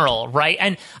in general, right?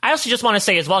 And I also just want to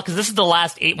say as well, because this is the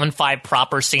last 815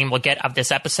 proper scene we'll get of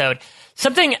this episode,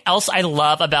 something else I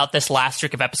love about this last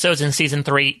streak of episodes in season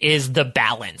 3 is the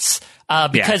balance.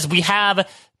 Because we have,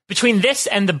 between this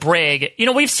and the Brig,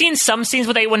 we've seen some scenes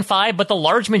with 815, but the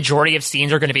large majority of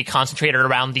scenes are going to be concentrated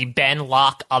around the Ben,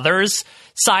 Locke, others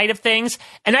side of things.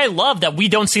 And I love that we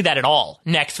don't see that at all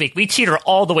next week. We teeter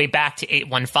all the way back to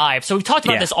 815. So we've talked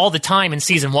about this all the time in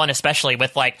season 1, especially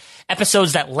with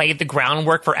episodes that laid the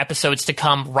groundwork for episodes to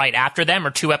come right after them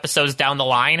or 2 episodes down the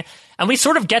line. And we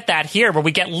sort of get that here where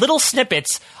we get little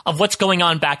snippets of what's going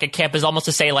on back at camp, is almost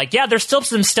to say there's still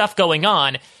some stuff going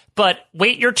on, but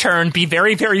wait your turn, be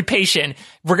very, very patient.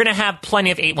 We're going to have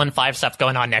plenty of 815 stuff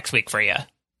going on next week for you.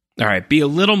 All right, be a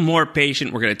little more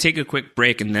patient. We're going to take a quick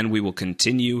break, and then we will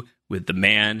continue with the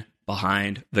man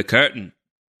behind the curtain.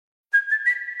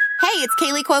 Hey, it's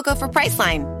Kaylee Cuoco for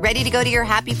Priceline. Ready to go to your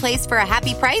happy place for a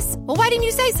happy price? Well, why didn't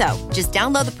you say so? Just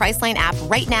download the Priceline app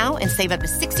right now and save up to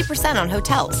 60% on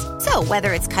hotels. So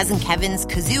whether it's Cousin Kevin's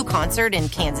Kazoo Concert in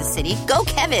Kansas City, go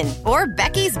Kevin, or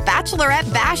Becky's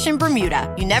Bachelorette Bash in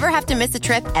Bermuda, you never have to miss a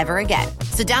trip ever again.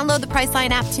 So download the Priceline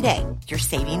app today. Your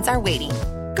savings are waiting.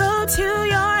 Go to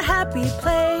your happy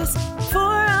place for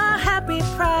a happy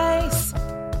price.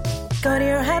 Go to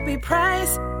your happy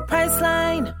price,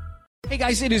 Priceline. Hey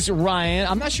guys, it is Ryan.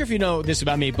 I'm not sure if you know this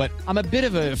about me, but I'm a bit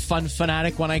of a fun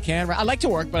fanatic when I can. I like to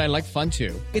work, but I like fun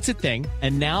too. It's a thing.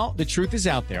 And now the truth is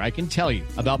out there. I can tell you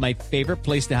about my favorite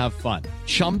place to have fun.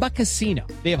 Chumba Casino.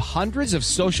 They have hundreds of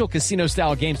social casino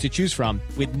style games to choose from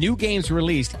with new games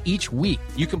released each week.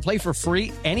 You can play for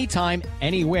free anytime,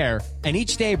 anywhere. And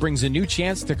each day brings a new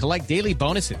chance to collect daily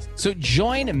bonuses. So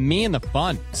join me in the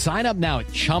fun. Sign up now at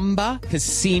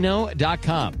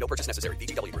ChumbaCasino.com. No purchase necessary.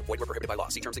 VGW Group. Void where prohibited by law.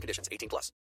 See terms and conditions.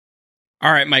 18+.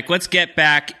 All right, Mike, let's get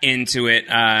back into it.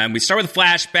 We start with a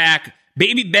flashback.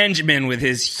 Baby Benjamin with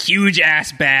his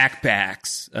huge-ass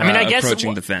backpacks I guess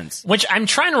approaching the fence. Which I'm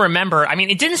trying to remember. I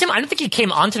don't think he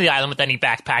came onto the island with any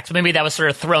backpacks, but maybe that was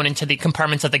sort of thrown into the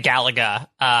compartments of the Galaga.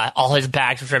 All his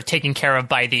bags were sort of taken care of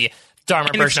by the Dharma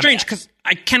version. It's strange, because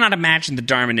I cannot imagine the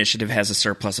Dharma Initiative has a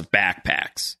surplus of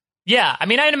backpacks. Yeah,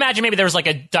 I'd imagine maybe there was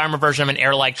a Dharma version of an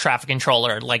air-like traffic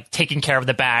controller, taking care of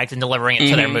the bags and delivering it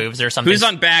to their moves or something. Who's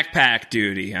on backpack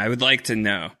duty? I would like to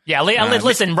know. Yeah,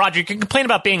 listen, Roger, you can complain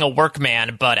about being a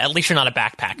workman, but at least you're not a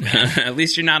backpack man. At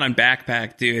least you're not on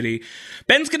backpack duty.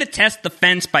 Ben's going to test the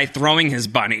fence by throwing his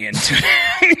bunny into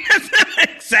it. That's not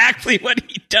exactly what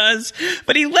he does,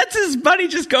 but he lets his bunny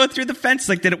just go through the fence.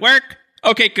 Did it work?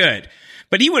 Okay, good.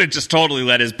 But he would have just totally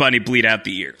let his bunny bleed out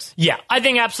the ears. Yeah, I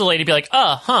think absolutely. To be like,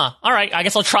 all right, I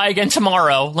guess I'll try again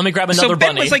tomorrow. Let me grab another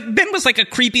bunny. Ben was like a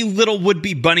creepy little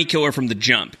would-be bunny killer from the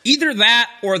jump. Either that,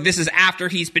 or this is after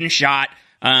he's been shot.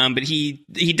 But he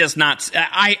does not.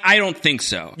 I don't think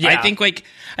so. Yeah. I think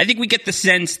we get the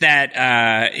sense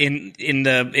that in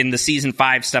the season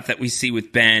 5 stuff that we see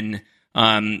with Ben.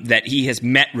 That he has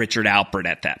met Richard Alpert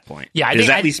at that point. Yeah,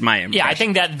 at least my impression. Yeah, I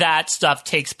think that stuff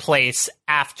takes place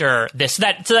after this. So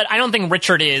that I don't think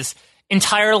Richard is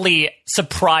entirely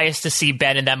surprised to see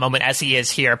Ben in that moment as he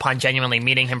is here upon genuinely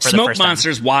meeting him for the first time. Smoke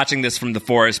Monster's watching this from the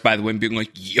forest, by the way, being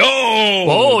like,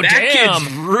 yo, that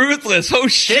kid's ruthless. Oh,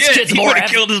 shit, he would have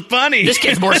killed his bunny. This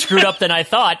kid's more screwed up than I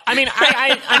thought. I mean,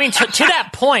 to that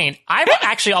point, I've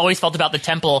actually always felt about the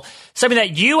temple something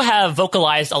that you have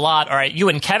vocalized a lot, or you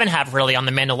and Kevin have really on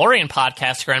the Mandalorian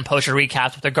podcast here on Poster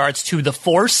Recaps with regards to the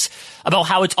Force, about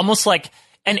how it's almost like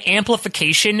an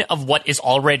amplification of what is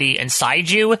already inside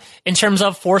you in terms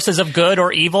of forces of good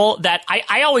or evil. That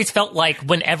I always felt like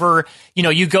whenever,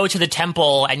 you go to the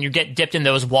temple and you get dipped in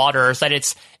those waters, that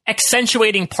it's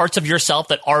accentuating parts of yourself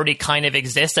that already kind of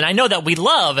exist. And I know that we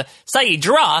love Sayid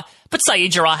Jarrah, but Sayid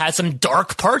Jarrah has some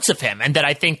dark parts of him, and that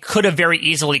I think could have very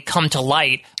easily come to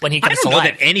light when he comes to life. I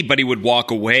don't know that anybody would walk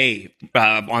away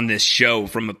on this show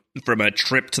from a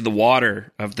trip to the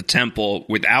water of the temple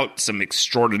without some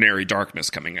extraordinary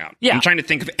darkness coming out. Yeah. I'm trying to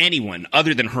think of anyone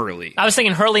other than Hurley. I was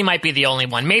thinking Hurley might be the only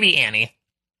one. Maybe Annie.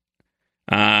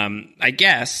 I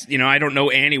guess, I don't know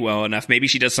Annie well enough. Maybe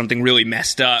she does something really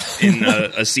messed up in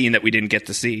a scene that we didn't get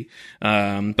to see.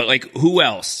 But like, who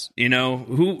else,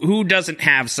 who doesn't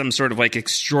have some sort of like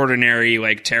extraordinary,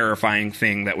 like terrifying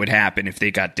thing that would happen if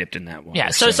they got dipped in that water?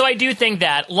 Yeah. So I do think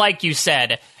that, like you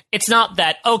said, it's not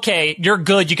that, okay, you're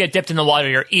good, you get dipped in the water,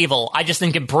 you're evil. I just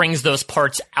think it brings those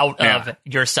parts out of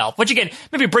yourself. Which, again,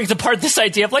 maybe brings apart this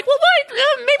idea of like, well,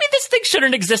 maybe this thing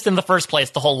shouldn't exist in the first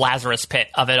place, the whole Lazarus pit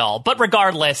of it all. But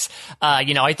regardless,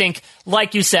 I think,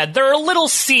 like you said, there are little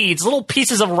seeds, little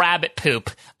pieces of rabbit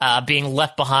poop being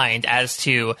left behind as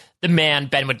to the man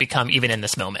Ben would become even in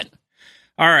this moment.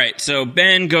 All right, so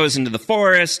Ben goes into the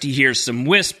forest, he hears some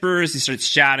whispers, he starts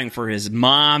shouting for his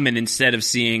mom, and instead of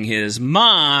seeing his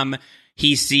mom,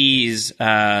 he sees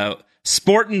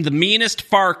sporting the meanest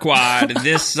Farquaad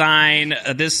this side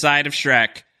of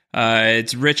Shrek.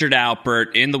 It's Richard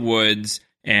Alpert in the woods,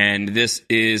 and this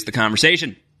is the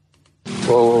conversation.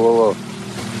 Whoa,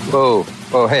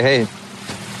 hey.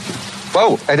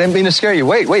 Whoa, I didn't mean to scare you.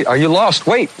 Wait, are you lost?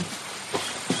 Wait.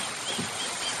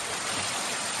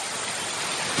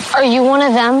 Are you one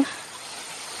of them?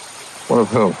 One of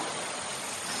whom?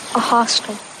 A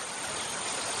hostile.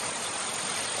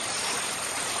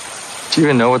 Do you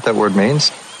even know what that word means?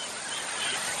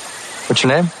 What's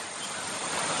your name?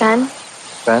 Ben.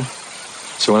 Ben?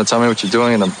 So you want to tell me what you're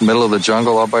doing in the middle of the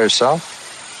jungle all by yourself?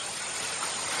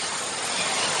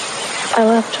 I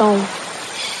left home,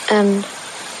 and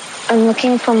I'm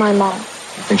looking for my mom.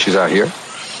 You think she's out here?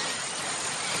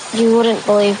 You wouldn't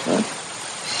believe me.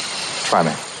 Try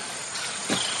me.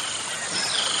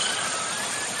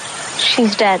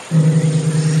 She's dead.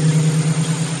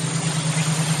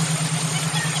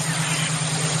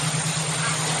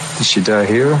 Did she die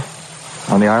here?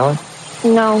 On the island?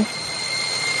 No.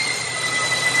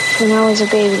 When I was a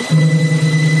baby.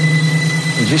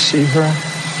 Did you see her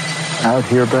out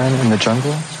here, Ben, in the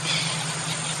jungle?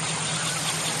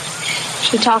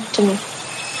 She talked to me.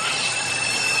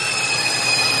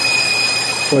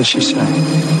 What did she say?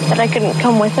 That I couldn't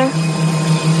come with her.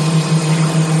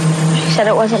 She said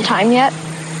it wasn't time yet.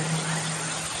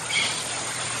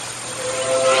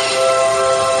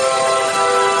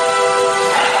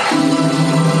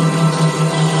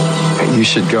 You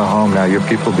should go home now. Your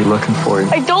people will be looking for you.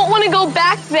 I don't want to go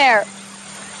back there.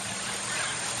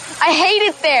 I hate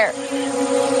it there.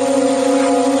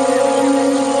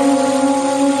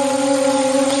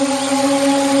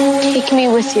 Take me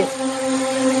with you.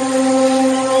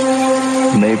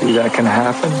 Maybe that can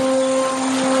happen.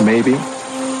 Maybe.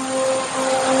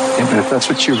 Yeah, but if that's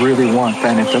what you really want,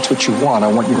 Ben, if that's what you want, I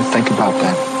want you to think about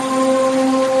that.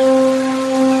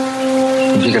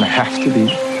 And you're going to have to be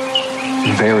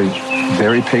very,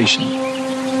 very patient.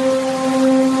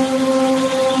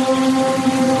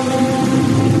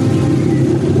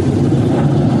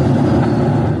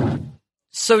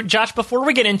 So, Josh, before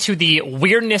we get into the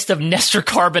weirdness of Nestor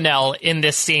Carbonell in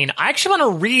this scene, I actually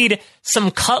want to read some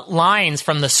cut lines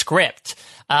from the script.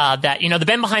 That, the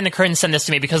Ben Behind the Curtain sent this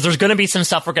to me because there's going to be some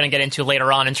stuff we're going to get into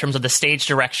later on in terms of the stage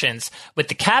directions with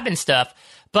the cabin stuff.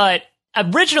 But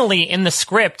originally in the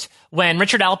script, when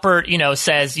Richard Alpert,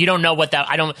 says, you don't know what that,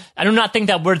 I do not think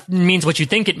that word means what you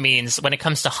think it means when it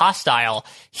comes to hostile.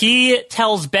 He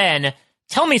tells Ben,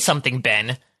 tell me something,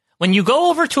 Ben. When you go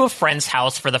over to a friend's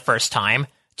house for the first time,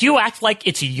 do you act like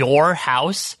it's your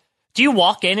house? Do you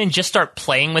walk in and just start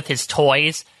playing with his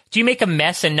toys? Do you make a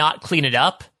mess and not clean it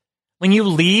up? When you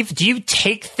leave, do you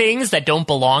take things that don't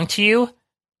belong to you?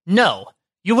 No,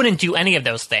 you wouldn't do any of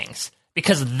those things,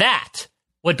 because that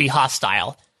would be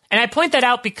hostile. And I point that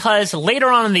out because later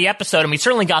on in the episode, and we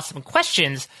certainly got some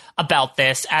questions about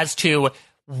this as to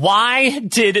why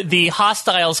did the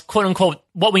hostiles, quote unquote,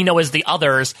 what we know as the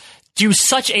others, do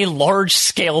such a large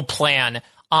scale plan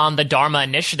on the Dharma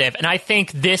Initiative. And I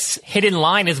think this hidden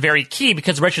line is very key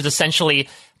because Richard's essentially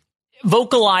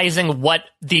vocalizing what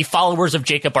the followers of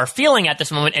Jacob are feeling at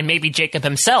this moment, and maybe Jacob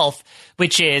himself,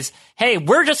 which is, hey,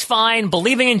 we're just fine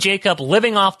believing in Jacob,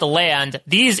 living off the land.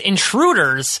 These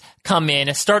intruders come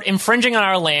in, start infringing on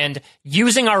our land,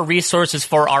 using our resources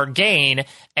for our gain,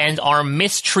 and are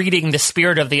mistreating the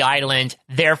spirit of the island.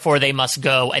 Therefore, they must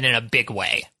go, and in a big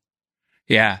way.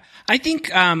 Yeah. I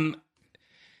think,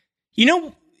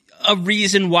 a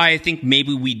reason why I think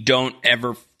maybe we don't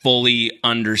ever fully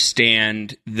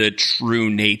understand the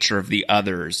true nature of the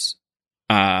others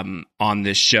on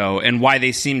this show, and why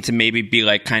they seem to maybe be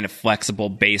like kind of flexible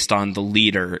based on the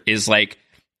leader, is like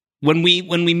when we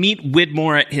meet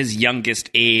Widmore at his youngest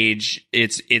age,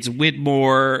 it's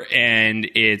Widmore and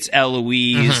it's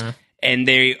Eloise, and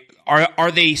they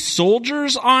are they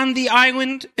soldiers on the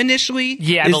island initially?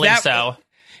 Yeah, I believe so.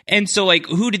 And so, like,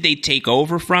 who did they take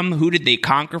over from? Who did they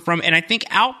conquer from? And I think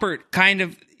Alpert kind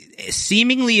of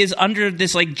seemingly is under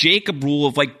this, like, Jacob rule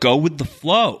of, like, go with the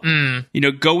flow.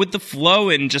 Go with the flow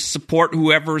and just support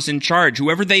whoever's in charge.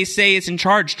 Whoever they say is in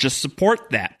charge, just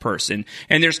support that person.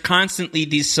 And there's constantly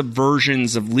these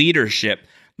subversions of leadership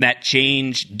that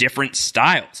change different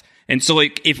styles. And so,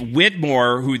 like, if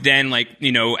Widmore, who then, like,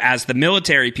 as the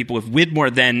military people, if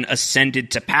Widmore then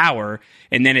ascended to power,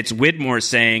 and then it's Widmore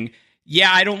saying,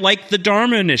 yeah, I don't like the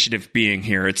Dharma Initiative being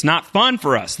here. It's not fun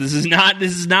for us. This is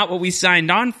not what we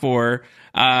signed on for.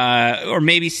 Or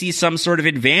maybe see some sort of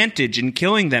advantage in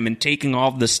killing them and taking all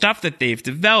of the stuff that they've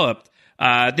developed.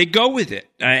 They go with it.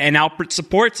 And Alpert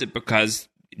supports it because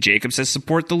Jacob says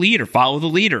support the leader, follow the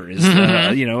leader is,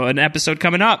 an episode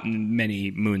coming up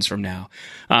many moons from now.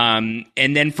 And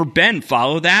then for Ben,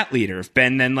 follow that leader. If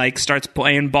Ben then like starts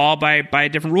playing ball by a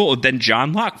different rule, then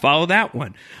John Locke, follow that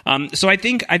one. So I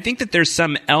think that there's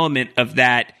some element of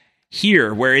that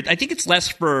here where I think it's less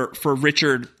for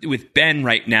Richard with Ben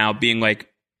right now being like,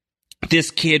 this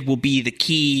kid will be the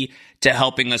key to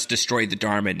helping us destroy the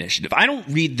Dharma Initiative. I don't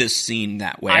read this scene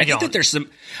that way. I think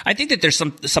that there's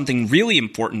something really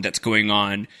important that's going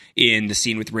on in the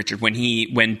scene with Richard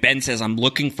when Ben says, "I'm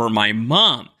looking for my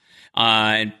mom,"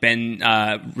 and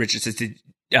Richard says,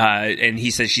 and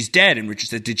he says she's dead, and Richard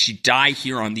said, "Did she die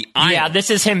here on the island?" Yeah, this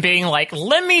is him being like,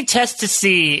 "Let me test to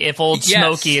see if old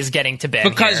Smokey is getting to Ben."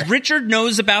 Because here. Richard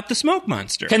knows about the smoke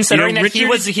monster, considering that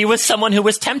he was someone who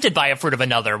was tempted by a fruit of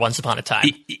another once upon a time.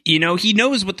 He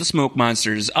knows what the smoke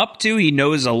monster is up to. He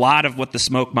knows a lot of what the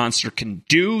smoke monster can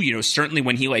do. Certainly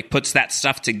when he like puts that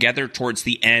stuff together towards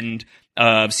the end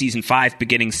of season 5,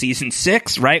 beginning season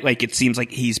 6, right? Like it seems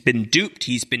like he's been duped,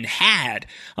 he's been had.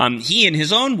 He in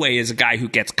his own way is a guy who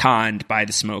gets conned by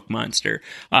the smoke monster.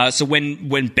 So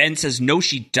when Ben says, "No,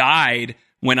 she died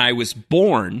when I was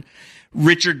born,"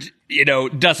 Richard,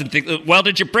 doesn't think, well,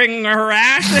 did you bring her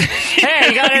ass? Hey,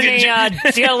 you got any, you got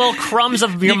little crumbs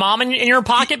of your mom in your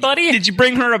pocket, buddy? Did you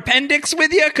bring her appendix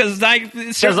with you? Because I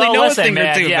certainly know a thing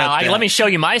or two about that. Let me show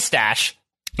you my stash.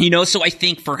 So I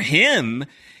think for him,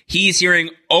 he's hearing,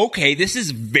 okay, this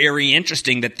is very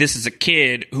interesting that this is a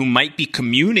kid who might be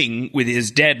communing with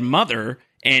his dead mother,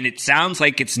 and it sounds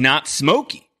like it's not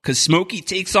Smokey, because Smokey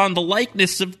takes on the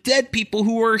likeness of dead people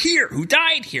who are here, who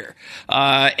died here.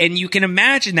 And you can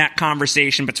imagine that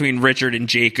conversation between Richard and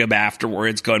Jacob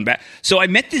afterwards going back. So I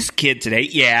met this kid today,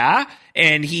 yeah,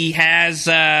 and he has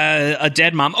a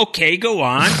dead mom. Okay, go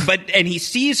on. And he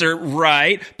sees her,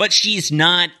 right, but she's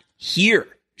not here.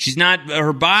 She's not,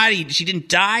 her body, she didn't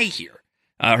die here.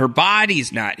 Her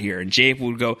body's not here. And Jacob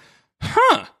would go,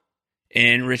 huh?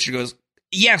 And Richard goes,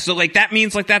 yeah, so like that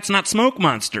means like that's not Smoke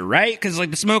Monster, right? Because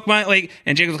like the Smoke Monster, like,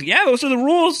 and Jacob's like, yeah, those are the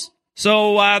rules.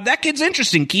 So that kid's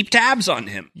interesting. Keep tabs on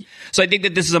him. So I think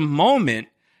that this is a moment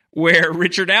where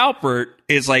Richard Alpert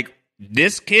is like,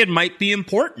 this kid might be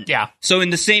important. Yeah. So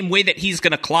in the same way that he's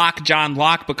going to clock John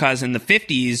Locke, because in the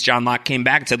 50s, John Locke came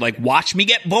back and said like, watch me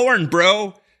get born,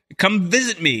 bro. Come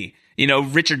visit me.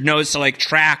 Richard knows to like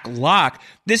track Locke.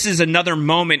 This is another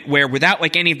moment where without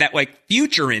like any of that like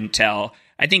future intel,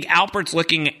 I think Alpert's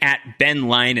looking at Ben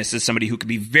Linus as somebody who could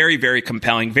be very, very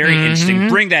compelling, very interesting.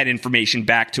 Bring that information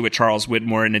back to a Charles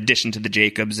Widmore in addition to the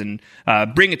Jacobs, and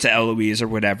bring it to Eloise or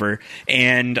whatever.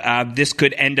 And this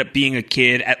could end up being a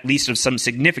kid at least of some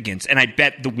significance. And I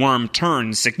bet the worm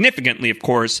turns significantly, of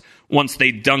course, once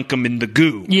they dunk him in the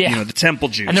goo, the temple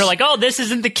juice. And they're like, oh, this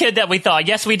isn't the kid that we thought.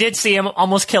 Yes, we did see him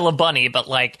almost kill a bunny, but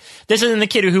like, this isn't the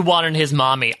kid who wanted his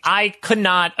mommy. I could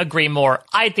not agree more.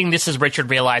 I think this is Richard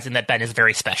realizing that Ben is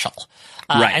very special.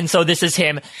 Right. And so this is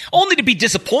him. Only to be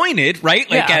disappointed, right?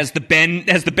 Like as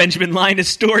the Benjamin Linus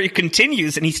story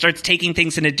continues and he starts taking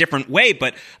things in a different way,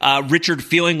 but Richard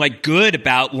feeling like good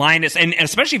about Linus, and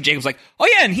especially if Jacob's like, oh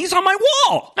yeah, and he's on my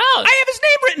wall. Oh, I have his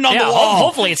name written on the wall.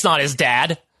 Hopefully it's not his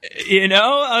dad.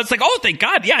 It's like, oh, thank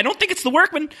God. Yeah, I don't think it's the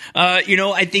workman.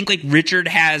 I think like Richard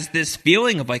has this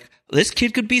feeling of like, this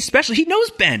kid could be special. He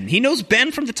knows Ben. He knows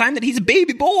Ben from the time that he's a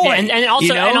baby boy. Yeah,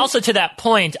 and also to that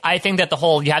point, I think that the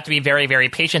whole you have to be very, very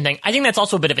patient thing, I think that's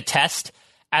also a bit of a test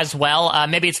as well.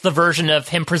 Maybe it's the version of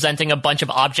him presenting a bunch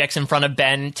of objects in front of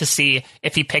Ben to see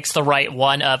if he picks the right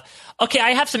one of, okay,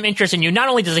 I have some interest in you. Not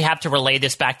only does he have to relay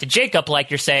this back to Jacob, like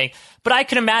you're saying, but I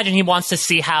can imagine he wants to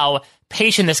see how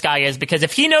patient this guy is, because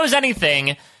if he knows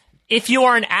anything, if you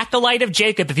are an acolyte of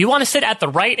Jacob, if you want to sit at the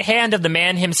right hand of the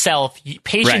man himself,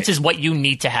 patience is what you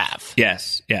need to have.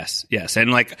 Yes.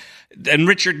 And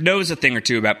Richard knows a thing or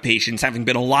two about patience, having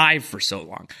been alive for so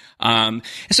long.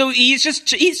 So he's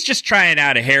just trying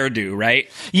out a hairdo, right?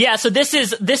 Yeah. So this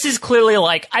is clearly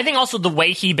like, I think also the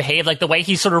way he behaved, like the way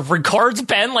he sort of regards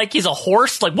Ben like he's a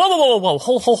horse. Like whoa,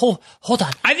 hold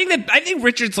on. I think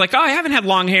Richard's like, oh, I haven't had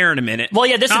long hair in a minute. Well,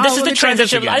 yeah. This is the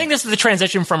transition. I think this is the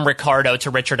transition from Ricardo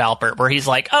to Richard Alpert, where he's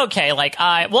like, okay, like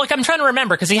I'm trying to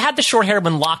remember because he had the short hair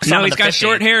when Locke saw him in the 50s. No, he's got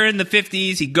short hair in the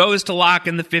 50s. He goes to Locke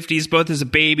in the 50s, both as a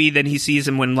baby. Then he sees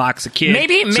him when Locke's a kid.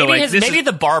 Maybe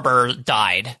the barber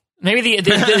died. Maybe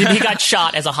he got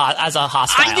shot as a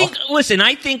hostile.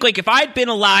 I think like if I'd been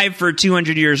alive for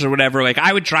 200 years or whatever, like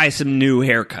I would try some new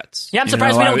haircuts. Yeah, I'm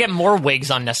surprised we don't get more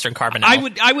wigs on Nestor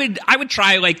Carbonell. I would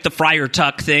try like the Friar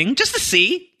Tuck thing just to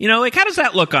see, like how does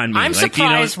that look on me? I'm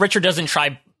surprised Richard doesn't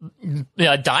try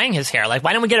dyeing his hair. Like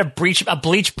why don't we get a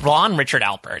bleach blonde Richard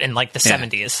Alpert in like the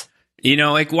 70s?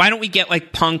 Like, why don't we get,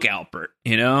 like, punk Alpert,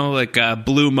 like a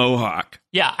blue mohawk?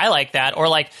 Yeah, I like that. Or,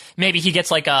 like, maybe he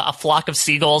gets, like, a Flock of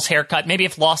Seagulls haircut. Maybe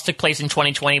if Lost took place in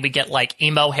 2020, we get, like,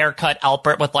 emo haircut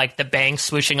Alpert with, like, the bangs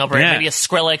swooshing over it. Maybe a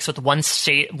Skrillex with one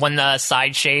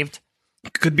side shaved.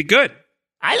 Could be good.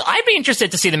 I'd be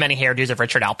interested to see the many hairdos of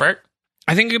Richard Alpert.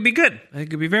 I think it could be good. I think it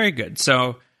could be very good.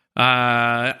 So...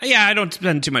 I don't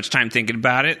spend too much time thinking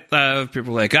about it.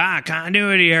 People are like,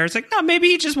 continuity here. It's like, no, maybe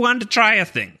he just wanted to try a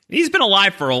thing. He's been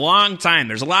alive for a long time.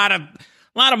 There's a lot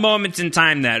of moments in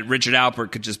time that Richard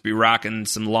Alpert could just be rocking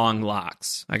some long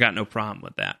locks. I got no problem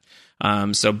with that.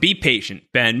 So be patient,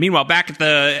 Ben. Meanwhile, back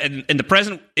at in the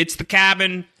present, it's the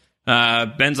cabin.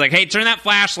 Ben's like, hey, turn that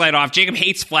flashlight off. Jacob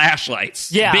hates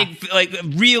flashlights. Yeah.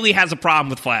 Really has a problem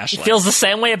with flashlights. He feels the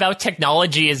same way about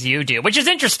technology as you do, which is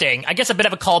interesting. I guess a bit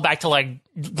of a callback to, like,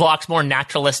 Locke's more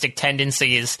naturalistic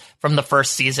tendencies from the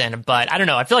first season. But I don't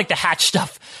know. I feel like the Hatch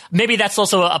stuff, maybe that's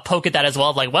also a poke at that as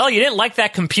well. Like, well, you didn't like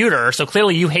that computer, so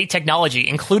clearly you hate technology,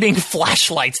 including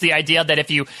flashlights. The idea that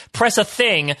if you press a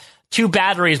thing, two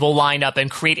batteries will line up and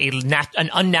create an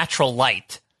unnatural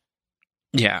light.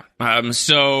 Yeah.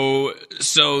 So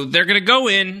they're gonna go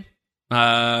in.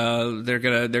 They're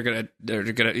gonna.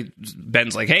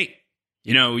 Ben's like, hey,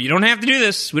 you don't have to do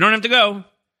this. We don't have to go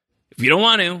if you don't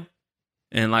want to.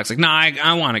 And Locke's like, nah,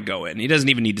 I want to go in. He doesn't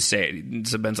even need to say it.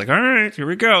 So Ben's like, all right, here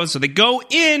we go. So they go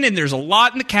in, and there's a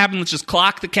lot in the cabin. Let's just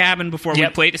clock the cabin before we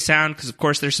play the sound, because, of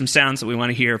course, there's some sounds that we want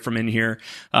to hear from in here.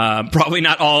 Probably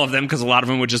not all of them, because a lot of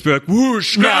them would just be like,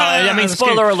 whoosh. No,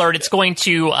 spoiler alert, it's going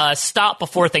to stop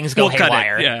before things go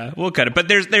haywire. Yeah, we'll cut it. But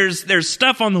there's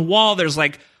stuff on the wall. There's,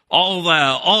 like, all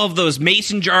of those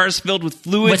mason jars filled with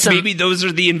fluids. Maybe those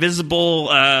are the invisible.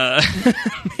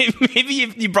 Maybe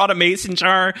if you brought a mason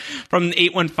jar from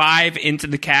 815 into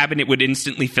the cabin, it would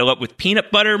instantly fill up with peanut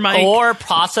butter, Mike. Or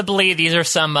possibly these are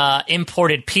some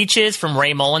imported peaches from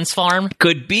Ray Mullen's farm.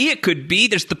 Could be. It could be.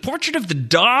 There's the portrait of the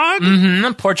dog.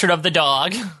 Mm-hmm. Portrait of the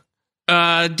dog.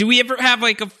 Do we ever have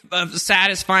like a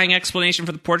satisfying explanation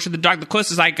for the portrait of the dog? The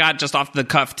closest I got just off the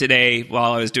cuff today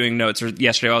while I was doing notes, or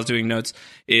yesterday while I was doing notes,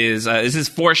 is this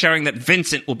foreshadowing that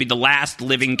Vincent will be the last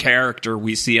living character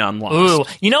we see on Lost.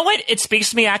 Ooh, you know what? It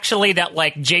speaks to me actually that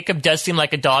like Jacob does seem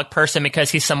like a dog person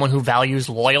because he's someone who values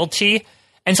loyalty.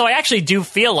 And so I actually do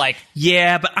feel like...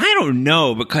 Yeah, but I don't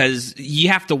know, because you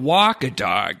have to walk a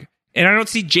dog. And I don't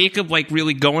see Jacob like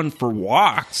really going for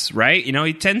walks, right? You know,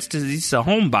 he's a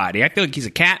homebody. I feel like he's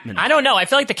a Catman. I don't know. I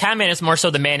feel like the Catman is more so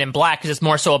the Man in Black because it's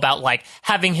more so about like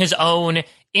having his own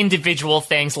individual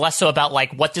things, less so about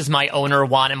like what does my owner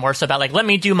want, and more so about like let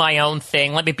me do my own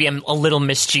thing, let me be a little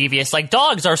mischievous. Like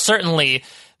dogs are certainly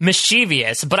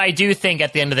mischievous, but I do think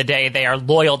at the end of the day they are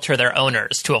loyal to their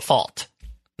owners to a fault.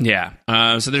 Yeah.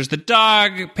 So there's the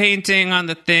dog painting on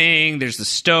the thing. There's the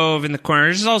stove in the corner.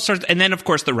 There's all sorts. And then, of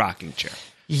course, the rocking chair.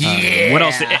 Yeah. What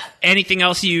else? Anything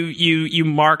else you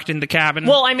marked in the cabin?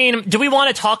 Well, I mean, do we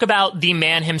want to talk about the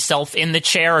man himself in the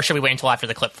chair, or should we wait until after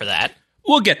the clip for that?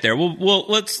 We'll get there.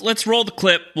 Let's roll the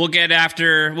clip. We'll get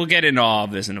into all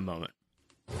of this in a moment.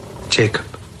 Jacob.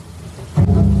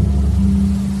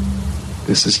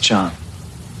 This is John.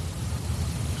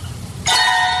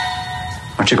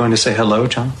 Aren't you going to say hello,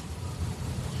 John?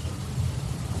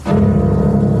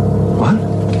 What?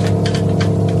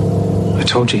 I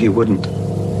told you he wouldn't.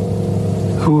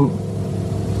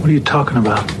 What are you talking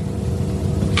about?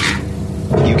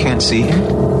 You can't see him?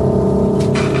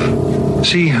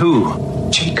 See who?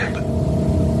 Jacob.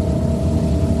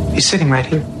 He's sitting right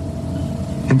here.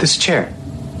 In this chair.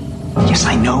 Yes,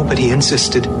 I know, but he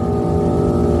insisted.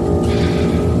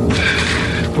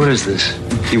 What is this?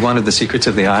 You wanted the secrets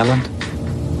of the island?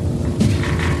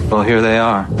 Well, here they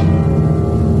are.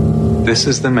 This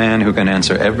is the man who can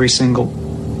answer every single...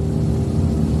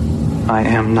 I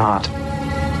am not.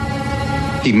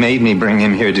 He made me bring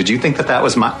him here. Did you think that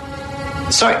was my...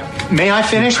 Sorry, may I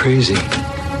finish? You're crazy.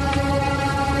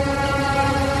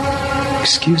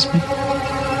 Excuse me?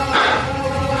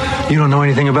 You don't know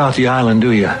anything about the island,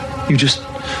 do you? You just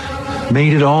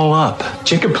made it all up.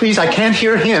 Jacob, please, I can't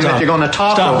hear him if you're going to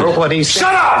talk over what he's saying.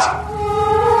 Shut up!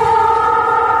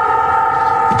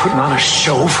 Putting on a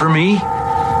show for me?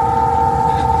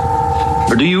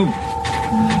 Or do you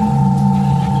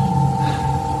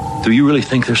really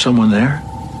think there's someone there?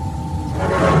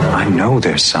 I know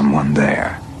there's someone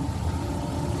there.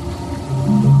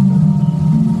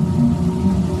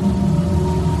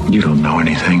 You don't know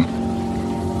anything.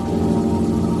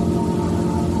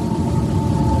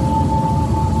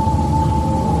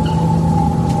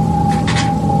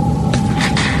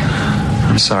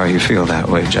 I'm sorry you feel that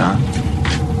way, John.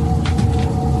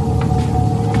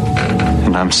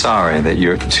 And I'm sorry that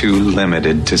you're too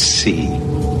limited to see.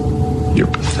 You're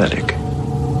pathetic.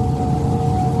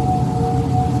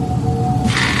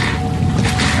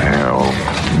 Help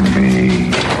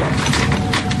me.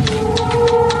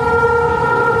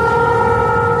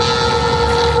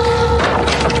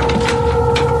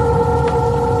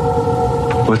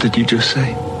 What did you just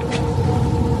say?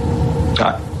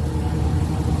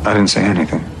 I didn't say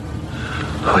anything.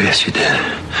 Oh, yes, you did.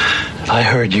 I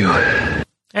heard you.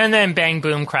 And then bang,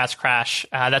 boom, crash, crash.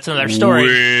 That's another story.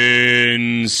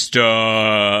 Winston.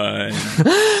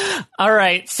 All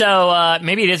right, so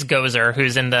maybe it is Gozer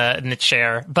who's in the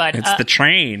chair, but it's the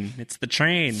train. It's the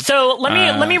train. So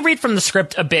let me read from the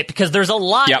script a bit because there's a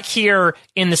lot here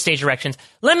in the stage directions.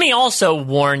 Let me also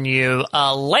warn you,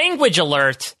 language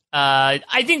alert.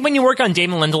 I think when you work on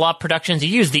Damon Lindelof productions, you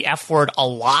use the F word a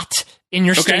lot in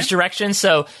your stage direction.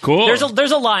 So cool.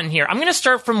 There's a lot in here. I'm going to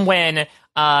start from when.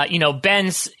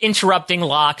 Ben's interrupting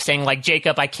Locke, saying like,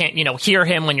 Jacob, I can't, hear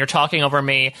him when you're talking over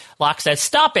me. Locke says,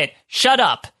 stop it, shut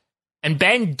up. And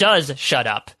Ben does shut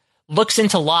up, looks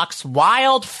into Locke's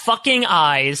wild fucking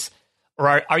eyes.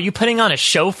 Or are you putting on a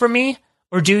show for me?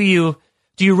 Or do you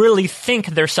really think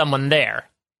there's someone there?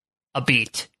 A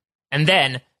beat. And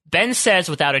then Ben says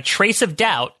without a trace of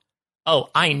doubt, oh,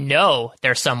 I know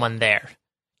there's someone there.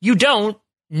 You don't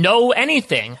know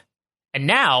anything. And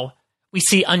now we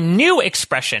see a new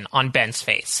expression on Ben's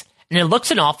face, and it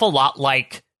looks an awful lot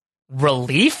like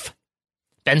relief.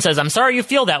 Ben says, I'm sorry you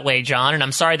feel that way, John, and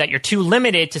I'm sorry that you're too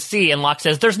limited to see. And Locke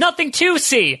says, there's nothing to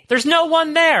see. There's no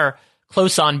one there.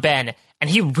 Close on Ben, and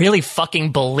he really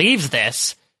fucking believes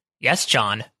this. Yes,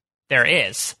 John, there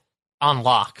is. On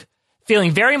Locke.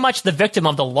 Feeling very much the victim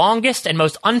of the longest and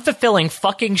most unfulfilling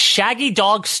fucking Shaggy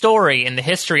Dog story in the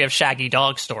history of Shaggy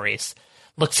Dog stories.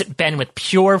 Looks at Ben with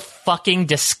pure fucking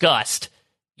disgust.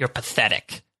 You're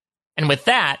pathetic. And with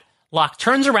that, Locke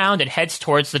turns around and heads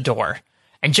towards the door.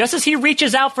 And just as he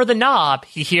reaches out for the knob,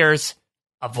 he hears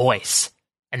a voice.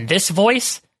 And this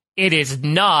voice, it is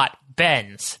not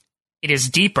Ben's. It is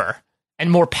deeper and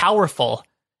more powerful.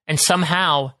 And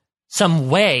somehow, some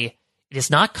way, it is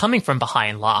not coming from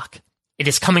behind Locke. It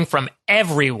is coming from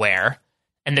everywhere.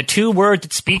 And the two words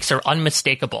it speaks are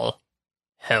unmistakable.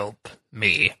 Help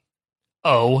me.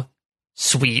 Oh,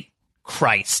 sweet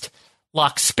Christ.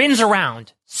 Locke spins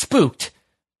around, spooked.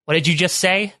 What did you just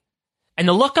say? And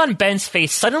the look on Ben's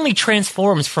face suddenly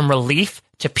transforms from relief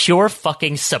to pure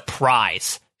fucking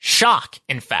surprise. Shock,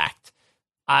 in fact.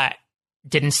 I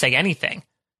didn't say anything.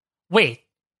 Wait,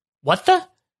 what the?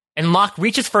 And Locke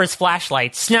reaches for his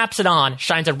flashlight, snaps it on,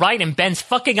 shines it right in Ben's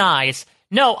fucking eyes.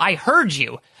 No, I heard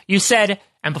you. You said,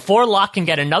 and before Locke can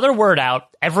get another word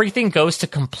out, everything goes to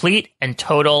complete and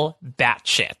total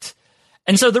batshit.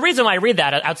 And so the reason why I read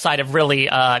that, outside of really,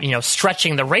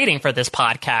 stretching the rating for this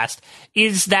podcast,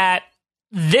 is that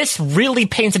this really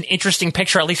paints an interesting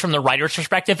picture, at least from the writer's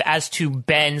perspective, as to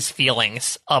Ben's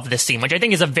feelings of the scene, which I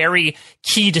think is a very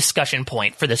key discussion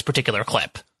point for this particular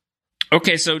clip.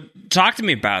 Okay, so talk to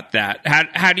me about that.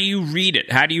 How do you read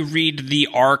it? How do you read the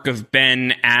arc of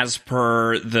Ben as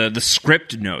per the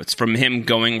script notes, from him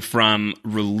going from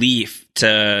relief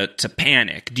to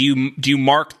panic? Do you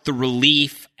mark the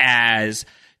relief as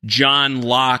John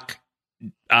Locke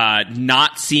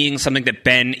not seeing something that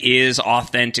Ben is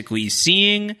authentically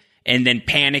seeing, and then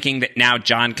panicking that now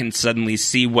John can suddenly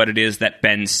see what it is that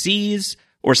Ben sees,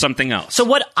 or something else? So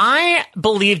what I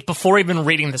believed before even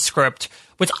reading the script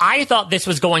was I thought this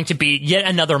was going to be yet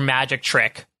another magic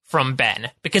trick from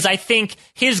Ben, because I think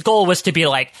his goal was to be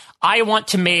like, I want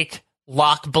to make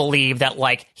Locke believe that,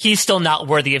 like, he's still not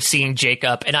worthy of seeing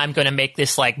Jacob, and I'm going to make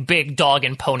this, like, big dog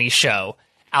and pony show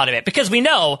out of it. Because we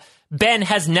know Ben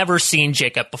has never seen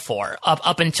Jacob before,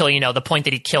 up until, the point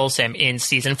that he kills him in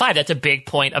season 5. That's a big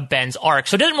point of Ben's arc.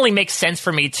 So it doesn't really make sense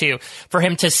for me for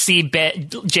him to see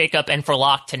Jacob and for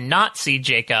Locke to not see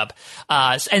Jacob.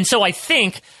 And so I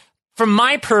think, from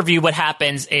my purview, what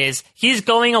happens is he's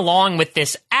going along with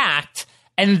this act,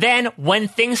 and then when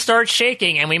things start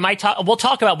shaking, and we'll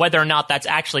talk about whether or not that's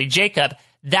actually Jacob,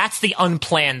 that's the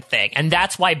unplanned thing. And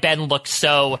that's why Ben looks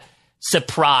so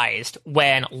surprised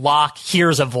when Locke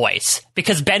hears a voice,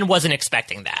 because Ben wasn't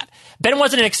expecting that. Ben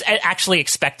wasn't actually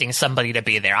expecting somebody to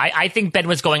be there. I think Ben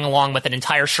was going along with an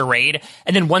entire charade,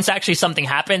 and then once actually something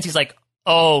happens, he's like,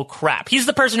 oh crap. He's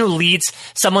the person who leads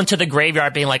someone to the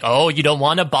graveyard being like, oh, you don't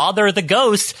want to bother the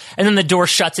ghosts, and then the door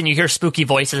shuts and you hear spooky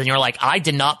voices and you're like, I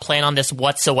did not plan on this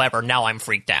whatsoever. Now I'm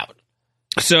freaked out.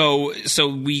 So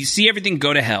we see everything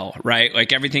go to hell, right?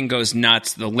 Like, everything goes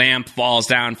nuts. The lamp falls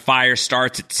down, fire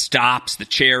starts, it stops, the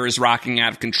chair is rocking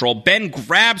out of control. Ben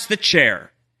grabs the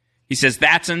chair. He says,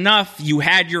 that's enough. You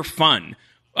had your fun.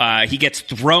 He gets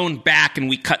thrown back, and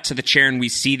we cut to the chair, and we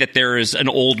see that there is an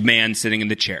old man sitting in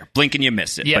the chair. Blink and you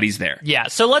miss it, but he's there. Yeah,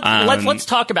 so let's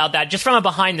talk about that just from a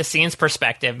behind-the-scenes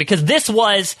perspective, because this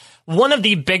was one of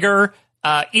the bigger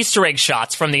Easter egg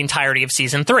shots from the entirety of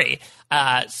season 3.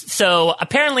 So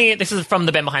apparently, this is from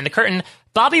the Ben Behind the Curtain.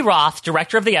 Bobby Roth,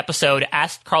 director of the episode,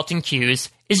 asked Carlton Cuse,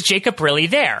 is Jacob really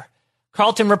there?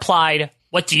 Carlton replied,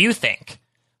 what do you think?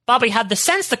 Bobby had the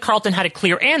sense that Carlton had a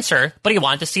clear answer, but he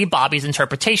wanted to see Bobby's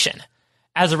interpretation.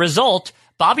 As a result,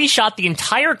 Bobby shot the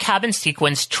entire cabin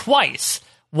sequence twice,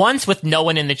 once with no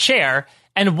one in the chair,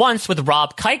 and once with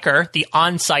Rob Kiker, the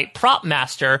on-site prop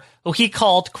master, who he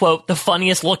called, quote, the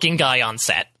funniest looking guy on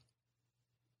set.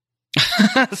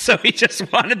 So he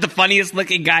just wanted the funniest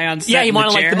looking guy on set. Yeah, he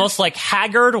wanted the most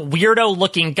haggard, weirdo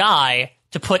looking guy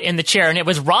to put in the chair, and it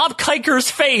was Rob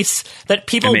Kiker's face that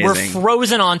people were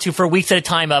frozen onto for weeks at a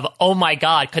time of, oh my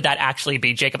god, could that actually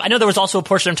be Jacob? I know there was also a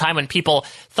portion of time when people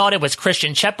thought it was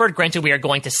Christian Shepherd. Granted, we are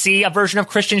going to see a version of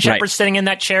Christian Shepherd sitting in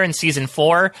that chair in season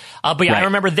 4. But yeah, I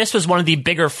remember this was one of the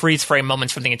bigger freeze frame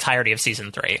moments from the entirety of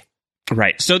season 3.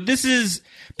 Right. So this is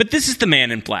the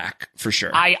Man in Black for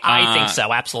sure. I think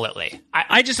so. Absolutely.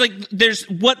 I just there's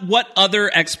what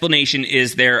other explanation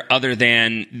is there other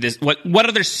than this? What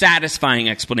other satisfying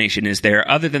explanation is there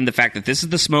other than the fact that this is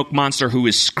the smoke monster who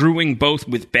is screwing both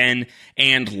with Ben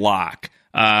and Locke,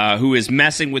 who is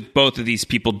messing with both of these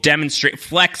people,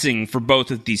 flexing for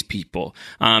both of these people,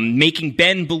 making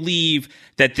Ben believe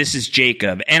that this is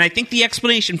Jacob. And I think the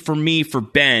explanation for me for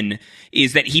Ben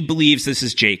is that he believes this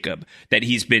is Jacob, that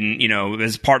he's been,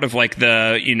 as part of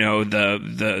the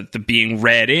being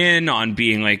read in on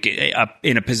being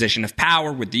in a position of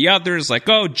power with the others,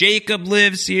 oh, Jacob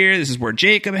lives here. This is where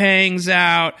Jacob hangs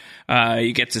out.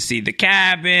 You get to see the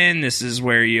cabin. This is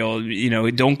where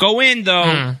don't go in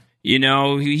though.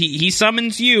 He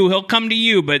summons you. He'll come to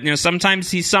you, but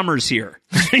sometimes he summers here,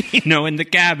 in the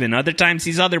cabin. Other times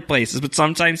he's other places, but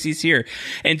sometimes he's here.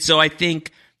 And so I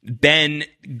think Ben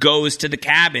goes to the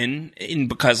cabin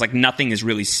because nothing is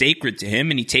really sacred to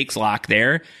him, and he takes Locke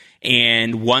there.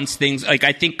 And once things I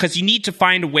think because you need to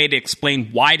find a way to explain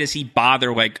why does he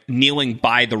bother kneeling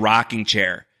by the rocking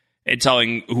chair and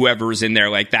telling whoever is in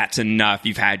there that's enough.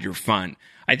 You've had your fun.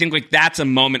 I think that's a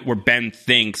moment where Ben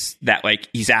thinks that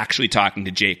he's actually talking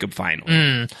to Jacob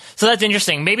finally. So that's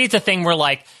interesting. Maybe it's a thing where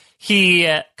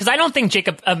because I don't think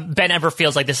Ben ever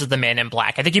feels like this is the Man in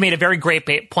Black. I think you made a very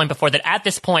great point before that at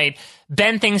this point,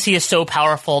 Ben thinks he is so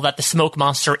powerful that the smoke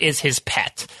monster is his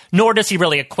pet, nor does he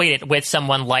really equate it with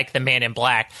someone like the Man in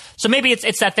Black. So maybe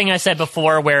it's that thing I said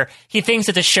before where he thinks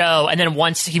it's a show, and then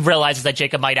once he realizes that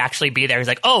Jacob might actually be there, he's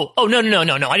like, oh, no,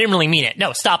 I didn't really mean it.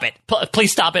 No, stop it.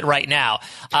 Please stop it right now.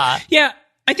 Yeah,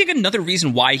 I think another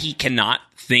reason why he cannot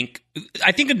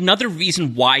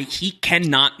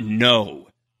know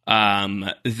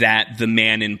that the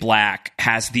Man in Black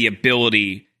has the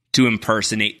ability to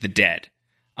impersonate the dead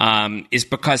is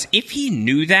because if he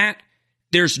knew that,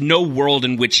 there's no world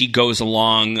in which he goes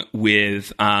along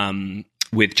with John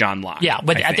Locke. Yeah,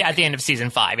 at the end of season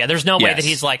 5. Yeah, there's no way that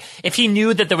he's like, if he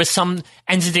knew that there was some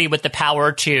entity with the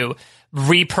power to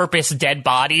repurpose dead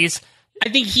bodies. I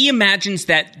think he imagines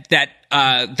that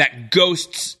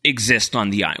ghosts exist on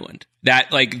the island.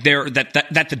 That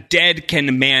that the dead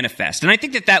can manifest. And I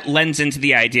think that lends into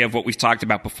the idea of what we've talked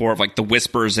about before of like the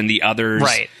Whispers and the others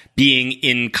being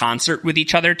in concert with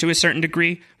each other to a certain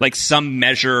degree, like some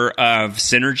measure of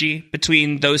synergy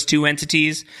between those two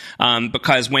entities.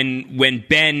 Because when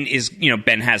Ben is,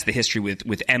 Ben has the history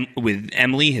with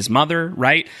Emily, his mother,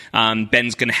 right?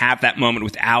 Ben's going to have that moment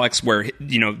with Alex where,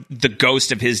 the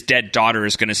ghost of his dead daughter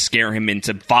is going to scare him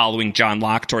into following John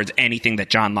Locke towards anything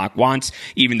that John Locke wants,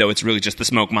 even though it's really just the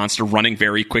smoke monster running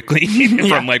very quickly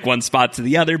from like one spot to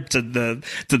the other to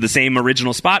the same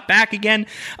original spot back again.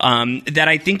 That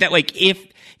I think that like if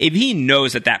he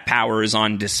knows that power is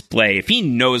on display, if he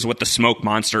knows what the smoke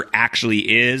monster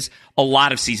actually is, a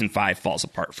lot of season 5 falls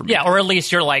apart for me. Yeah, or at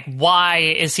least you're like, why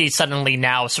is he suddenly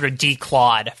now sort of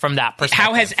declawed from that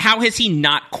perspective? How has he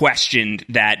not questioned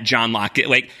that John Locke?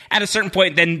 Like at a certain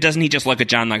point, then doesn't he just look at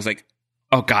John Locke like,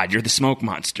 oh God, you're the smoke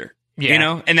monster?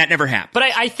 Yeah. And that never happened. But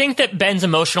I think that Ben's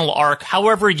emotional arc,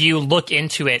 however you look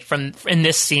into it in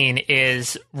this scene,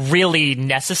 is really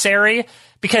necessary.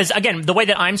 Because, again, the way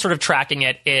that I'm sort of tracking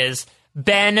it is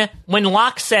Ben, when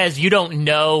Locke says you don't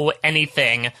know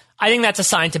anything, I think that's a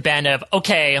sign to Ben of,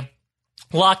 okay,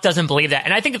 Locke doesn't believe that.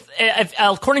 And I think,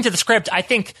 according to the script, I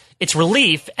think it's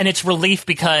relief. And it's relief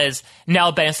because now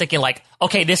Ben is thinking like,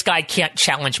 okay, this guy can't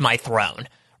challenge my throne.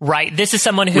 Right. This is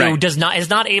someone who is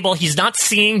not able. He's not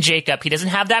seeing Jacob. He doesn't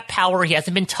have that power. He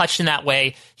hasn't been touched in that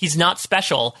way. He's not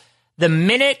special. The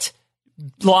minute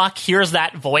Locke hears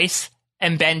that voice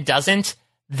and Ben doesn't,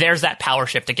 there's that power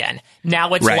shift again.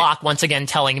 Now it's Locke once again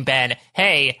telling Ben,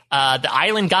 hey, the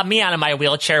island got me out of my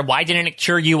wheelchair. Why didn't it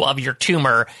cure you of your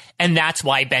tumor? And that's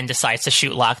why Ben decides to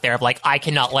shoot Locke there of like, I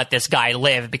cannot let this guy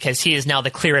live because he is now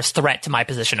the clearest threat to my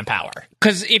position of power.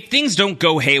 Because if things don't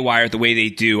go haywire the way they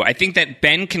do, I think that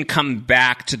Ben can come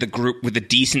back to the group with a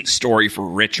decent story for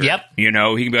Richard. Yep. He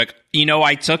can be like,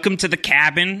 I took him to the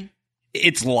cabin.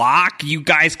 It's Locke. You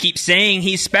guys keep saying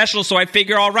he's special, so I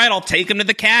figure, all right, I'll take him to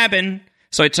the cabin.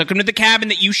 So I took him to the cabin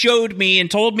that you showed me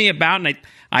and told me about, and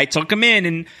I took him in,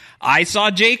 and I saw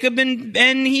Jacob, and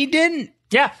he didn't.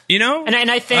 Yeah. And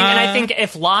I think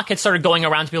if Locke had started going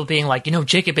around to people being like,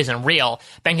 Jacob isn't real,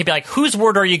 Ben could be like, whose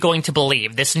word are you going to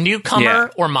believe? This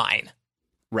newcomer or mine?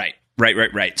 Right.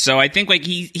 So I think like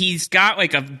he's got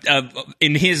like a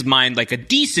in his mind like a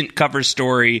decent cover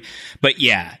story, but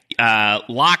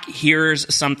Locke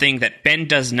hears something that Ben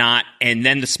does not, and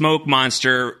then the smoke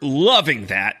monster loving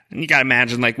that. And you gotta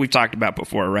imagine, like we've talked about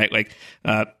before, right? Like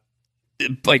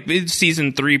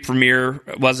season 3 premiere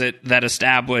was it that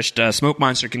established smoke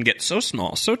monster can get so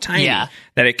small, so tiny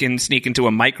that it can sneak into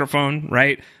a microphone,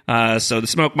 right? So the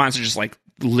smoke monster just like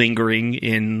lingering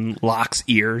in Locke's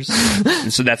ears,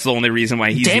 and so that's the only reason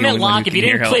why he's damn the it, only Locke! One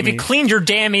who If you cleaned your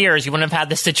damn ears, you wouldn't have had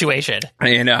this situation.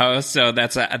 So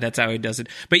that's how he does it.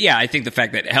 But I think the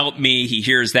fact that help me, he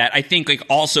hears that. I think like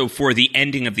also for the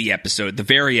ending of the episode, the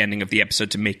very ending of the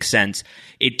episode to make sense,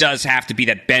 it does have to be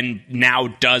that Ben now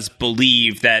does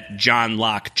believe that John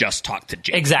Locke just talked to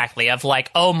Jacob. Exactly. Of like,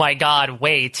 oh my God,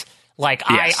 wait! Like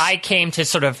I came to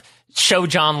sort of show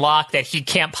John Locke that he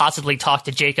can't possibly talk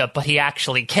to Jacob, but he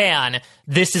actually can.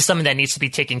 This is something that needs to be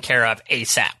taken care of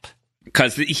ASAP.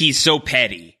 Because he's so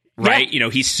petty, right? Yeah.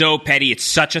 He's so petty. It's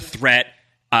such a threat.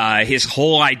 His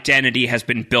whole identity has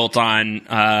been built on,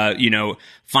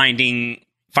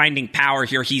 finding power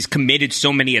here. He's committed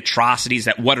so many atrocities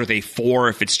that what are they for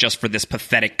if it's just for this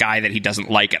pathetic guy that he doesn't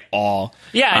like at all?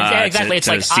 Yeah, exactly.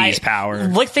 To seize power.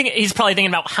 He's probably thinking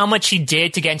about how much he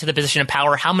did to get into the position of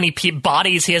power, how many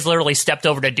bodies he has literally stepped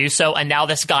over to do so, and now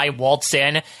this guy waltzed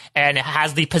in and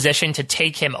has the position to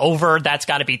take him over. That's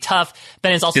got to be tough.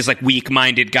 Ben is also this like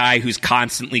weak-minded guy who's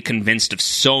constantly convinced of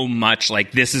so much,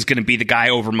 like this is going to be the guy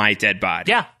over my dead body.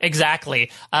 Yeah,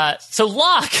 exactly. So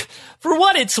Locke for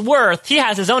what it's worth, he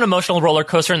has his own emotional roller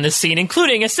coaster in this scene,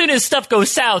 including as soon as stuff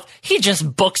goes south, he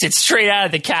just books it straight out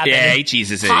of the cabin. Yeah, he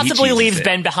cheeses it. Possibly leaves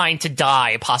Ben behind to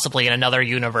die, possibly in another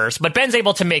universe. But Ben's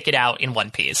able to make it out in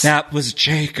one piece. That was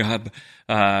Jacob.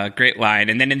 Great line.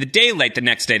 And then in the daylight the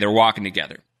next day, they're walking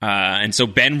together. And so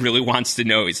Ben really wants to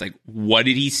know. He's like, what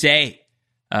did he say?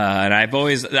 And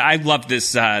I love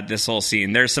this whole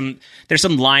scene. There's some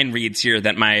line reads here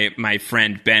that my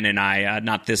friend Ben and I,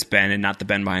 not this Ben and not the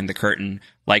Ben behind the curtain,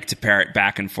 like to parrot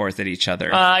back and forth at each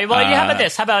other. How about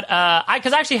this? How about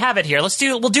because I actually have it here.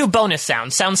 We'll do bonus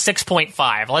sound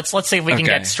 6.5. Let's see if we can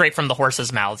get straight from the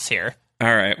horses' mouths here.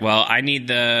 All right. Well, I need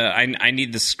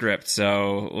the script.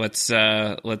 So let's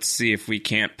see if we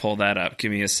can't pull that up.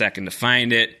 Give me a second to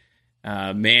find it.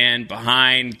 Man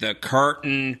behind the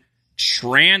curtain.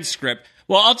 Transcript.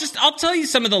 Well, I'll tell you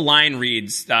some of the line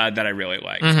reads that I really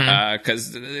like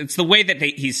because it's the way that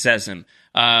he says them.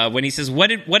 When he says, "What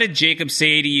did Jacob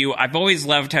say to you?" I've always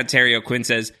loved how Terry O'Quinn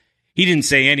says, "He didn't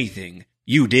say anything.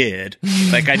 You did."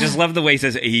 Like, I just love the way he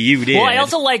says, "You did." Well, I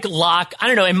also like Locke. I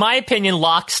don't know. In my opinion,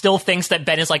 Locke still thinks that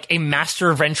Ben is like a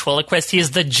master ventriloquist. He is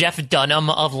the Jeff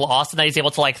Dunham of Lost, and that he's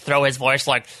able to like throw his voice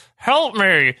like, "Help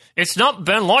me! It's not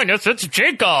Ben Linus, it's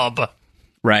Jacob."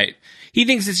 Right. He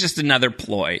thinks it's just another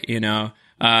ploy, you know?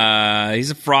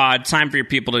 He's a fraud. Time for your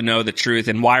people to know the truth.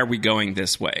 And why are we going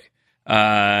this way?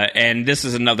 And this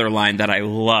is another line that I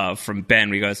love from Ben.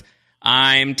 Where he goes,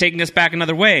 "I'm taking us back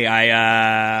another way.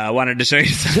 I wanted to show you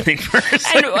something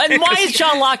first." and why is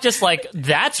John Locke just like,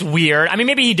 that's weird? I mean,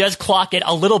 maybe he does clock it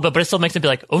a little bit, but it still makes him be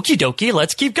like, okie dokie,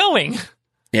 let's keep going.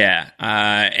 Yeah.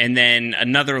 And then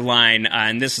another line,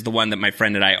 and this is the one that my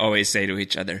friend and I always say to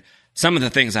each other. "Some of the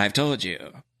things I've told you,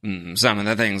 some of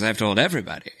the things I've told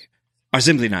everybody are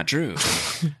simply not true."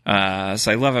 So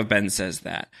I love how Ben says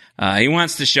that. He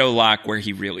wants to show Locke where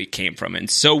he really came from. And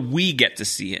so we get to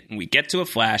see it. And we get to a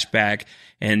flashback.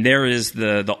 And there is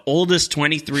the oldest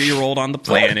 23-year-old on the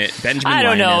planet, Benjamin I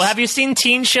don't Linus. know. Have you seen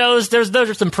teen shows? Those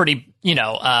are some pretty,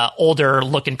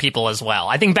 older-looking people as well.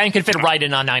 I think Ben could fit right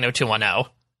in on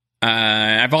 90210.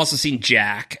 I've also seen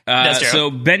Jack. So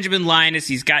Benjamin Linus,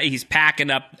 he's packing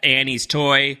up Annie's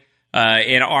toy.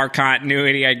 In our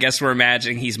continuity, I guess we're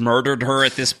imagining he's murdered her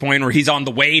at this point, or he's on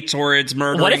the way towards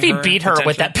murdering her. What if he beat her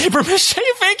with that paper mache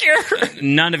figure?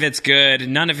 None of it's good.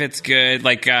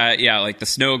 Like the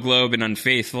snow globe and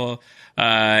Unfaithful.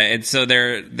 And so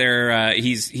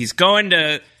he's going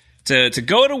to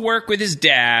go to work with his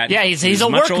dad. Yeah, he's a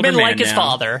workman like his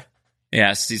father.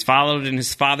 Yes, he's followed in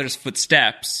his father's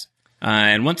footsteps.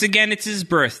 And once again, it's his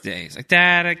birthday. He's like,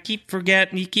 "Dad, you keep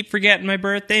forgetting my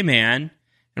birthday, man."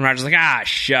 And Roger's like,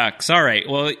 shucks. All right,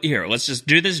 well, here, let's just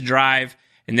do this drive,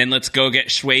 and then let's go get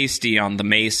Schwasty on the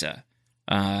Mesa,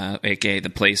 a.k.a. the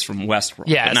place from Westworld,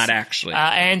 yes. But not actually.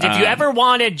 And if you ever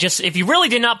wanted, if you really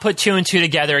did not put two and two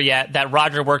together yet, that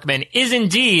Roger Workman is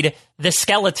indeed the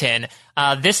skeleton,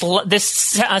 this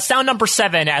sound number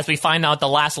 7, as we find out the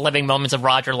last living moments of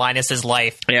Roger Linus's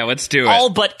life. Yeah, let's do it. All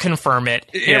but confirm it.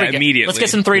 Here we go. Immediately. Let's get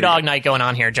some Three Dog Night going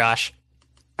on here, Josh.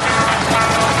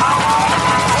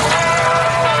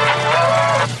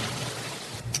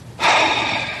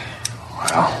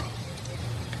 Well,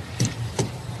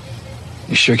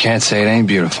 you sure can't say it ain't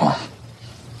beautiful.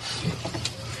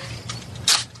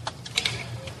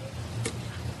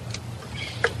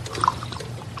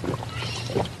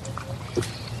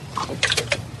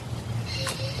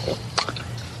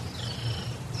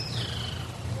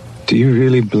 Do you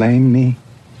really blame me?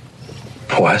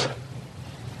 What?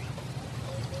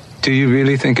 Do you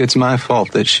really think it's my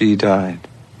fault that she died?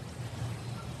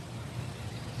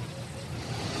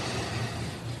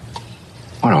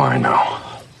 What do I know?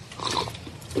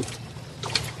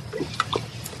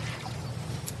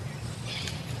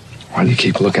 Why do you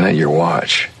keep looking at your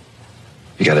watch?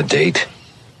 You got a date?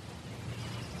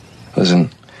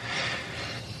 Listen,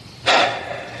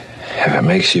 if it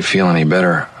makes you feel any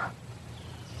better,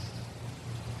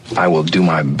 I will do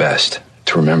my best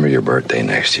to remember your birthday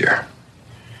next year.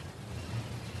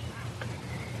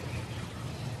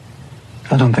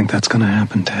 I don't think that's going to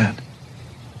happen, Ted.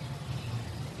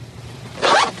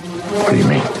 What do you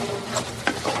mean?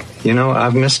 You know,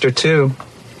 I've missed her too.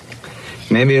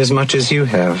 Maybe as much as you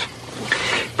have.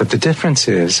 But the difference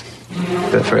is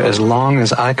that for as long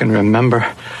as I can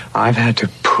remember, I've had to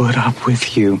put up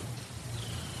with you.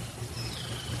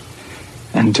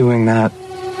 And doing that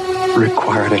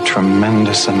required a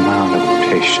tremendous amount of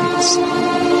patience.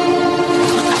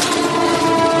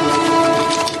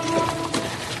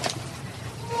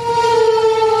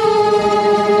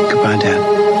 Goodbye,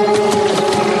 Dad.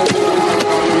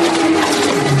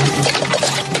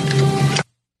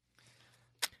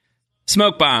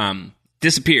 Smoke Bomb.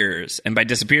 disappears. And by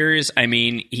disappears, I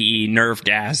mean he nerve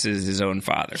gases his own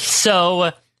father.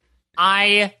 So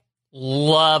I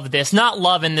love this. Not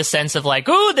love in the sense of like,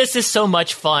 ooh, this is so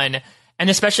much fun. And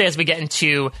especially as we get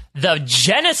into the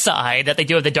genocide that they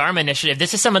do with the Dharma Initiative,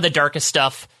 this is some of the darkest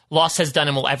stuff Lost has done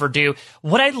and will ever do.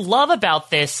 What I love about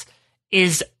this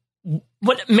is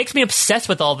what makes me obsessed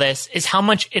with all this is how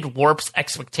much it warps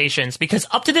expectations. Because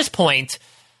up to this point,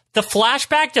 the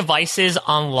flashback devices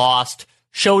on Lost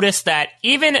showed us that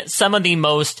even some of the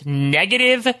most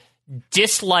negative,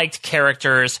 disliked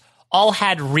characters all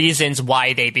had reasons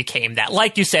why they became that.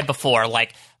 Like you said before,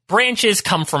 like branches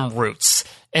come from roots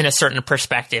in a certain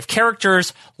perspective.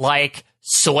 Characters like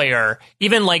Sawyer,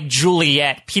 even like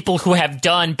Juliet, people who have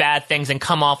done bad things and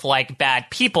come off like bad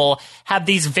people, have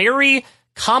these very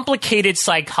complicated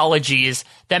psychologies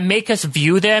that make us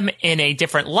view them in a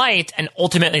different light and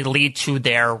ultimately lead to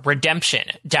their redemption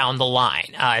down the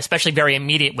line, especially very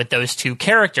immediate with those two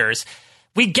characters.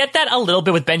 We get that a little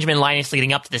bit with Benjamin Linus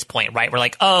leading up to this point, right? We're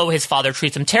like, oh, his father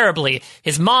treats him terribly.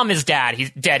 His mom is dead.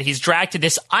 He's dragged to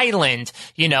this island.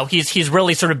 You know, he's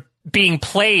really sort of being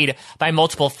played by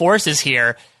multiple forces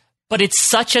here. But it's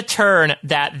such a turn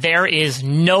that there is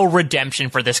no redemption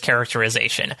for this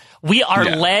characterization. We are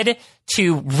led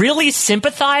to really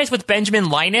sympathize with Benjamin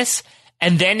Linus,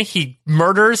 and then he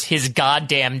murders his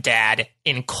goddamn dad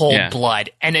in cold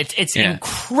blood. And it's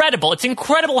incredible. It's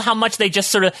incredible how much they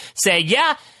just sort of say,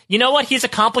 yeah, you know what? He's a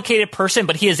complicated person,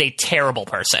 but he is a terrible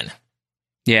person.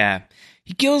 Yeah.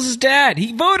 He kills his dad.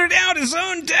 He voted out his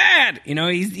own dad. You know,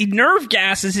 he nerve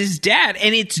gases his dad.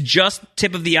 And it's just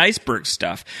tip of the iceberg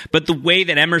stuff. But the way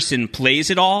that Emerson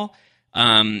plays it all,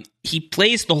 he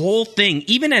plays the whole thing,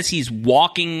 even as he's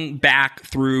walking back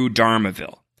through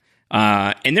Dharmaville.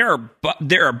 And there are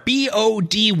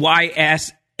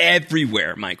BODYS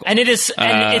everywhere, Michael. And it is,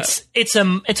 it's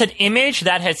an image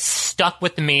that has stuck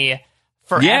with me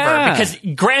forever. Because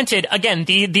granted, again,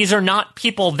 these are not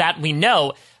people that we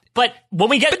know. But when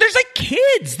we get, but there's like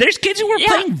kids. There's kids who are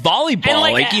playing volleyball,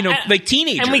 and like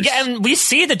teenagers. And we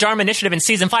see the Dharma Initiative in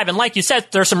season 5, and like you said,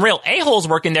 there's some real a-holes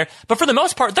working there. But for the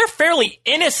most part, they're fairly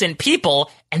innocent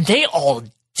people, and they all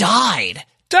died.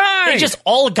 They just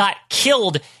all got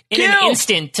killed in an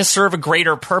instant to serve a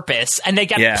greater purpose, and they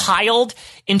got piled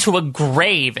into a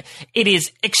grave. It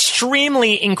is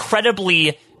extremely,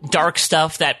 incredibly dark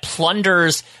stuff that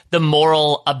plunders the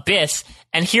moral abyss.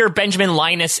 And here, Benjamin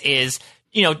Linus is,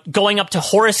 you know, going up to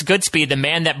Horace Goodspeed, the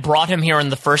man that brought him here in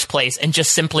the first place, and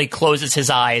just simply closes his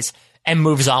eyes and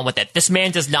moves on with it. This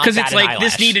man does not bat an eyelash. Because it's like,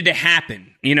 this needed to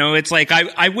happen. You know, it's like,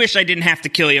 I wish I didn't have to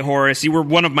kill you, Horace. You were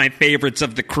one of my favorites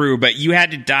of the crew, but you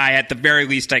had to die. At the very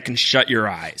least, I can shut your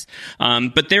eyes.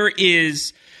 But there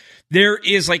is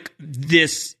like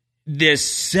this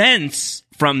sense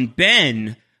from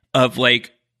Ben of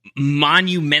like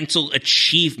monumental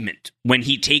achievement when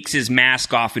he takes his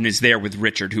mask off and is there with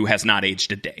Richard, who has not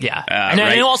aged a day. Yeah. And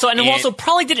he also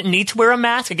probably didn't need to wear a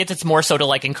mask. I guess it's more so to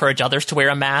like encourage others to wear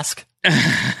a mask.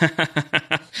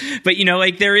 But you know,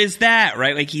 like there is that,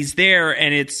 right? Like he's there,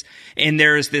 and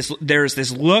there's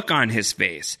this look on his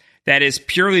face that is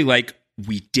purely like,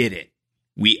 we did it.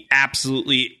 We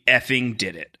absolutely effing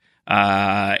did it.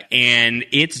 And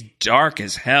it's dark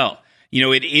as hell. You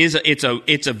know, it's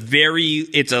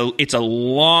a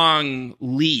long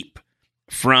leap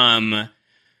from,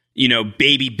 you know,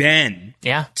 baby Ben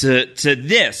to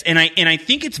this. And I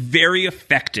think it's very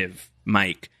effective,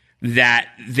 Mike, that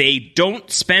they don't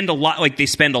spend a lot, like they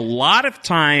spend a lot of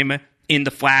time in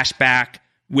the flashback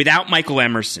without Michael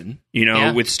Emerson, you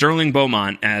know, with Sterling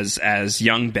Beaumont as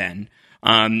young Ben,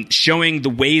 showing the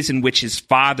ways in which his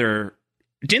father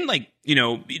didn't like, you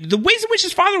know, the ways in which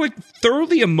his father like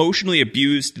thoroughly emotionally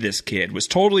abused this kid, was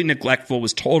totally neglectful,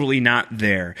 was totally not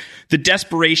there. The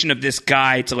desperation of this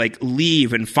guy to like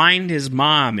leave and find his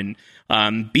mom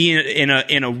and be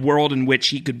in a world in which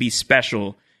he could be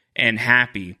special and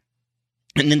happy.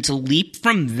 And then to leap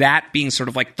from that being sort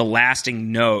of like the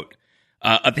lasting note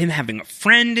of him having a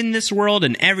friend in this world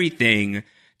and everything,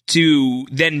 to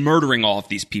then murdering all of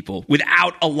these people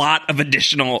without a lot of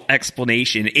additional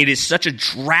explanation. It is such a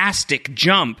drastic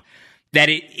jump that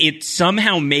it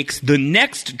somehow makes the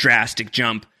next drastic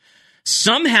jump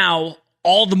somehow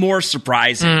all the more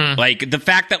surprising. Like the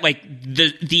fact that like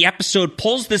the episode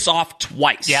pulls this off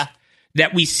twice. Yeah.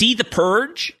 That we see the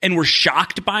purge and we're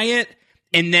shocked by it.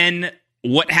 And then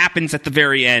what happens at the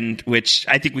very end, which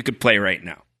I think we could play right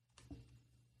now.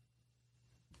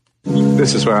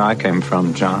 This is where I came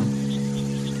from, John.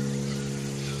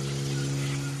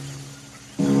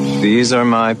 These are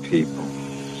my people.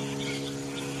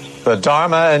 The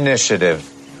Dharma Initiative.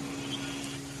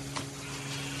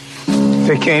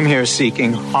 They came here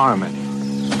seeking harmony.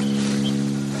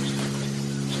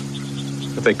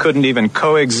 But they couldn't even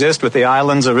coexist with the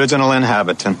island's original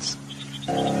inhabitants.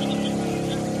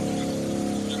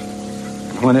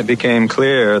 When it became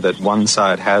clear that one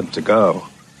side had to go,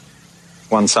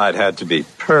 one side had to be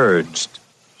purged,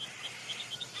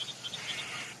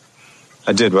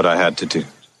 I did what I had to do.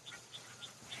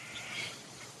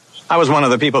 I was one of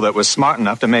the people that was smart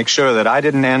enough to make sure that I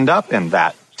didn't end up in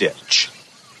that ditch.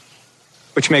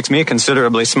 Which makes me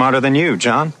considerably smarter than you,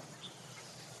 John.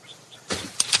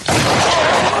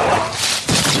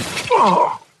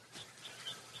 Oh.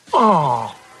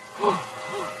 Oh.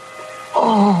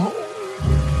 Oh.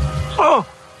 Oh.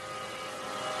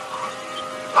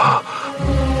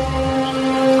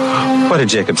 What did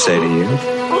Jacob say to you?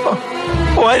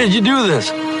 Why did you do this?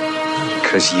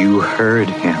 Because you heard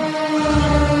him.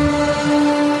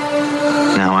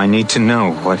 Now I need to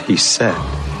know what he said.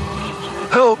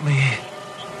 Help me.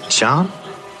 John?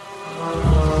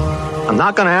 I'm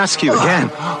not going to ask you again.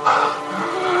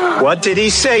 What did he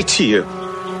say to you?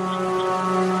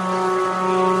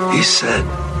 He said,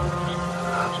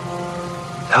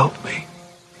 help me.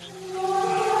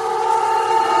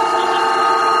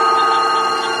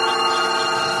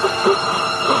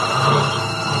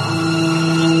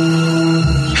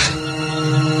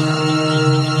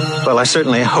 Well, I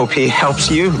certainly hope he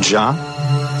helps you, John.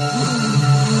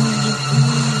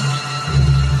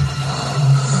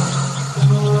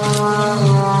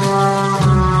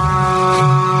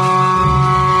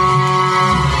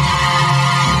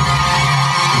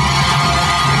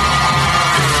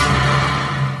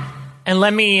 And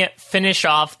let me finish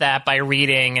off that by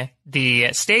reading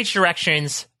the stage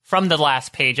directions from the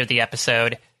last page of the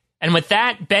episode. And with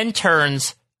that, Ben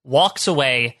turns, walks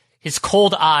away, his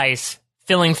cold eyes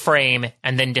filling frame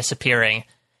and then disappearing.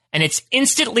 And it's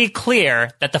instantly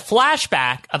clear that the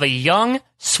flashback of a young,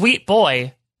 sweet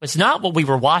boy was not what we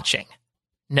were watching.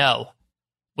 No,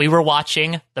 we were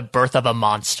watching the birth of a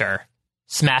monster.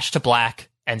 Smash to black,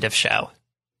 end of show.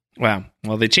 Wow.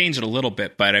 Well, they changed it a little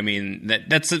bit, but I mean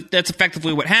that's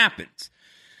effectively what happens.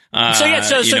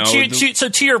 So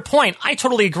to your point, I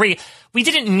totally agree. We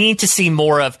didn't need to see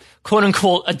more of quote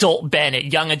unquote adult Ben,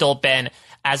 young adult Ben,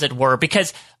 as it were,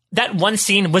 because that one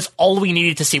scene was all we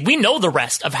needed to see. We know the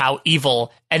rest of how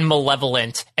evil and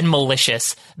malevolent and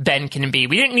malicious Ben can be.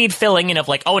 We didn't need filling in of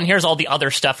like, oh, and here's all the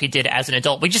other stuff he did as an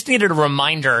adult. We just needed a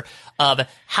reminder of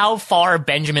how far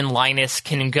Benjamin Linus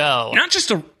can go. Not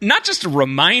just a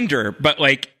reminder, but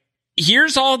like,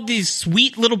 here's all these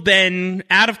sweet little Ben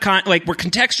out of like we're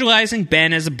contextualizing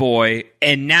Ben as a boy,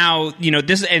 and now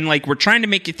this, and like we're trying to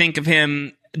make you think of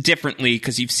him differently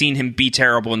because you've seen him be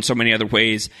terrible in so many other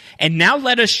ways, and now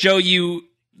let us show you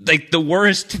like the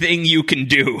worst thing you can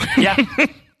do. Yeah.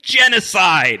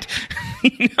 Genocide.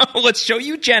 Let's show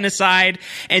you genocide,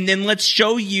 and then let's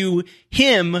show you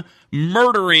him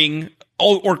murdering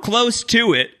or close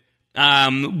to it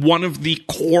one of the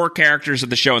core characters of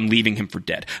the show and leaving him for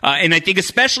dead. And I think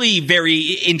especially very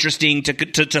interesting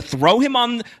to throw him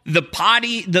on the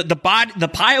potty, the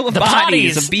pile of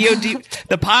bodies of BOD,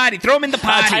 the potty, throw him in the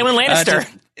potty. Tywin Lannister.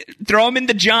 Throw him in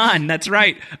the John. That's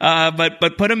right.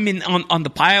 But put him in on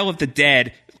the pile of the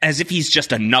dead as if he's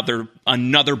just another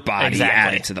body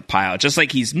added to the pile, just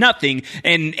like he's nothing.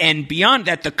 And beyond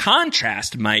that, the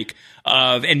contrast, Mike,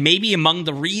 and maybe among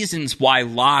the reasons why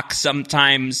Locke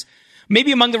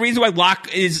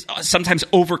is sometimes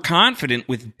overconfident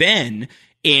with Ben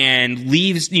and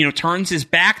leaves, turns his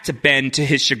back to Ben to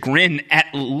his chagrin at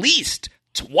least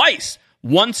twice.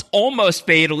 Once almost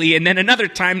fatally, and then another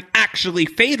time actually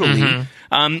fatally,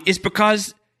 is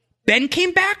because Ben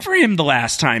came back for him the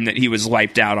last time that he was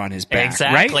wiped out on his back.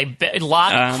 Exactly. Right?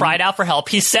 Locke cried out for help.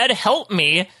 He said, help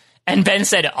me. And Ben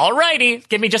said, all righty,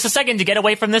 give me just a second to get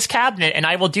away from this cabinet, and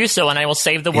I will do so, and I will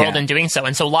save the world in doing so.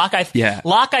 And so Locke, I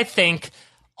think,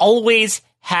 always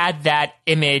had that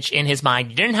image in his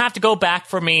mind. You didn't have to go back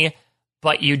for me,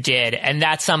 but you did. And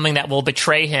that's something that will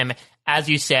betray him, as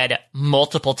you said,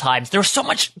 multiple times. There's so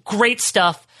much great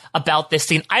stuff about this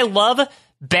scene. I love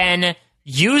Ben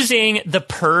using the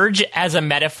purge as a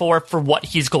metaphor for what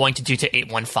he's going to do to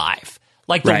 815.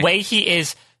 Like the way he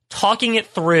is talking it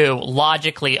through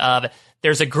logically of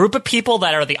there's a group of people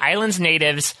that are the island's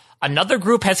natives. Another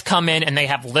group has come in and they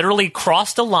have literally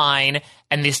crossed a line,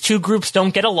 and these two groups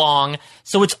don't get along.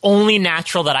 So it's only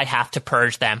natural that I have to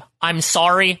purge them. I'm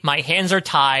sorry. My hands are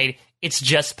tied. It's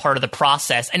just part of the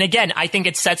process. And again, I think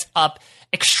it sets up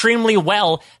extremely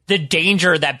well the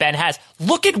danger that Ben has.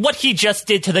 Look at what he just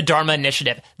did to the Dharma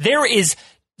Initiative. There is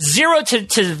zero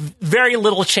to very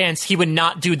little chance he would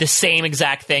not do the same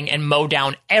exact thing and mow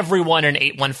down everyone in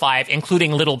 815,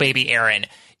 including little baby Aaron,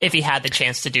 if he had the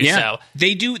chance to do so.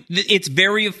 They do. It's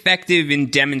very effective in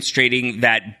demonstrating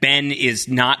that Ben is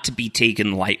not to be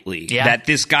taken lightly, that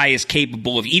this guy is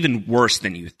capable of even worse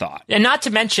than you thought. And not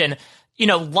to mention,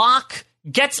 Locke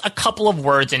gets a couple of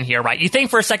words in here, right? You think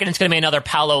for a second it's going to be another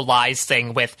Paolo Lies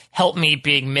thing with help me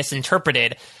being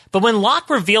misinterpreted. But when Locke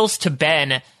reveals to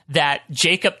Ben that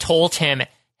Jacob told him,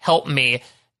 help me,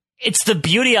 it's the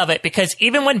beauty of it, because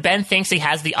even when Ben thinks he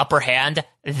has the upper hand,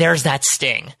 there's that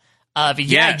sting of,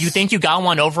 you think you got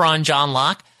one over on John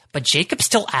Locke, but Jacob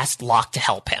still asked Locke to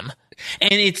help him.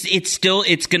 And it's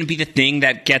going to be the thing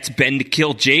that gets Ben to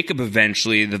kill Jacob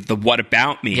eventually, the what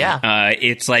about me?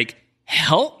 It's like,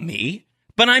 help me,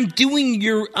 but I'm doing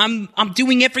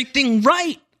everything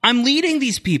right. I'm leading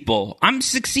these people. I'm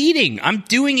succeeding. I'm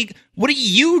doing it. What do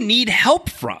you need help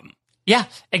from? Yeah,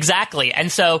 exactly.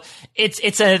 And so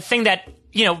it's a thing that,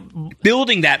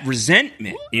 building that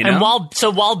resentment, And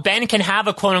while Ben can have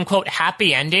a quote unquote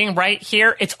happy ending right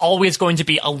here, it's always going to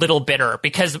be a little bitter,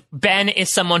 because Ben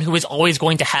is someone who is always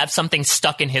going to have something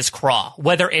stuck in his craw,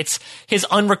 whether it's his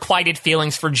unrequited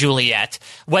feelings for Juliet,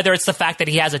 whether it's the fact that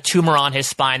he has a tumor on his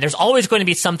spine. There's always going to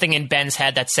be something in Ben's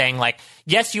head that's saying like,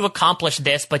 yes, you accomplished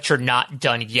this, but you're not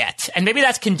done yet. And maybe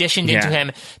that's conditioned into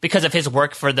him because of his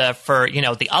work for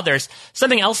the others.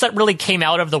 Something else that really came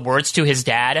out of the words to his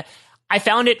dad, I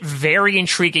found it very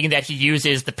intriguing that he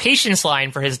uses the patience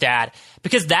line for his dad,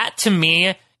 because that, to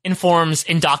me, informs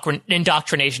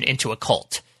indoctrination into a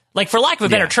cult. Like, for lack of a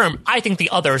better term, I think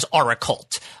the others are a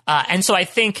cult. And so I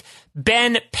think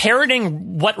Ben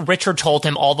parroting what Richard told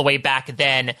him all the way back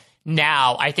then,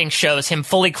 now, I think shows him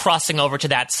fully crossing over to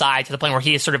that side, to the point where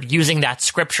he is sort of using that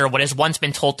scripture, what has once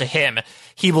been told to him,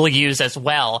 he will use as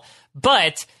well.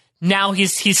 But now he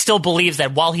still believes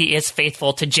that while he is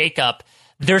faithful to Jacob,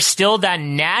 there's still that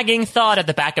nagging thought at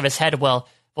the back of his head, well,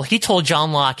 he told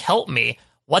John Locke, help me.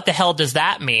 What the hell does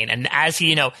that mean? And as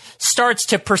he, starts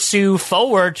to pursue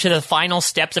forward to the final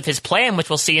steps of his plan, which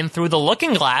we'll see in Through the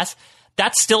Looking Glass,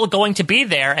 that's still going to be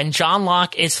there. And John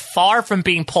Locke is far from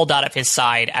being pulled out of his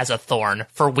side as a thorn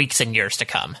for weeks and years to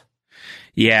come.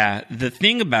 Yeah, the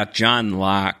thing about John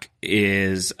Locke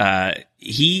is John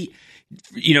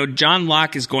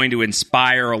Locke is going to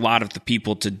inspire a lot of the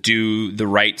people to do the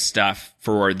right stuff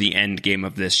for the end game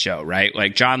of this show, right?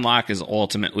 Like, John Locke is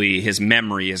ultimately, his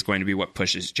memory is going to be what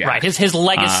pushes Jack. Right, his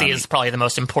legacy is probably the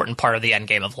most important part of the end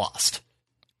game of Lost.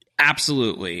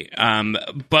 Absolutely.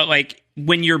 But, like,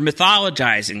 when you're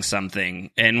mythologizing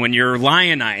something and when you're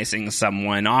lionizing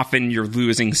someone, often you're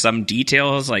losing some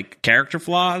details like character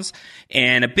flaws.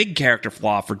 And a big character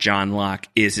flaw for John Locke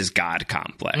is his God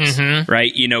complex,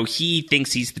 right? He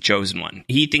thinks he's the chosen one.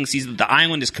 He thinks the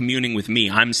island is communing with me.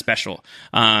 I'm special.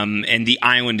 And the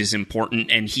island is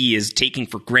important. And he is taking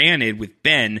for granted with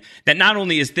Ben that not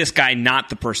only is this guy not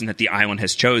the person that the island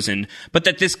has chosen, but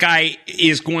that this guy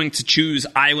is going to choose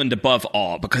island above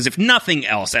all. Because if nothing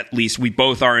else, at least we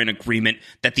both are in agreement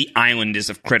that the island is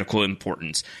of critical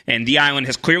importance. And the island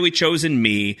has clearly chosen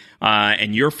me,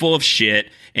 and you're full of shit,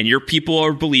 and your people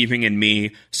are believing in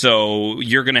me, so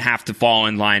you're going to have to fall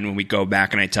in line when we go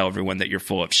back and I tell everyone that you're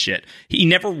full of shit. He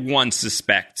never once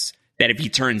suspects that if he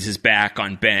turns his back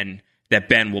on Ben, that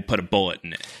Ben will put a bullet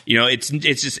in it.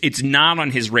 It's not on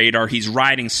his radar. He's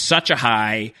riding such a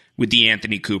high with the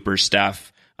Anthony Cooper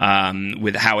stuff.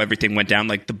 With how everything went down,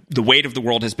 like the weight of the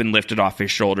world has been lifted off his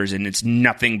shoulders, and it's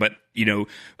nothing but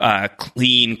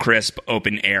clean, crisp,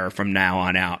 open air from now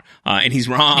on out. And he's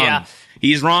wrong. Yeah.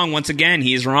 He's wrong once again.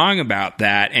 He's wrong about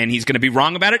that, and he's going to be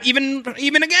wrong about it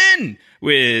even again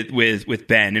with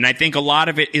Ben. And I think a lot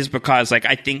of it is because,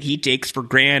 I think he takes for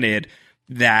granted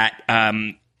that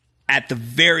at the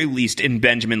very least in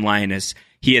Benjamin Linus,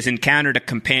 he has encountered a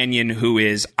companion who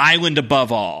is island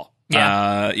above all.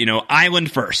 Yeah.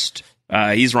 Island first.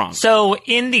 He's wrong. So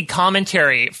in the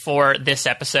commentary for this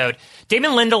episode,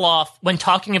 Damon Lindelof, when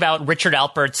talking about Richard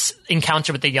Alpert's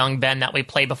encounter with the young Ben that we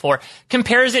played before,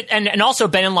 compares it, and also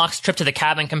Ben and Locke's trip to the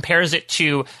cabin, compares it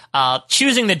to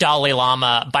choosing the Dalai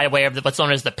Lama by way of what's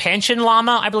known as the Panchen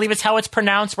Lama, I believe is how it's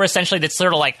pronounced, where essentially that's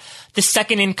sort of like the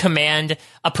second in command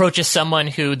approaches someone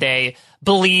who they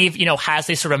believe, has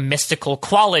these sort of mystical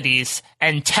qualities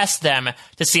and test them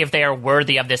to see if they are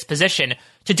worthy of this position.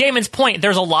 To Damon's point,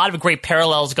 there's a lot of great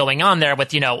parallels going on there with,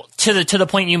 to the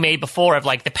point you made before of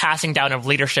like the passing down of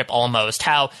leadership almost,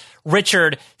 how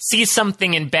Richard sees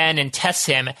something in Ben and tests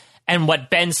him, and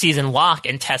what Ben sees in Locke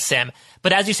and tests him.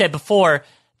 But as you said before,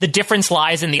 the difference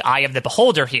lies in the eye of the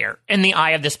beholder here, in the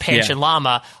eye of this Panchen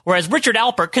Lama, whereas Richard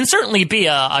Alpert can certainly be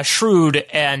a shrewd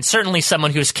and certainly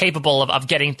someone who's capable of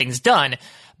getting things done.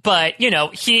 But, you know,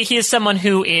 he is someone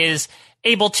who is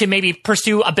able to maybe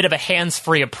pursue a bit of a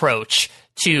hands-free approach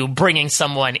to bringing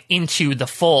someone into the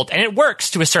fold. And it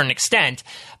works to a certain extent.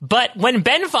 But when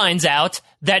Ben finds out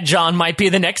that Jon might be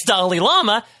the next Dalai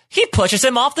Lama, he pushes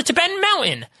him off the Tibetan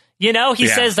mountain. You know, he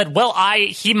says that, well,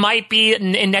 he might be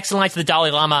next in line to the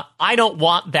Dalai Lama. I don't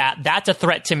want that. That's a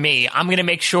threat to me. I'm going to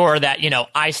make sure that, you know,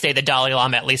 I stay the Dalai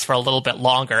Lama at least for a little bit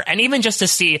longer. And even just to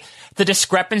see the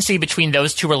discrepancy between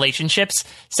those two relationships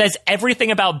says everything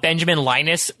about Benjamin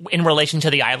Linus in relation to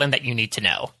the island that you need to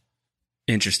know.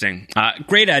 Interesting.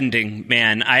 Great ending,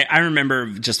 man. I remember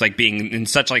just like being in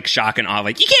such like shock and awe.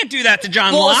 Like, you can't do that to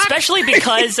John Locke. Well, especially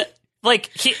because...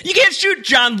 Like you can't shoot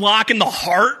John Locke in the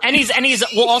heart, and he's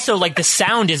well. Also, like the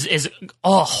sound is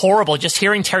horrible. Just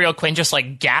hearing Terry O'Quinn just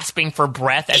like gasping for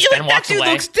breath as Ben walks away. That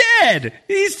dude looks dead.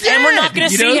 He's dead. And we're not going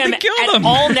to see him at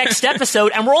all next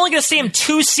episode, and we're only going to see him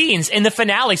 2 scenes in the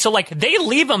finale. So like they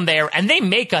leave him there, and they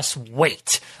make us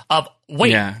wait.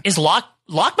 Is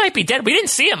Locke might be dead. We didn't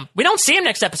see him. We don't see him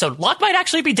next episode. Locke might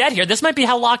actually be dead here. This might be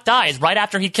how Locke dies, right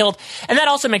after he killed. And that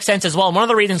also makes sense as well. And one of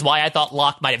the reasons why I thought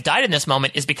Locke might have died in this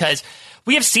moment is because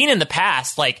we have seen in the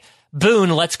past, like, Boone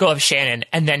lets go of Shannon,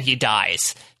 and then he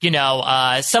dies. You know,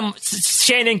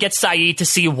 Shannon gets Sayid to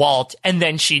see Walt, and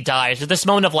then she dies. There's this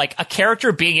moment of, like, a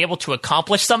character being able to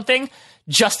accomplish something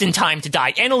just in time to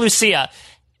die. Ana Lucia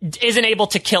isn't able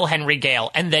to kill Henry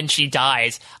Gale, and then she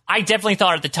dies. I definitely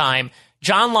thought at the time,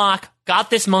 John Locke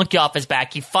got this monkey off his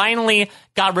back. He finally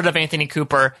got rid of Anthony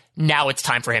Cooper. Now it's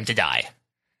time for him to die.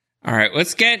 All right,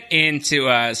 let's get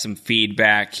into some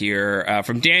feedback here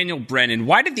from Daniel Brennan.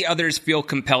 Why did the others feel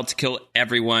compelled to kill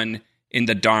everyone in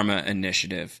the Dharma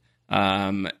Initiative?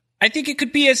 I think it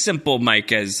could be as simple,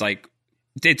 Mike, as like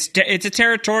it's a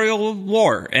territorial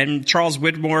war, and Charles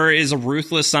Widmore is a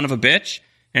ruthless son of a bitch,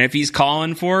 and if he's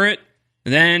calling for it,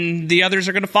 then the others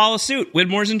are going to follow suit.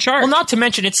 Widmore's in charge. Well, not to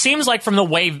mention, it seems like from the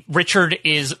way Richard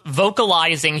is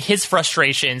vocalizing his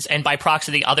frustrations and by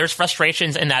proxy the others'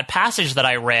 frustrations in that passage that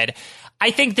I read,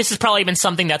 I think this has probably been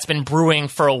something that's been brewing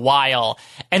for a while.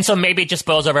 And so maybe it just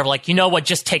boils over like, you know what,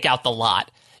 just take out the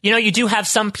lot. You know, you do have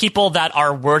some people that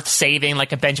are worth saving,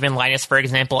 like a Benjamin Linus, for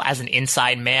example, as an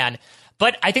inside man.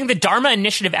 But I think the Dharma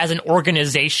Initiative as an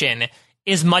organization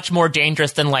is much more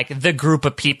dangerous than like the group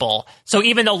of people. So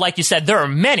even though, like you said, there are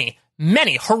many,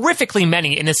 horrifically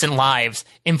many innocent lives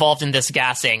involved in this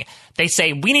gassing, they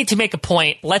say we need to make a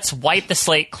point. Let's wipe the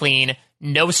slate clean.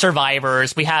 No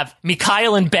survivors. We have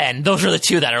Mikhail and Ben. Those are the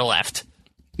 2 that are left.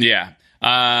 Yeah.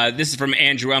 This is from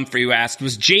Andrew Humphrey, who asked,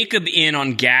 was Jacob in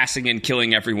on gassing and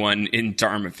killing everyone in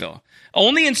Dharmaville?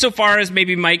 Only insofar as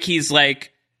maybe Mike, he's like,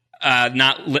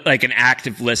 not like an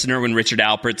active listener when Richard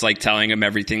Alpert's like telling him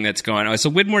everything that's going on. So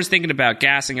Widmore's thinking about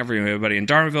gassing everybody in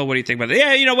Dharmaville. What do you think about that?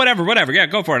 Yeah, you know, whatever. Yeah,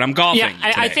 go for it. I'm golfing. Yeah,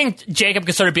 I think Jacob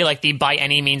could sort of be like the by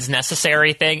any means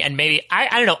necessary thing. And maybe,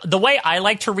 I don't know, the way I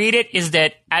like to read it is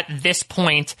that at this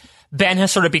point, Ben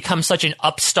has sort of become such an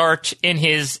upstart in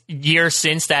his years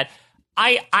since that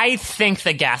I think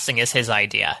the gassing is his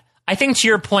idea. I think to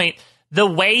your point, the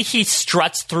way he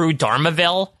struts through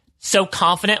Dharmaville so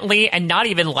confidently and not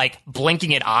even like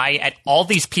blinking an eye at all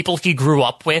these people he grew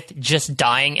up with just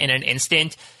dying in an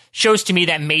instant shows to me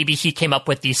that maybe he came up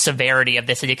with the severity of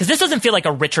this idea. Because this doesn't feel like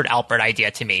a Richard Alpert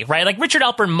idea to me, right? Like Richard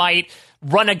Alpert might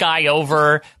run a guy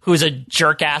over who's a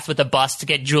jerk ass with a bus to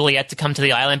get Juliet to come to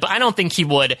the island, but I don't think he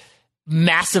would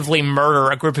massively murder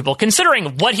a group of people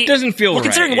considering what he doesn't feel right.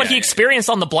 Considering what he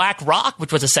experienced on the Black Rock,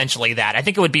 which was essentially that. I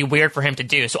think it would be weird for him to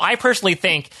do. So I personally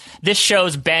think this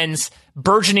shows Ben's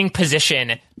burgeoning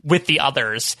position with the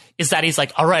others is that he's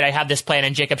like, all right, I have this plan,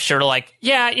 and Jacob's sure to like,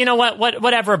 yeah, you know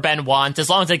whatever Ben wants, as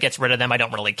long as it gets rid of them, I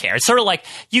don't really care. It's sort of like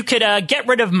you could get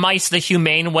rid of mice the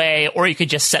humane way, or you could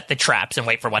just set the traps and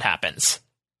wait for what happens.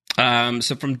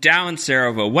 So from Dallin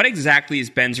Saravo, what exactly is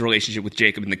Ben's relationship with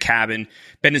Jacob in the cabin?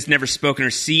 Ben has never spoken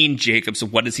or seen Jacob, so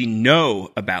what does he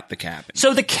know about the cabin?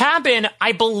 So the cabin,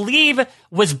 I believe,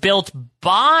 was built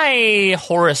by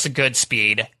Horace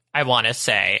Goodspeed, I want to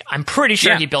say. I'm pretty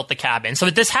sure he built the cabin. So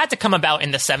this had to come about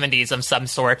in the 70s of some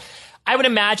sort. I would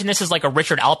imagine this is like a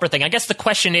Richard Alpert thing. I guess the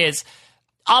question is,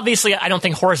 obviously, I don't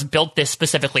think Horace built this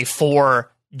specifically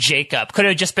for Jacob. Could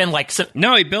have just been like...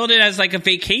 No, he built it as like a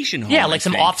vacation home. Yeah, like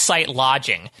some off-site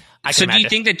lodging. So do you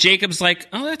think that Jacob's like,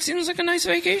 oh, that seems like a nice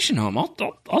vacation home.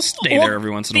 I'll stay there every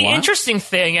once in a while. The interesting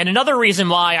thing, and another reason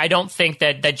why I don't think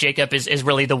that Jacob is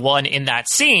really the one in that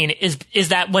scene, is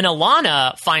that when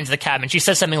Alana finds the cabin, she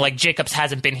says something like, Jacobs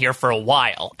hasn't been here for a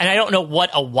while. And I don't know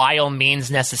what a while means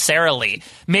necessarily.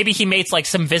 Maybe he makes like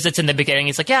some visits in the beginning.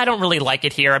 He's like, yeah, I don't really like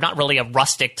it here. I'm not really a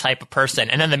rustic type of person.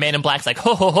 And then the Man in Black's like,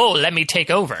 ho, ho, ho, let me take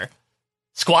over.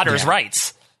 Squatter's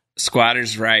rights.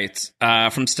 Squatter's rights.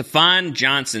 From Stefan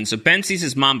Johnson. So Ben sees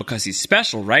his mom because he's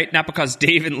special, right? Not because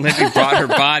Dave and Libby brought her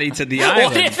body to the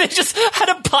island. What if they just had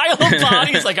a pile of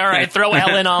bodies? Like, all right, throw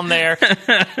Ellen on there.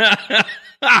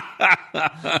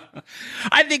 I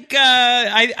think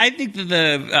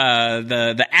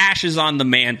the ashes on the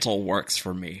mantle works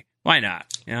for me. Why not?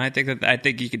 You know, I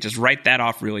think you could just write that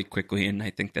off really quickly, and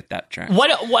I think that tracks.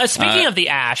 Speaking of the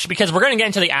ash, because we're going to get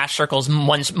into the ash circles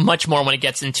much more when it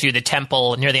gets into the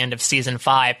temple near the end of season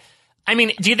 5. I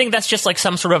mean, do you think that's just like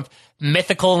some sort of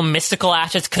mystical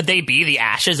ashes? Could they be the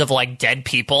ashes of like dead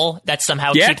people that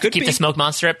somehow keep the smoke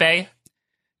monster at bay?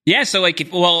 Yeah, so like,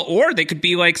 or they could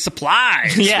be like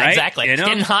supplies. Yeah, right? exactly. You know?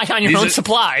 Getting high on your own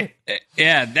supply.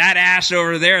 Yeah, that ash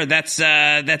over there, that's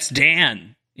Dan.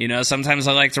 You know, sometimes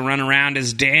I like to run around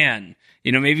as Dan.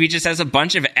 You know, maybe he just has a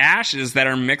bunch of ashes that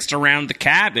are mixed around the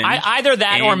cabin. Either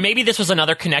that, or maybe this was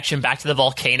another connection back to the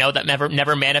volcano that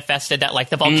never manifested. That like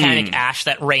the volcanic ash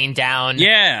that rained down.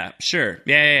 Yeah, sure.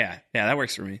 Yeah. That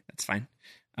works for me. That's fine.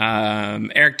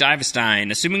 Eric Divestein,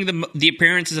 assuming the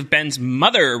appearances of Ben's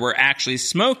mother were actually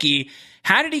Smokey,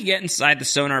 how did he get inside the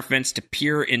sonar fence to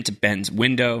peer into Ben's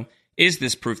window? Is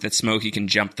this proof that Smokey can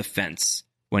jump the fence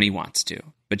when he wants to,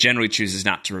 but generally chooses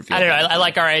not to reveal? I don't know. I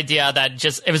like our idea that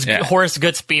it was Horace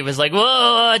Goodspeed was like,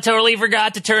 whoa, I totally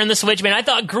forgot to turn the switch, man. I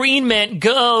thought green meant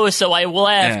go, so I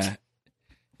left.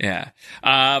 Yeah.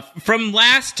 From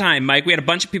last time, Mike, we had a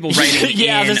bunch of people writing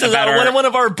yeah, in this is one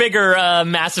of our bigger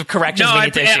massive corrections. No, we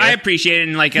need to issue. I appreciate it.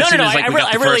 And like,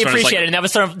 I really appreciate it. And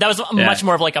that was much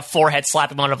more of like a forehead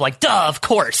slapping one of like, duh, of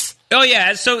course. Oh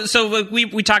yeah, so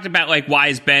we talked about like why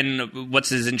is Ben, what's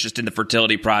his interest in the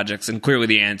fertility projects, and clearly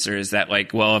the answer is that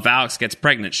like, well, if Alex gets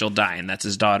pregnant, she'll die, and that's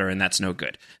his daughter, and that's no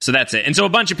good. So that's it. And so a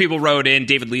bunch of people wrote in,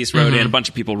 David Lees wrote in, a bunch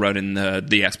of people wrote in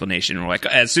the explanation, and we're like,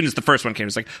 as soon as the first one came,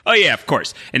 it's like, oh yeah, of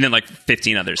course, and then like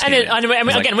 15 others.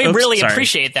 And we really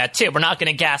appreciate that too. We're not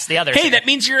going to gas the others. Hey, that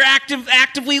means you're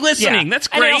actively listening. Yeah. That's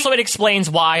great. And also it explains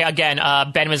why again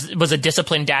Ben was a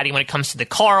disciplined daddy when it comes to the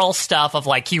Carl stuff of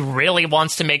like he really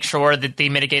wants to make sure that they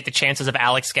mitigate the chances of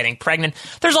Alex getting pregnant.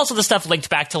 There's also the stuff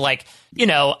linked back to like, you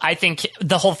know, I think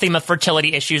the whole theme of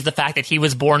fertility issues, the fact that he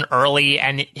was born early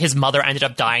and his mother ended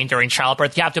up dying during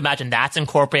childbirth. You have to imagine that's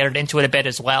incorporated into it a bit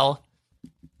as well.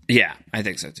 Yeah, I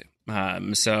think so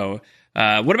too.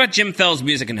 What about Jim Fell's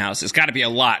music in house? It's got to be a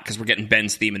lot because we're getting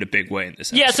Ben's theme in a big way in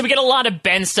this episode. Yeah, so we get a lot of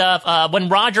Ben stuff. When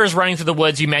Roger is running through the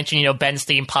woods, you mentioned, you know, Ben's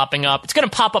theme popping up. It's going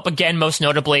to pop up again, most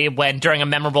notably, when during a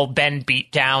memorable Ben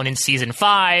beatdown in season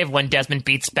 5, when Desmond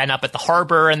beats Ben up at the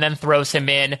harbor and then throws him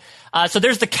in. So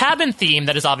there's the cabin theme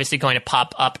that is obviously going to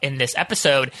pop up in this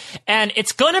episode, and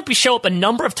it's going to show up a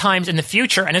number of times in the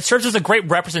future, and it serves as a great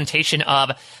representation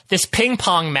of this ping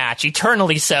pong match,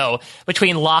 eternally so,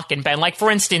 between Locke and Ben. Like,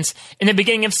 for instance, in the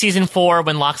beginning of season 4,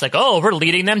 when Locke's like, oh, we're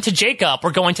leading them to Jacob,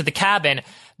 we're going to the cabin,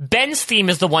 Ben's theme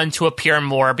is the one to appear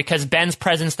more because Ben's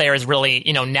presence there is really,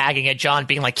 you know, nagging at John,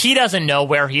 being like, he doesn't know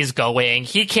where he's going,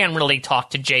 he can't really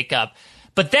talk to Jacob.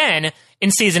 But then, in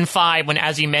season 5, when,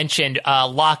 as you mentioned,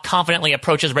 Locke confidently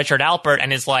approaches Richard Alpert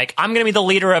and is like, I'm going to be the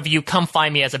leader of you, come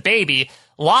find me as a baby,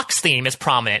 Locke's theme is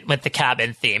prominent with the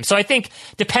cabin theme. So I think,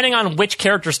 depending on which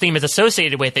character's theme is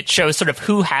associated with, it shows sort of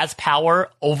who has power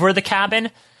over the cabin.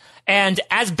 And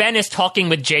as Ben is talking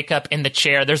with Jacob in the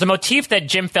chair, there's a motif that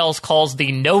Jim Fells calls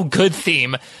the no good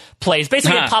theme plays.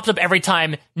 Basically, it pops up every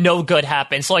time no good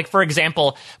happens. So, like, for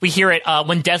example, we hear it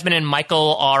when Desmond and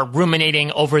Michael are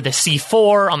ruminating over the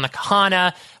C4 on the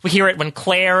Kahana. We hear it when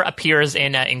Claire appears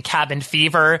in Cabin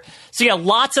Fever. So, yeah,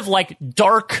 lots of, like,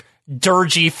 dark,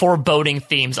 dirgy, foreboding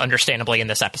themes, understandably, in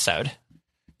this episode.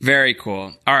 Very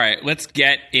cool. All right, let's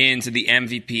get into the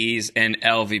MVPs and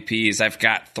LVPs. I've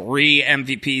got 3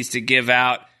 MVPs to give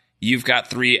out. You've got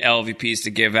 3 LVPs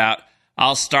to give out.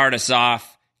 I'll start us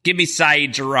off. Give me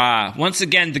Saeed Jarrah. Once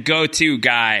again, the go-to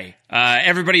guy.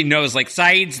 Everybody knows, like,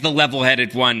 Saeed's the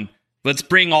level-headed one. Let's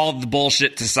bring all the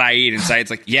bullshit to Saeed. And Saeed's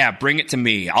like, yeah, bring it to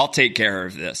me. I'll take care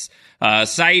of this.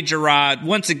 Saeed Jarrah,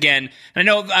 once again, I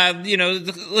know,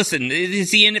 listen,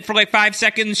 is he in it for like 5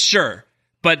 seconds? Sure.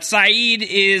 But Saeed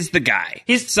is the guy.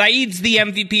 Saeed's the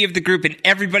MVP of the group, and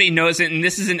everybody knows it. And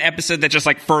this is an episode that just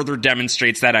like further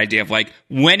demonstrates that idea of like,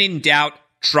 when in doubt,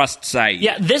 trust Saeed.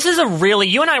 Yeah, this is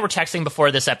you and I were texting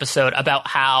before this episode about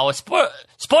how,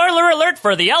 spoiler alert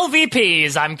for the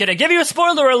LVPs. I'm going to give you a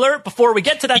spoiler alert before we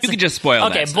get to that. You can just spoil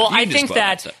that. Okay, well, I think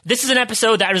that this is an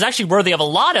episode that is actually worthy of a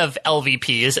lot of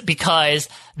LVPs because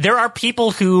there are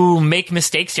people who make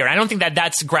mistakes here. I don't think that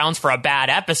that's grounds for a bad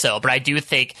episode, but I do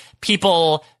think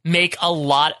people make a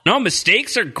lot. No,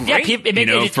 mistakes are great.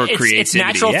 Yeah, for creativity. It's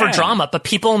natural for drama, but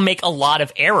people make a lot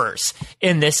of errors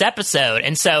in this episode,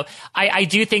 and so I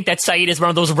do think that Saeed is one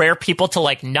of those rare people to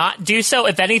like not do so.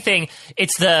 If anything,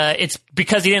 it's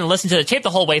because he didn't listen to the tape the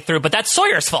whole way through, but that's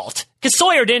Sawyer's fault because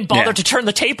Sawyer didn't bother to turn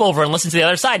the tape over and listen to the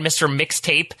other side, Mr.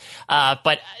 Mixtape.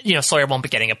 But Sawyer won't be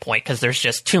getting a point because there's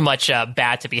just too much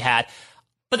bad to be had.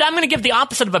 But I'm going to give the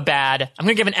opposite of a bad. I'm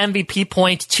going to give an MVP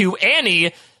point to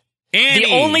Annie. The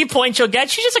only point she'll get,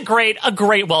 she's just a great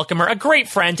welcomer, a great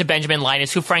friend to Benjamin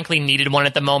Linus, who frankly needed one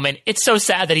at the moment. It's so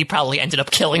sad that he probably ended up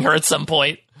killing her at some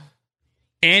point.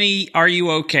 Annie, are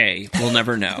you okay? We'll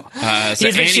never know.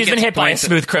 She's been hit by a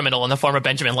smooth criminal in the form of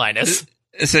Benjamin Linus.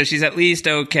 So she's at least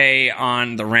okay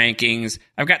on the rankings.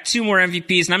 I've got 2 more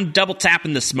MVPs, and I'm double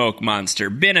tapping the Smoke Monster.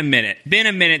 Been a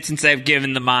minute since I've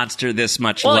given the monster this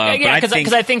much love. Yeah,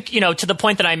 because I think, to the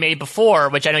point that I made before,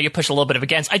 which I know you push a little bit of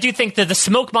against, I do think that the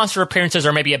Smoke Monster appearances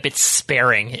are maybe a bit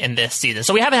sparing in this season.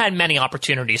 So we haven't had many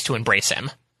opportunities to embrace him.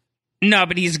 No,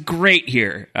 but he's great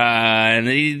here.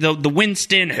 The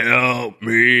Winston help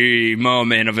me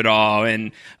moment of it all,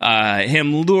 and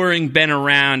him luring Ben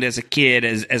around as a kid,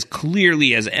 as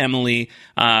clearly as Emily.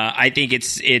 I think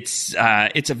it's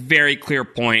a very clear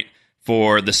point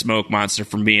for the Smoke Monster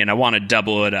for me, and I want to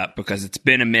double it up because it's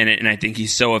been a minute, and I think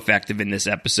he's so effective in this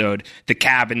episode. The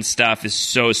cabin stuff is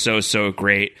so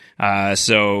great.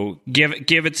 So give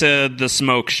it to the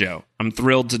Smoke Show. I'm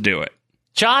thrilled to do it.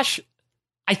 Josh,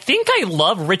 I think I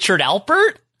love Richard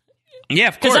Alpert. Yeah,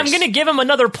 of course. Because I'm going to give him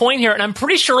another point here, and I'm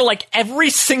pretty sure like every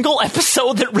single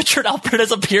episode that Richard Alpert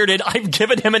has appeared in, I've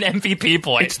given him an MVP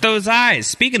point. It's those eyes.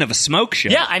 Speaking of a smoke show.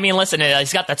 Yeah, I mean, listen,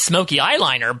 he's got that smoky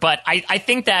eyeliner, but I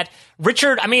think that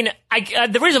Richard,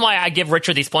 the reason why I give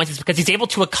Richard these points is because he's able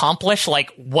to accomplish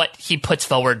like what he puts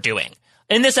forward doing.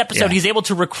 In this episode, he's able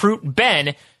to recruit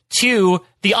Ben to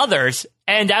the others,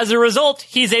 and as a result,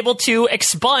 he's able to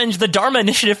expunge the Dharma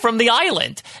Initiative from the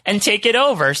island and take it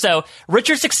over. So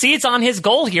Richard succeeds on his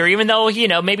goal here, even though,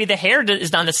 maybe the hair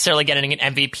is not necessarily getting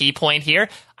an MVP point here.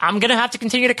 I'm going to have to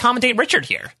continue to commentate Richard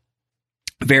here.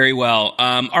 Very well.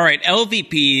 All right,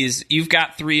 LVPs, you've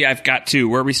got 3, I've got 2.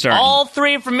 Where are we starting? All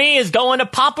 3 for me is going to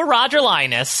Papa Roger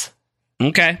Linus.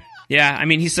 Okay. Yeah, I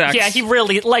mean, he sucks. Yeah, he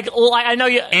really, I know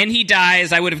you... And he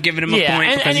dies. I would have given him a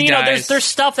point because he dies. There's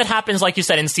stuff that happens, like you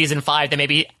said, in Season 5 that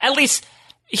maybe, at least,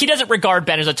 he doesn't regard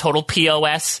Ben as a total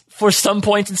POS for some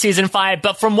points in Season 5,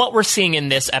 but from what we're seeing in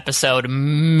this episode,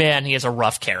 man, he is a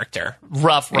rough character.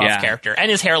 Rough character. And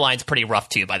his hairline's pretty rough,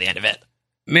 too, by the end of it.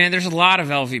 Man, there's a lot of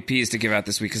LVPs to give out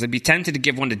this week because I'd be tempted to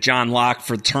give one to John Locke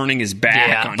for turning his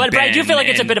back on Ben. But I do feel like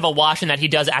it's a bit of a wash in that he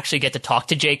does actually get to talk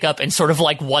to Jacob and sort of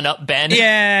like one up Ben.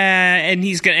 Yeah, and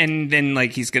he's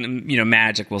gonna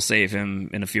Magic will save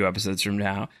him in a few episodes from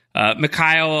now.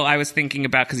 Mikhail, I was thinking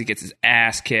about because he gets his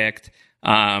ass kicked.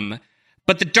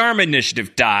 But the Dharma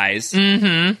Initiative dies,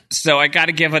 so I got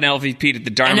to give an LVP to the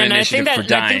Dharma Initiative for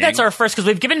dying. I think that's our first, because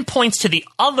we've given points to the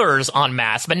others en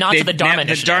masse, but not to the Dharma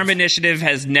Initiative. The Dharma Initiative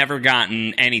has never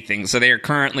gotten anything, so they are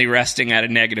currently resting at a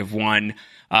 -1.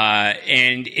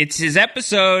 And it's his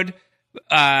episode,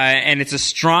 and it's a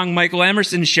strong Michael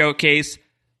Emerson showcase,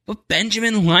 but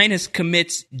Benjamin Linus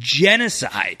commits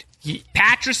genocide.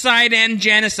 Patricide and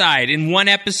genocide in one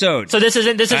episode. So this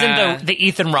isn't the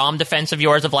Ethan Rahm defense of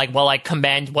yours of like, well, I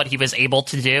commend what he was able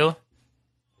to do?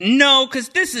 No, because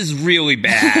this is really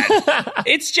bad.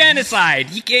 It's genocide.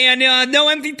 You can't, no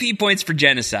MVP points for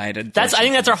genocide. I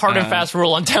think that's our hard and fast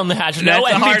rule on Down the Hatch. No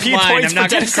MVP hard line. points I'm not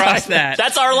for genocide. Cross that.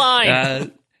 That's our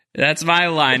line. That's my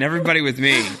line. Everybody with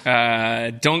me.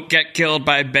 Don't get killed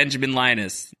by Benjamin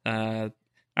Linus.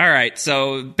 All right,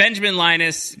 so Benjamin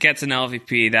Linus gets an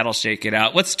LVP. That'll shake it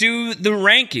out. Let's do the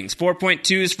rankings.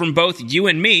 4.2s from both you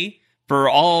and me for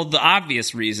all the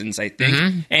obvious reasons, I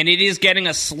think. And it is getting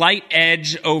a slight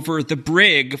edge over the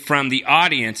Brig from the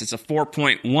audience. It's a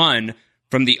 4.1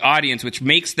 from the audience, which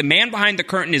makes The Man Behind the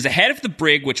Curtain is ahead of the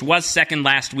Brig, which was second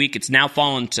last week. It's now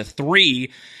fallen to 3.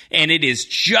 And it is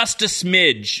just a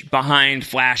smidge behind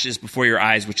Flashes Before Your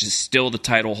Eyes, which is still the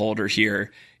title holder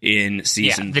here in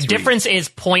season 3. The difference is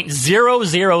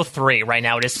 0.003 right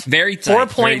now. It is very tight.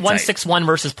 4.161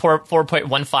 versus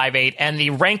 4.158, and the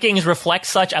rankings reflect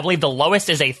such. I believe the lowest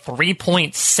is a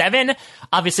 3.7,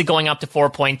 obviously going up to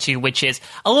 4.2, which is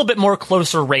a little bit more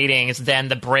closer ratings than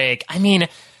the Brig. I mean,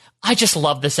 I just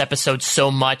love this episode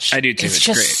so much. I do too. It's It's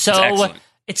just great. It's so excellent.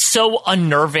 it's so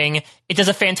unnerving. It does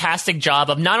a fantastic job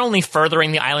of not only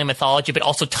furthering the island mythology, but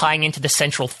also tying into the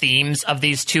central themes of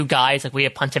these two guys like we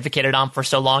have pontificated on for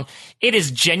so long. It is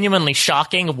genuinely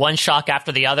shocking, one shock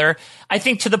after the other. I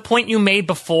think to the point you made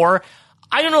before,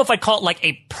 I don't know if I'd call it like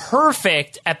a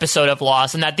perfect episode of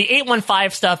Lost, and that the 815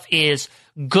 stuff is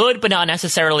good, but not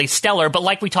necessarily stellar. But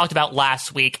like we talked about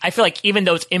last week, I feel like even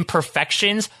those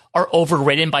imperfections are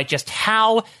overridden by just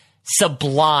how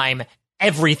sublime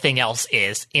everything else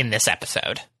is in this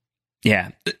episode. Yeah,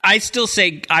 I still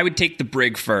say I would take the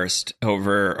Brig first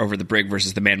over the Brig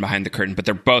versus the Man Behind the Curtain, but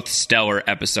they're both stellar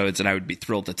episodes, and I would be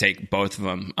thrilled to take both of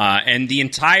them. And the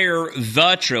entire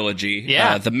The trilogy,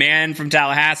 The Man from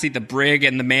Tallahassee, the Brig,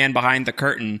 and the Man Behind the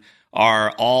Curtain are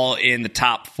all in the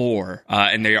top 4,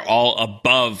 and they are all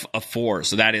above a 4.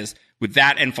 So that is, with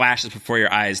that and Flashes Before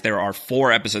Your Eyes, there are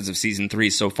 4 episodes of season 3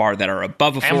 so far that are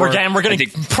above a 4. And we're going to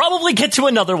probably get to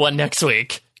another one next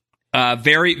week.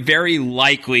 Very, very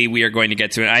likely we are going to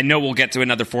get to it. I know we'll get to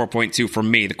another 4.2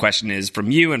 from me. The question is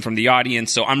from you and from the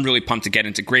audience. So I'm really pumped to get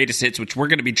into Greatest Hits, which we're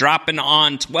going to be dropping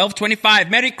on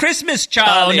 12/25. Merry Christmas,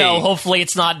 Charlie! Oh, no. Hopefully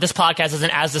it's not. This podcast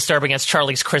isn't as disturbing as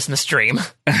Charlie's Christmas dream.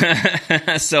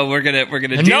 So we're gonna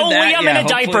do that. No Liam in a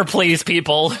diaper, please,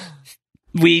 people.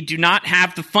 We do not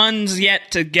have the funds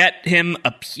yet to get him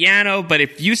a piano, but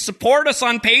if you support us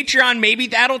on Patreon, maybe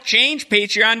that'll change.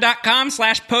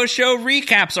 Patreon.com/postshow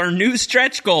recaps, our new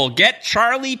stretch goal. Get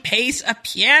Charlie Pace a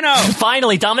piano.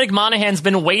 Finally, Dominic Monaghan's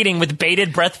been waiting with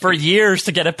bated breath for years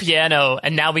to get a piano,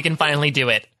 and now we can finally do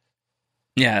it.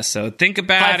 Yeah, so think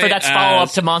about it. That's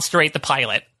follow-up to Monster 8 the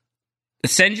pilot.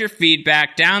 Send your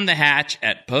feedback down the hatch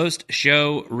at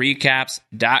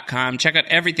postshowrecaps.com. Check out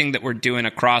everything that we're doing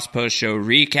across Post Show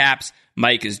Recaps.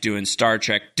 Mike is doing Star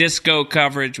Trek Disco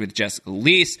coverage with Jessica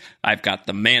Leese. I've got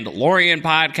the Mandalorian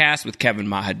podcast with Kevin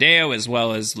Mahadeo, as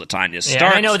well as Latanya Starks. Yeah,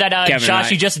 I know that,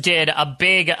 Josh, you just did a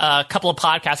big couple of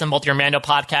podcasts on both your Mando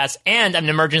podcasts and an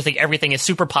Emergency Everything is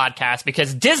Super podcast,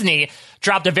 because Disney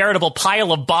dropped a veritable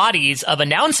pile of bodies of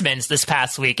announcements this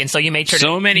past week, and so you made sure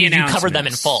you covered them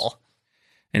in full.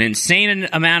 An insane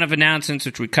amount of announcements,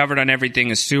 which we covered on Everything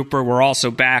is Super. We're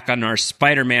also back on our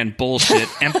Spider-Man bullshit,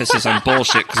 emphasis on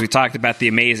bullshit, because we talked about the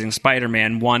Amazing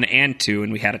Spider-Man 1 and 2,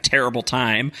 and we had a terrible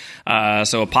time.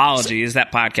 So apologies,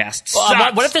 that podcast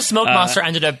sucks. What if the smoke monster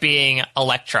ended up being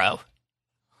Electro?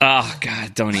 Oh,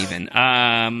 God, don't even.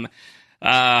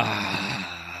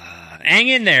 Hang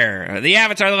in there. The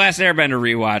Avatar: The Last Airbender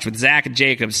rewatch with Zach and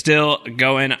Jacob still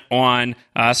going on.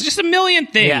 So just a million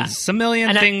things. A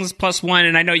million things plus one.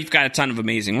 And I know you've got a ton of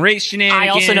Amazing Race shenanigans. I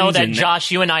also know that, Josh,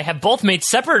 you and I have both made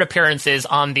separate appearances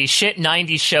on the Shit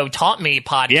 90s Show Taught Me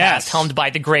podcast, helmed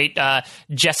by the great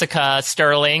Jessica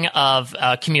Sterling of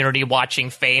Community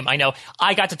Watching fame. I know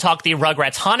I got to talk the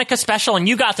Rugrats Hanukkah special, and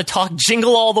you got to talk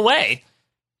Jingle All the Way.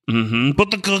 Mm-hmm.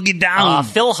 Put the cookie down.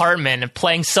 Phil Hartman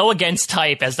playing so against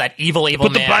type as that evil man.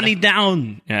 Put the bunny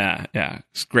down. Yeah.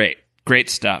 It's great. Great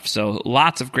stuff. So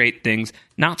lots of great things.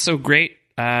 Not so great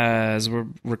as we're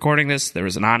recording this. There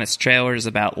was an honest trailers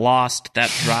about Lost that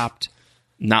dropped.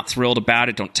 Not thrilled about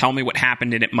it. Don't tell me what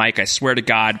happened in it, Mike. I swear to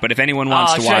God. But if anyone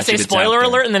wants to watch it, should I say spoiler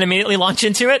alert and then immediately launch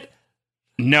into it?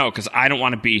 No, because I don't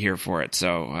want to be here for it.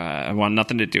 So I want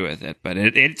nothing to do with it. But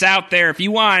it's out there if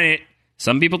you want it.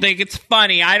 Some people think it's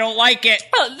funny. I don't like it.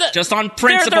 Just on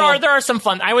principle. There are some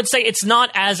fun. I would say it's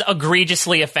not as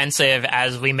egregiously offensive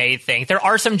as we may think. There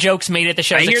are some jokes made at the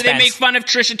show's expense. I hear they make fun of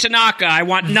Trisha Tanaka. I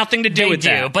want nothing to do with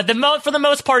that. But for the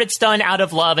most part, it's done out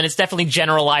of love, and it's definitely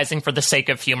generalizing for the sake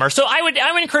of humor. So I would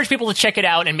encourage people to check it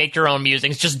out and make your own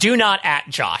musings. Just do not at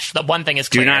Josh. The one thing is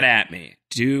clear. Do not at me.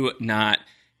 Do not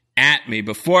at me.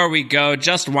 Before we go,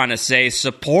 just want to say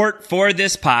support for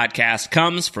this podcast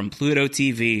comes from Pluto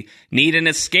TV. Need an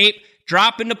escape?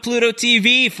 Drop into Pluto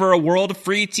TV for a world of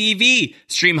free TV.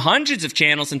 Stream hundreds of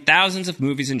channels and thousands of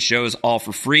movies and shows, all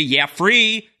for free. Yeah,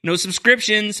 free. No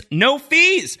subscriptions, no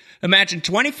fees. Imagine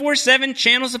 24/7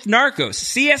 channels of Narcos,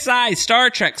 CSI, Star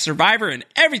Trek, Survivor, and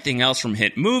everything else from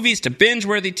hit movies to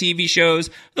binge-worthy TV shows,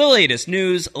 the latest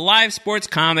news, live sports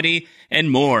comedy,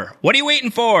 and more. What are you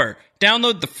waiting for?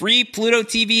 Download the free Pluto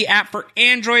TV app for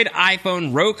Android,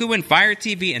 iPhone, Roku, and Fire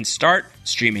TV and start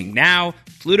streaming now.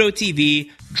 Pluto TV,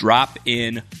 drop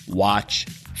in, watch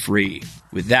free.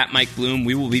 With that, Mike Bloom,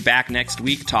 we will be back next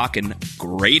week talking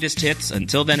greatest hits.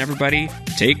 Until then, everybody,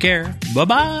 take care.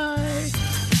 Bye-bye.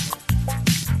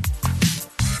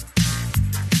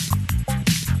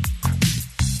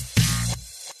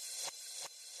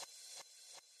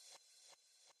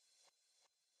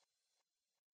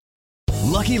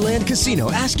 Lucky Land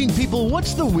Casino, asking people,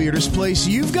 what's the weirdest place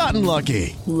you've gotten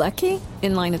lucky? Lucky?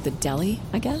 In line at the deli,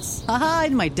 I guess? Aha,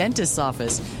 in my dentist's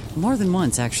office. More than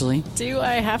once, actually. Do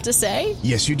I have to say?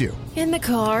 Yes, you do. In the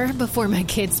car before my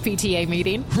kids' PTA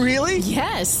meeting. Really?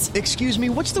 Yes. Excuse me,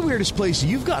 what's the weirdest place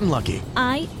you've gotten lucky?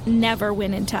 I never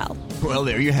win and tell. Well,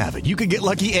 there you have it. You can get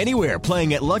lucky anywhere,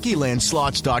 playing at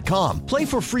LuckyLandSlots.com. Play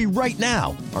for free right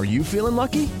now. Are you feeling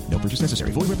lucky? No purchase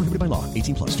necessary. Void where prohibited by law.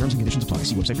 18+. Terms and conditions apply.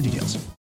 See website for details.